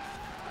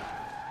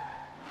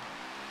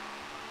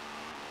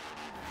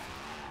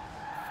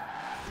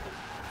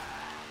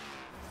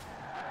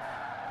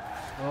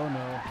 Oh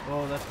no.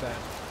 Oh, that's bad.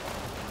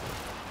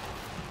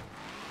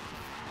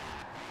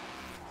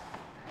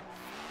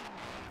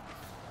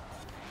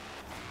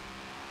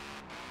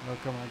 Oh,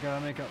 come on. I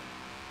gotta make up.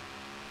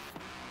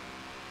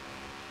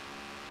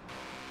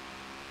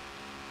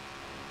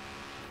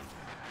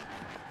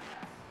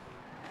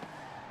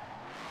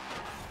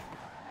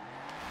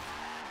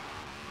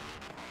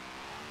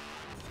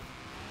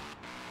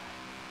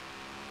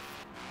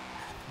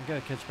 I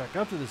gotta catch back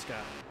up to this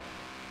guy.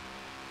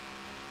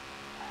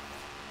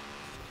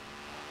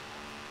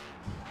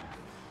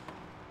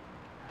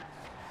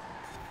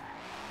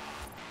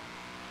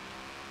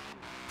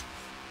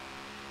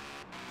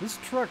 This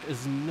truck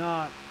is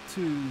not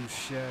too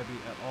shabby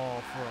at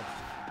all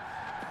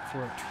for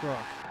a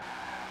truck.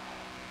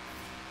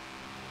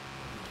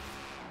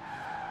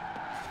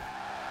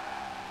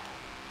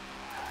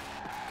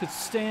 Could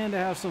stand to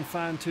have some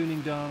fine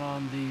tuning done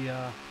on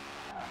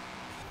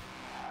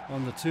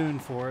the tune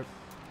for it.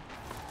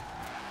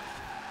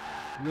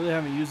 Really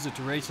haven't used it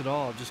to race at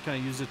all. Just kind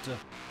of used it to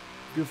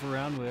goof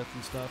around with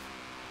and stuff.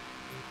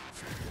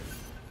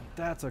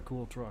 That's a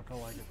cool truck. I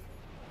like it.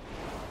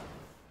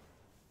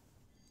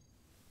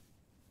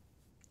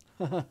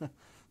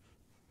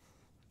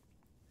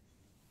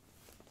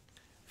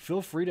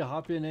 Feel free to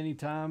hop in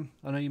anytime.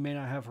 I know you may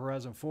not have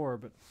Horizon 4,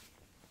 but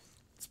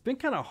it's been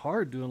kind of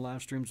hard doing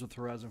live streams with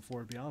Horizon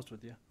 4, to be honest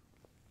with you.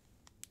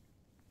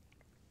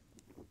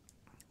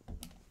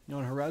 You know,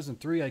 in Horizon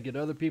 3, I get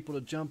other people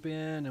to jump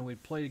in and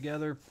we'd play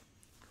together.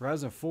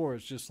 Horizon 4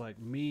 is just like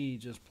me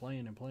just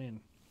playing and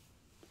playing.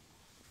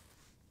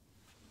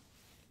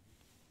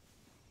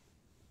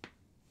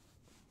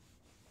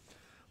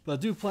 But I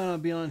do plan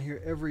on being on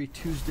here every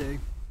Tuesday.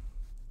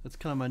 That's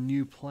kind of my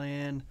new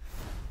plan.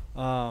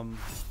 And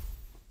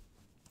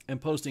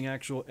posting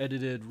actual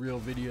edited real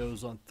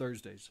videos on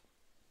Thursdays.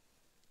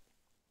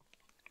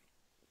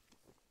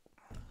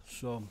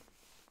 So,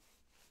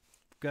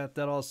 got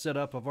that all set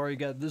up. I've already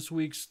got this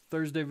week's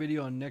Thursday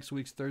video and next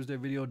week's Thursday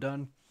video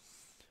done.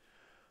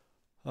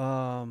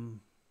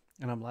 And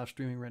I'm live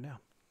streaming right now.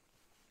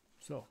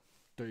 So,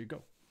 there you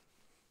go.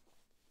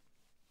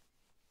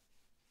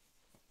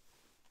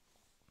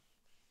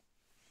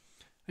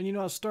 And you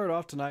know, I'll start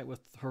off tonight with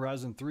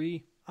Horizon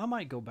 3. I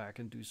might go back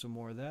and do some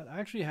more of that. I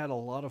actually had a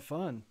lot of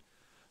fun.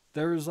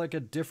 There's like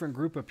a different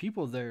group of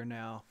people there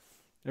now.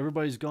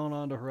 Everybody's gone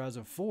on to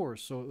Horizon 4,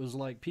 so it was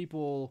like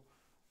people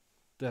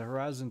that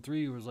Horizon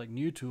 3 was like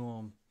new to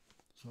them.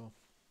 So,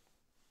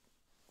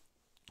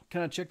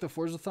 can I check the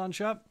Forzathon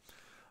shop?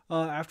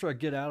 After I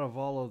get out of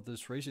all of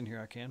this racing here,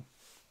 I can.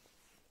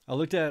 I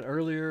looked at it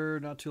earlier,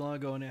 not too long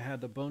ago, and it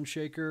had the Bone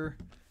Shaker.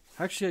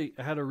 Actually,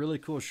 it had a really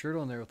cool shirt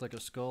on there with like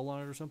a skull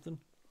on it or something.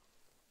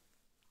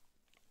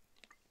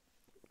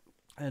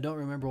 I don't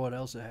remember what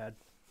else it had.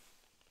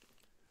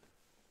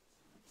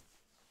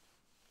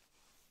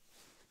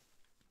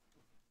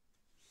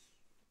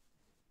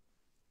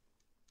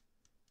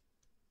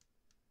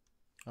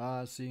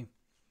 Ah, I see.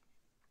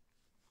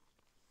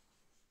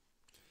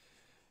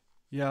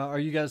 Yeah, are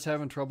you guys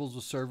having troubles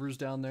with servers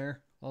down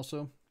there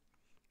also?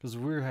 Because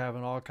we're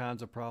having all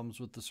kinds of problems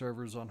with the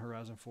servers on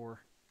Horizon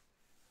 4.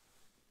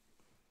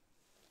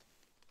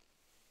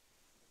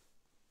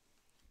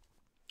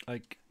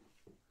 Like,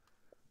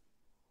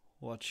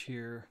 watch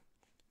here.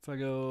 If I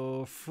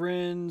go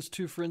friends,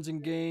 2 friends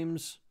in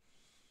games.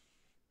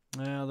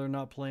 Nah, they're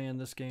not playing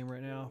this game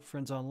right now.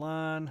 Friends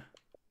online.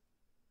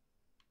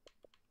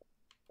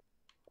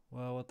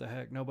 Well, what the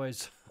heck?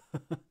 Nobody's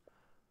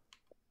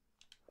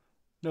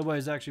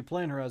Nobody's actually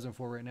playing Horizon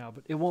 4 right now,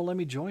 but it won't let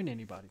me join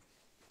anybody.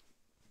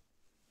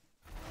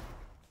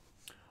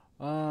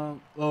 Oh,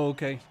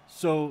 okay.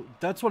 So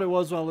that's what it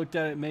was when I looked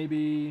at it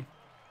maybe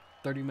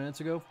 30 minutes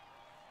ago.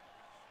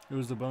 It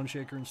was the bone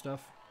shaker and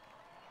stuff.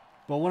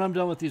 But when I'm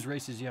done with these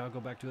races, yeah, I'll go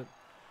back to it.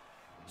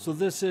 So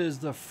this is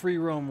the free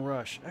roam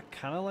rush. I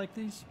kind of like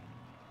these.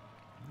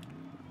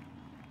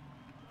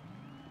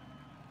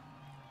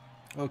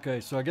 Okay,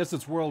 so I guess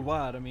it's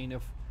worldwide. I mean,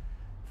 if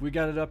we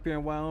got it up here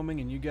in Wyoming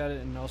and you got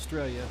it in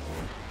Australia,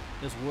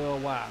 it's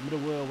worldwide. Middle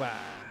worldwide.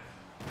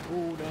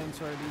 Oh, dang,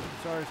 sorry, dude.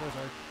 Sorry.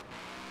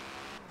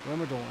 Where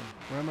am I going?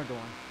 Where am I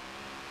going?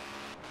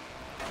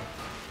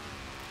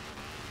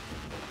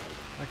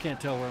 I can't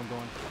tell where I'm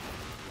going.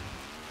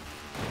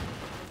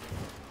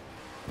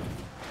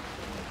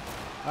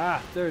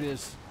 Ah, there it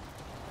is.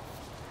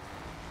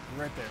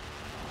 Right there.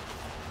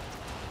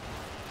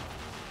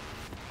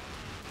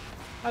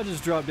 I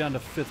just dropped down to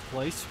 5th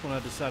place when I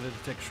decided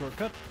to take a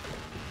shortcut.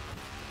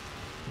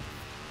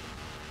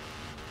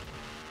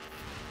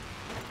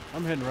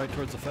 I'm heading right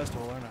towards the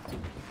festival, aren't I?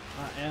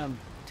 I am.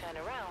 Turn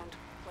around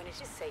when it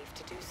is safe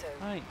to do so.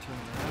 I ain't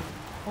turning around.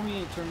 Homie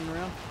ain't turning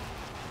around.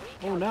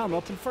 Oh, now I'm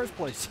up in 1st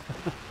place.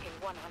 In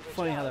 100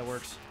 Funny how that yards,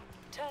 works.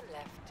 Turn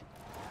left.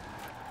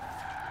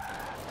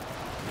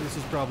 This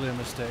is probably a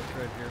mistake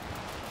right here.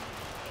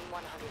 In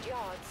 100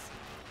 yards,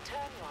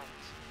 turn right.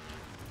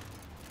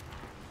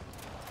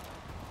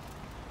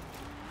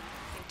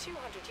 In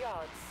 200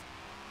 yards,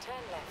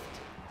 turn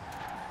left.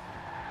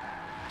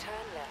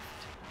 Turn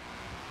left.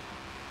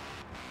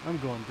 I'm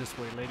going this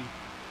way, lady.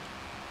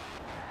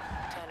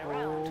 Turn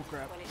around Oh,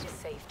 crap. when it is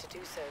safe to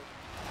do so.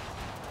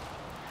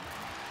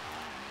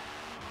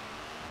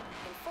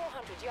 In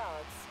 400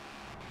 yards,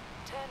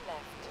 turn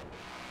left.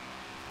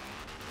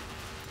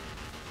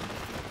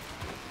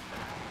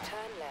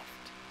 Turn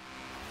left.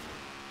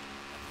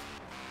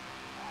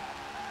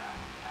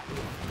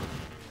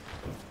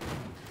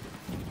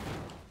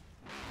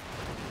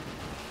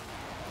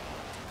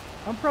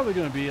 I'm probably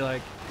going to be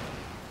like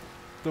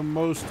the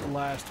most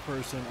last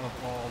person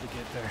of all to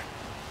get there.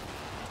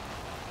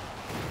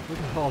 Look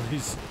at all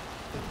these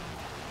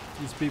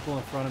people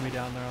in front of me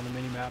down there on the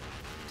mini map.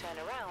 Turn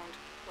around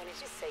when it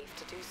is safe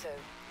to do so.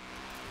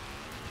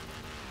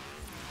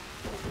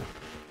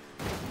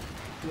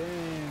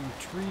 Dang,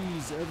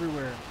 trees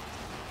everywhere.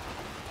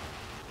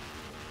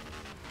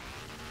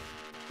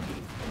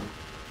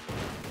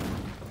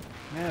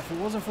 Man, if it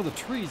wasn't for the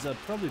trees, I'd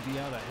probably be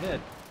out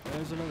ahead.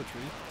 There's another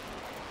tree.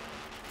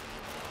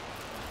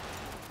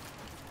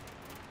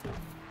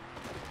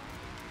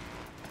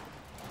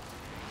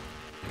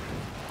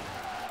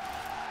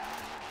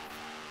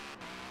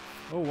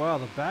 Oh wow,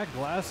 the back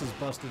glass is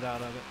busted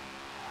out of it.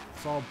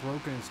 It's all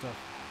broken and stuff.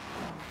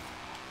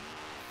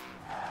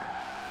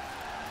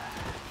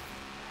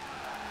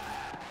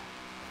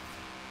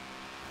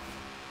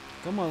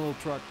 Come on, little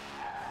truck.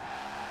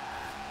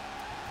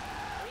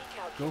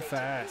 Go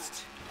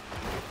fast.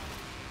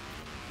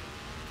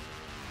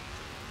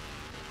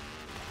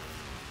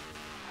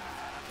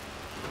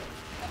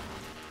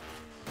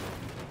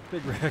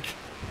 Big wreck.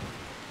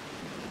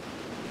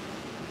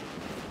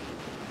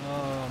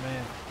 Oh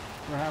man,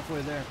 we're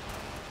halfway there.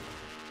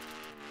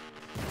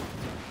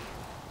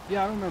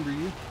 Yeah, I remember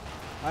you.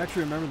 I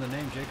actually remember the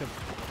name, Jacob.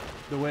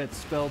 The way it's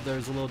spelled there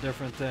is a little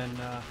different than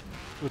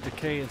with the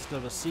K instead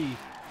of a C.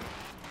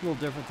 A little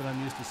different than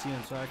I'm used to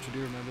seeing, so I actually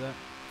do remember that.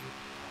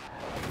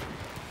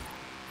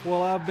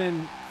 Well, I've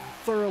been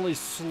thoroughly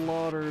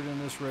slaughtered in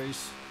this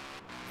race.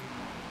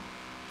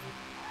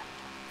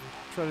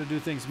 Tried to do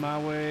things my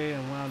way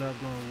and wound up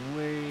going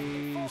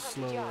way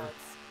slower.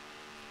 Yards.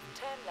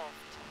 Turn left.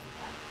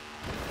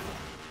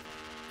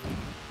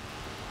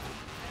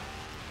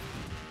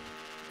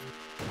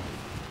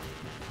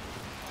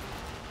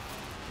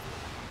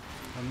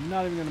 I'm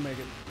not even going to make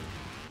it.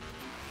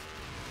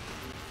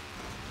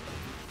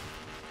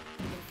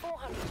 In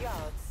 400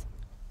 yards,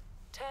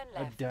 turn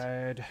I left.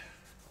 died.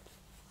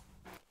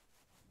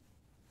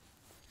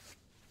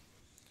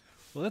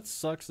 Well, that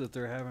sucks that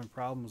they're having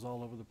problems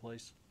all over the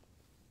place.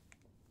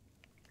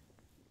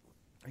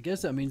 I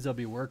guess that means they'll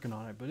be working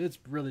on it, but it's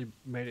really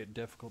made it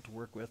difficult to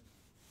work with.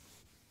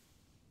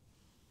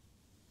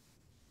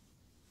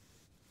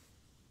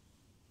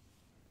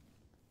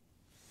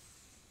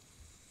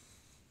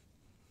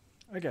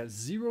 I got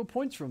 0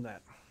 points from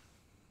that.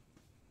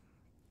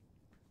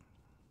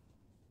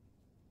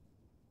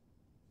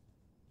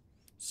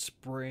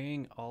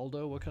 Spraying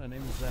Aldo? What kind of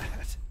name is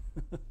that?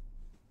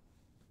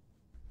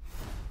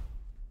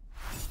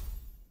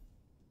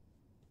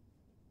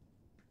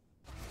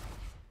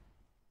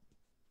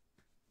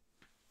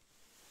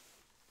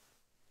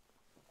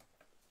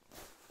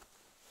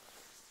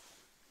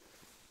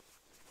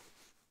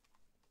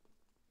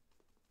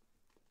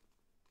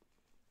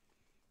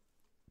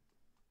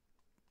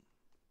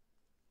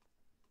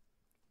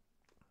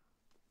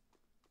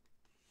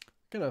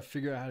 Gotta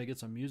figure out how to get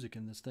some music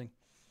in this thing.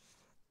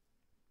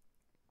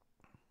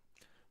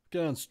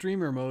 get on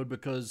streamer mode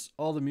because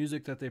all the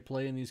music that they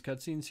play in these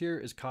cutscenes here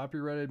is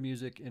copyrighted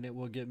music, and it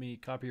will get me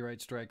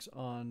copyright strikes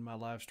on my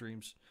live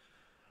streams,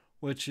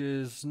 which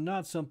is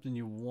not something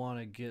you want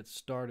to get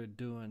started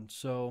doing.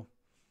 So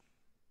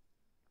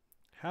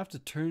have to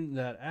turn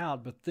that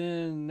out, but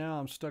then now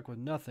I'm stuck with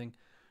nothing.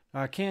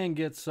 I can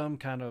get some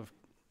kind of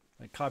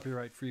like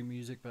copyright free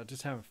music, but I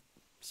just haven't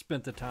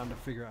spent the time to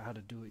figure out how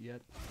to do it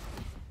yet.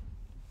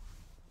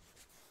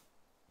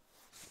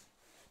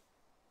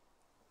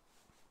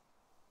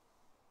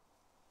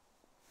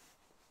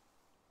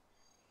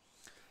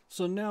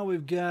 So now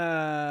we've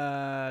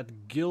got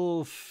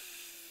Gilfin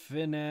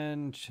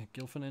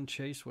and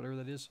Chase, whatever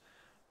that is.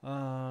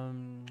 A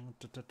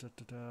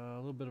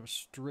little bit of a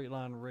straight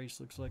line race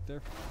looks like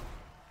there.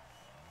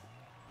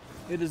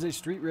 It is a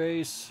street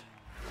race.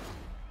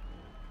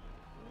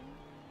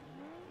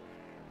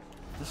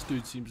 This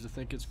dude seems to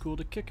think it's cool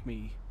to kick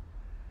me.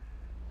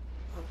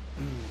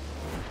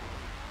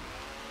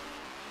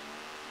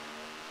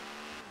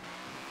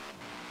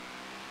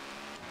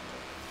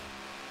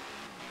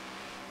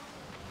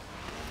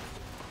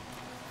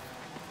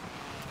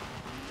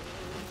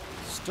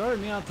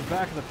 Started me out the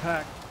back of the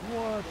pack.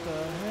 What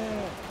the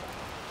heck?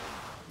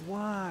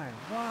 Why?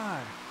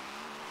 Why?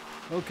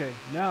 Okay,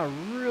 now I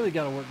really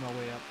got to work my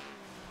way up.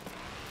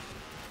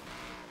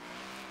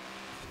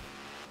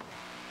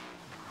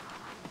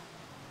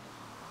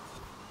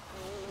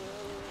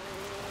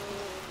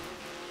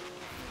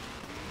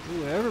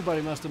 Ooh,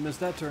 everybody must have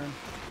missed that turn.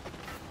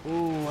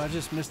 Ooh, I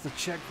just missed the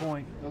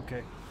checkpoint.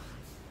 Okay.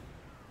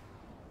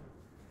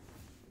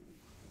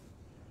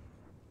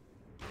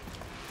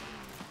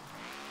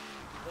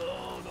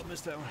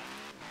 Missed that one.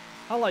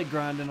 I like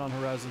grinding on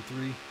Horizon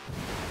 3.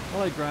 I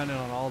like grinding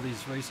on all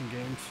these racing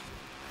games.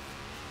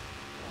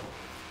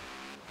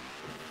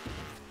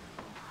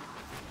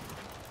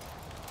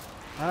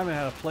 I haven't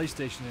had a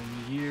PlayStation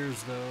in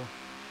years though.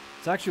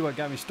 It's actually what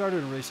got me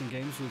started in racing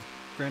games with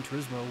Gran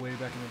Turismo way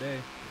back in the day.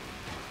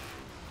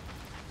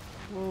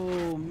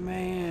 Oh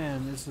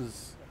man, this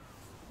is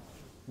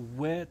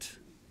wet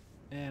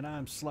and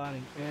I'm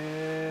sliding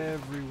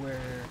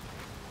everywhere.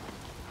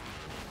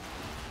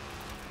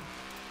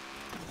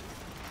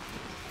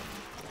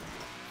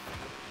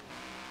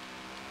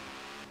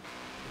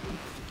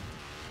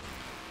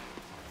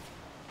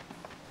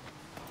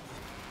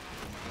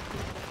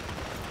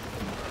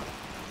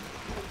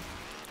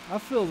 I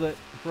feel that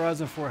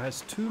Horizon 4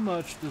 has too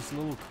much this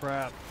little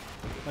crap,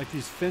 like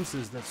these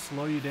fences that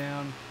slow you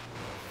down.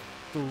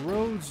 The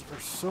roads are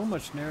so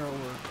much narrower.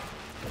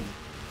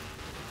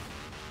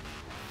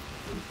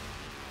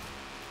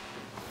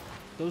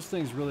 Those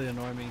things really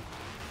annoy me.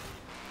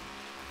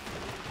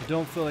 I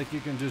don't feel like you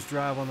can just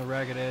drive on the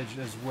ragged edge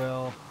as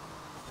well,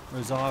 or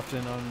as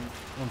often on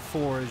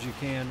 4 as you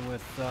can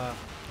with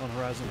on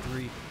Horizon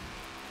 3.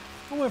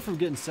 I went from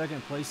getting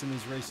second place in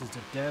these races to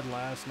dead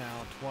last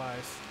now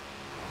twice.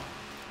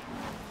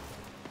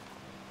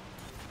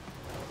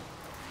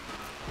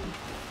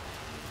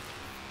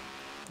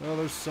 Oh,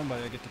 there's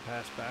somebody I get to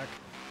pass back.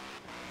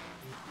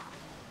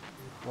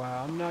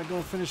 Wow, I'm not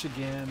going to finish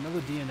again. Another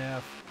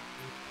DNF.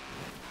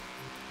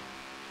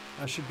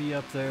 I should be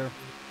up there.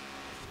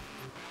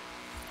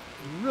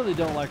 I really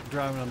don't like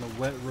driving on the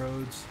wet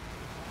roads.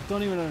 I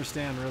don't even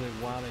understand really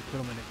why they put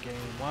them in a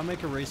game. Why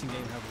make a racing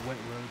game have wet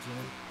roads in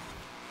it?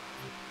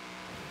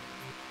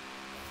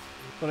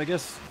 But I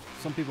guess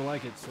some people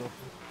like it, so...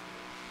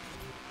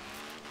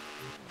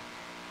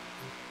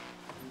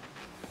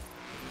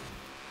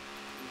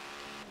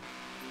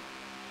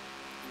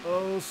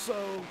 Oh, so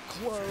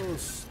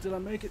close. Did I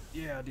make it?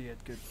 Yeah, I did.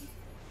 Good.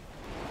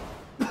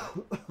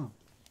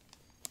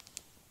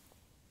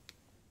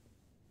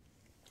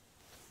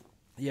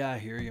 Yeah, I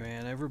hear you,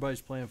 man.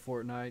 Everybody's playing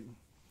Fortnite.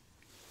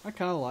 I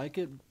kind of like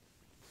it,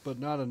 but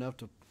not enough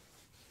to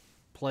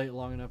play it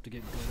long enough to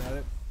get good at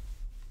it.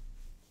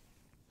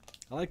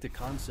 I like the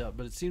concept,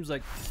 but it seems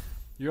like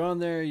you're on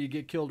there, you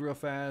get killed real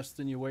fast,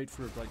 then you wait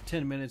for like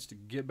 10 minutes to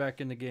get back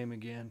in the game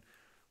again.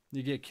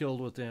 You get killed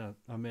within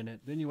a minute.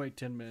 Then you wait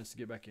 10 minutes to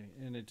get back in.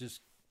 And it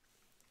just...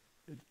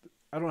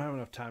 I don't have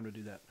enough time to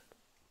do that.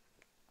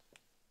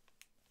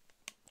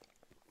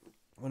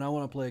 When I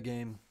want to play a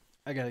game,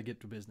 I got to get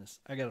to business.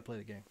 I got to play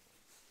the game.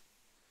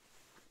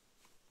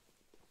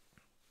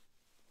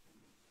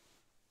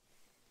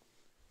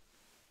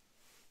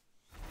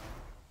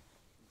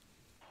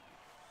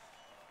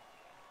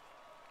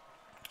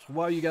 So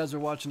while you guys are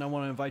watching, I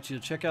want to invite you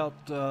to check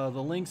out the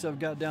links I've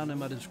got down in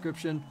my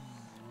description.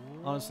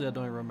 Honestly, I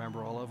don't even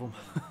remember all of them.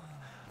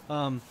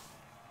 I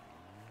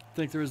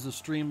think there is a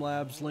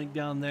Streamlabs link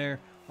down there.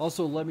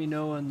 Also, let me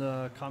know in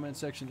the comment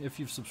section if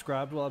you've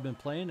subscribed while I've been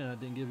playing and I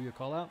didn't give you a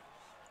call out.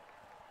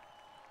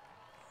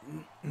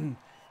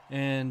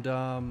 And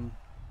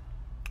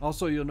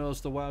also, you'll notice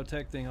the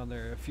WYOTECH thing on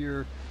there. If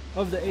you're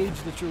of the age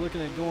that you're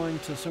looking at going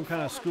to some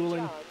kind of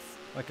schooling,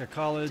 like a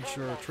college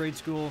or a trade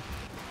school,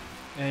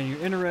 and you're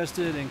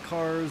interested in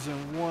cars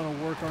and want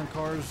to work on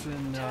cars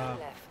in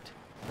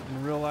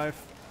real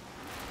life,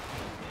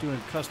 doing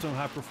custom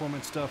high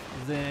performance stuff,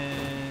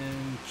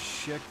 then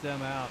check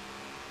them out.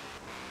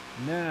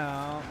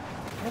 Now,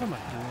 what am I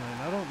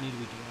doing? I don't need to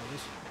be doing all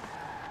this.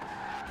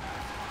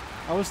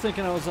 I was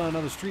thinking I was on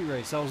another street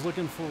race. I was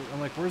looking for,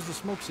 I'm like, where's the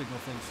smoke signal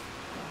things?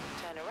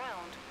 Turn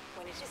around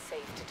when it is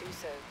safe to do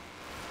so.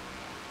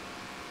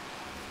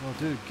 Well,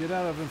 dude, get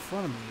out of in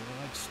front of me.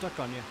 I'm like stuck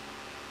on you.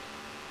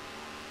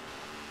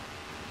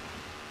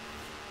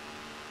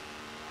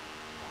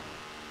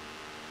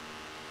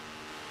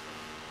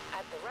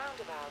 At the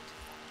roundabout,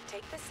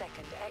 take the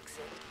second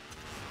exit.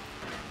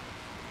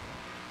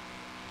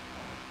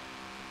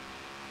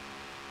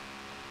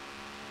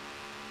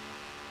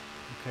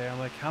 Okay, I'm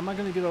like, how am I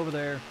going to get over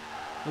there?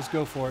 Let's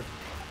go for it.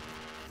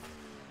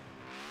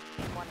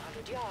 In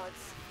 100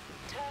 yards,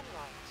 turn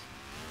right.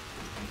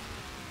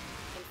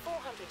 In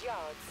 400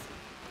 yards,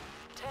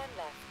 turn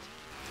left.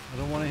 I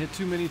don't want to hit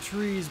too many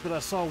trees, but I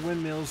saw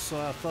windmills,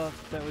 so I thought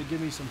that would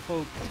give me some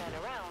hope Turn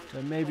around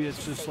that maybe when it's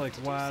it is just safe like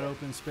to do wide so.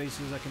 open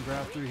spaces I can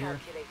drive through here.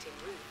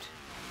 Recalculating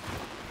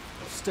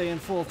route. Stay in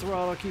full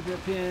throttle, keep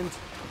it pinned.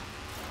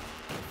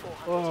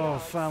 400 Oh,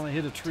 yards, finally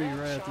hit a tree turn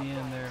right at the sharp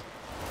end right. there.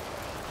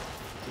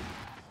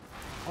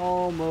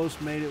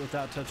 Almost made it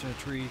without touching a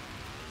tree.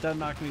 That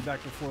knocked me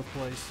back to 4th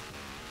place.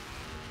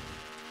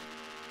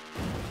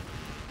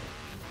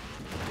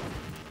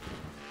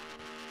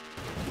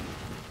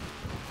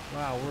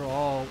 Wow, we're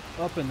all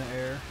up in the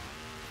air.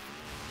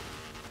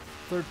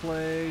 3rd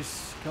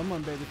place. Come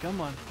on, baby,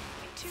 come on.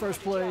 In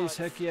 1st 200 place, yards,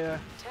 heck yeah.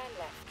 turn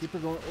left. Keep her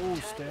going. Oh,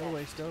 Turn stay left.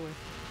 away, stay away.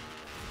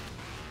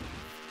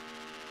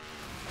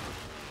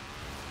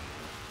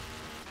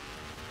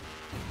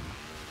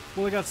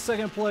 Well, I got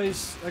 2nd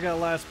place, I got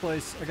last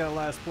place, I got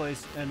last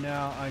place, and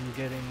now I'm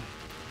getting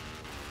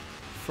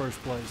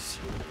 1st place.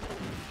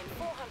 In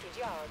 400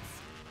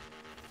 yards,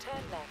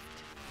 turn left.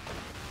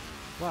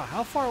 Wow,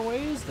 how far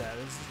away is that?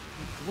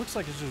 It looks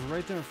like it's just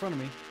right there in front of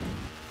me.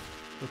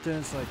 But then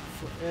it's like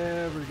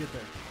forever to get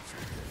there.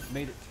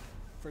 Made it.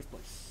 1st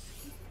place.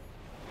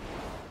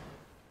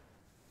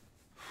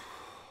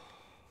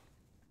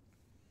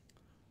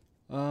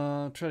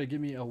 Try to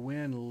give me a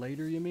win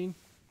later, you mean?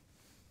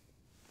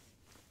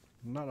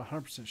 I'm not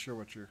 100% sure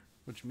what you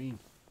mean.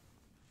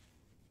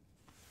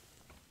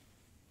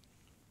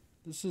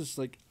 This is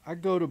like, I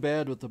go to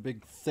bed with a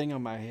big thing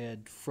on my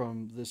head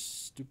from this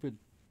stupid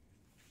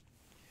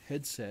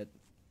headset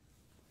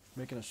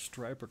making a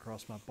stripe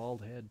across my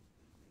bald head.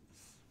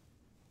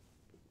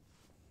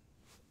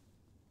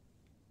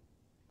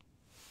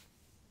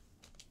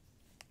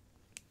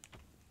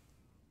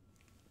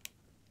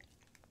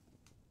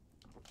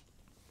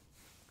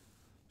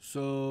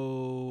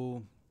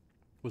 So,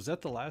 was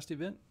that the last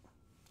event?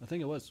 I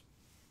think it was.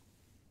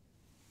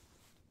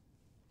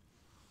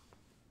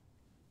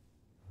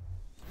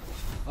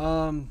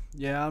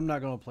 Yeah, I'm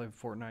not gonna play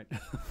Fortnite.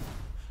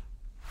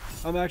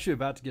 I'm actually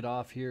about to get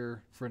off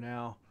here for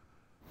now.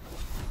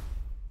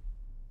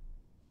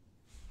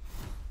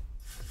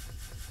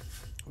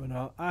 But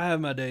no, I have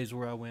my days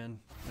where I win,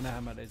 and I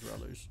have my days where I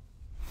lose.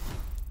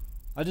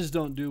 I just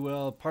don't do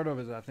well. Part of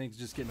it, I think, is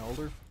just getting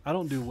older. I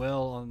don't do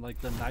well on like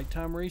the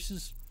nighttime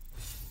races.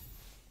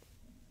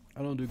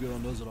 I don't do good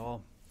on those at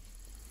all.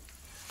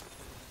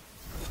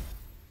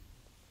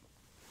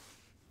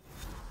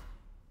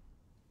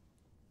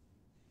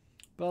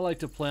 But I like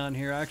to play on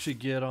here. I actually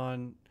get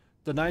on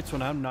the nights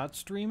when I'm not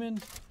streaming.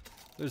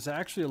 There's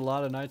actually a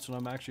lot of nights when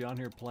I'm actually on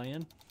here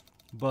playing,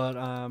 but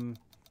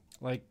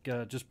like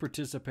just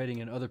participating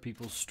in other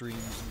people's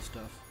streams and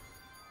stuff.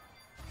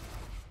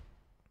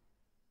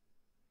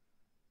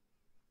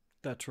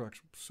 That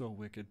truck's so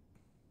wicked.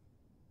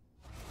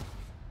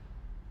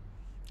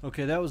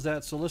 Okay, that was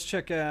that. So let's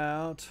check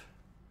out.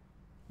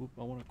 Oop,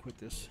 I want to quit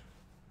this.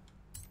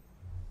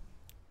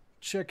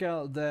 Check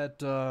out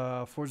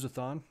that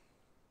Forza-thon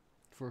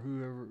for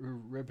whoever,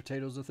 Red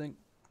Potatoes, I think.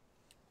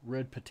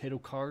 Red Potato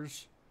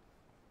Cars.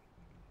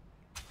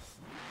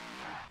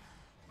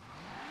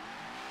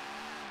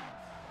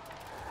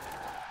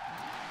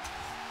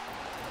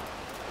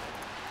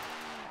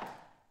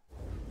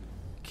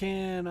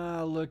 Can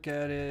I look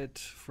at it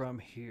from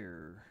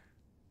here?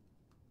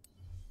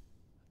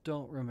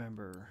 Don't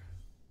remember.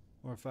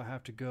 Or if I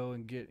have to go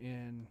and get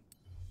in.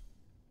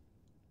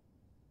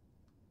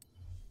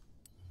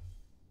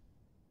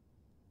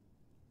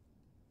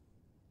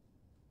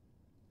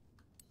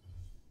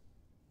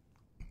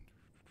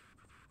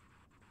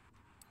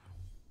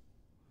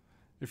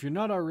 If you're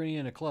not already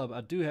in a club, I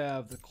do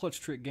have the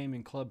Clutch Trick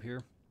Gaming Club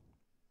here.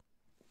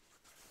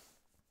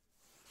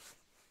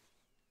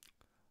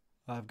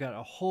 I've got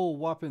a whole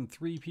whopping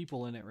 3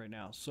 people in it right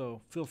now,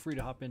 so feel free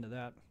to hop into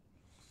that.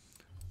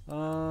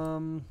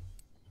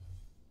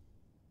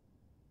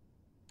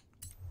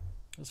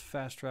 Let's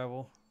fast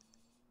travel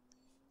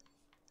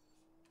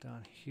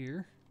down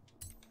here.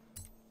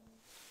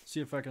 See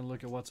if I can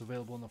look at what's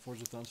available in the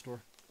Forza-thon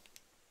store.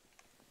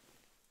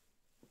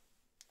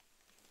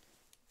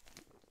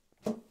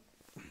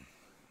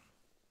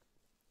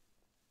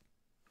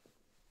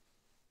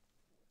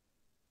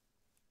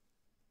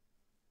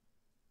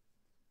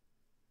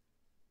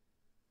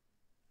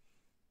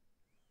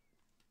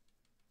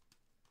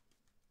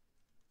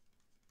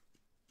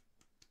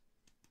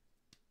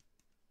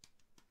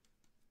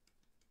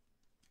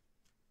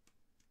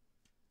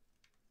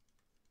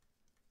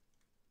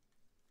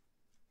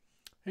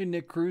 Hey,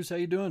 Nick Cruz, how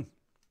you doing?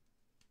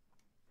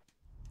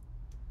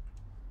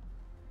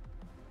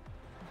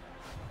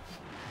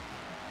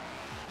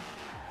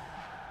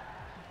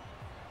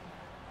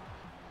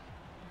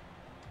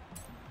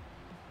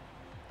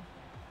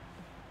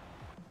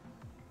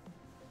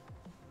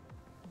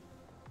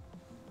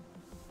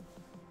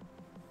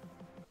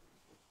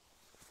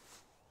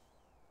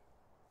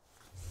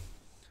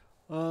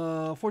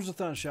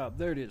 Forzathon shop.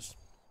 There it is.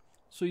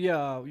 So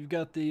yeah, we've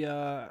got the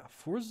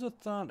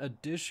Forzathon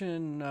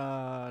Edition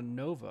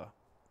Nova.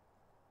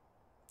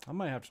 I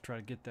might have to try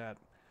to get that.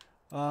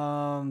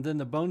 Then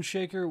the Bone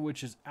Shaker,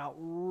 which is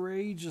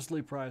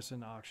outrageously priced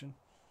in auction.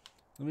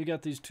 Then we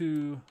got these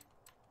two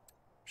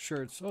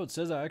shirts. Oh, it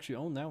says I actually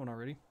own that one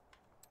already.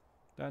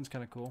 That one's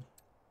kind of cool.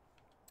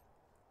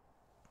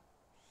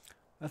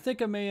 I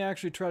think I may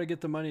actually try to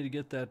get the money to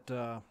get that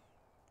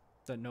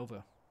that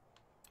Nova.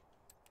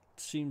 It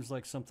seems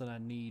like something I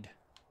need.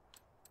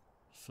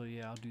 So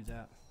yeah, I'll do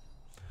that.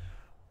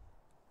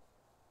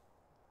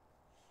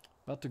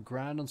 About to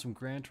grind on some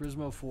Gran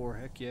Turismo 4.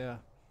 Heck yeah.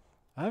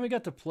 I haven't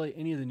got to play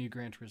any of the new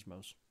Gran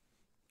Turismos.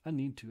 I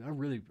need to. I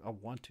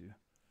want to.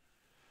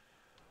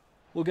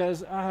 Well,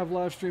 guys, I have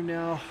live stream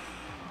now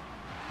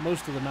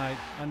most of the night.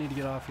 I need to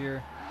get off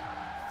here.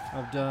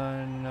 I've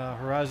done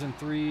Horizon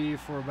 3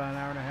 for about an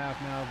hour and a half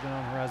now. I've been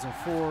on Horizon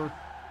 4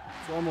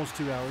 for almost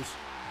 2 hours.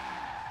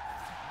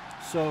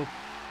 So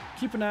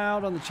keep an eye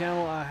out on the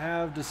channel. I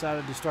have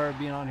decided to start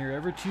being on here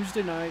every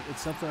Tuesday night.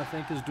 It's something I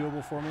think is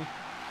doable for me.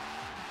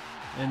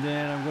 And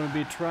then I'm going to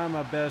be trying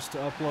my best to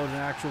upload an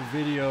actual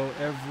video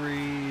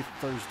every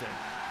Thursday.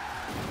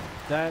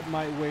 That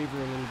might waver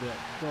a little bit,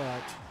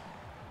 but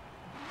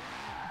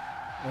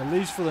at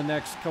least for the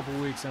next couple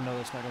weeks, I know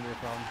that's not going to be a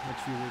problem.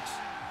 Next few weeks.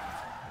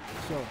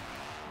 So,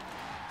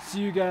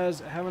 see you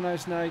guys. Have a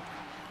nice night.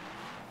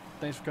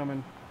 Thanks for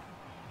coming.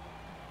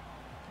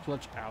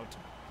 Clutch out.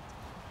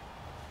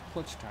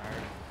 Clutch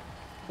tired.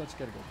 Clutch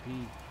gotta go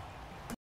pee.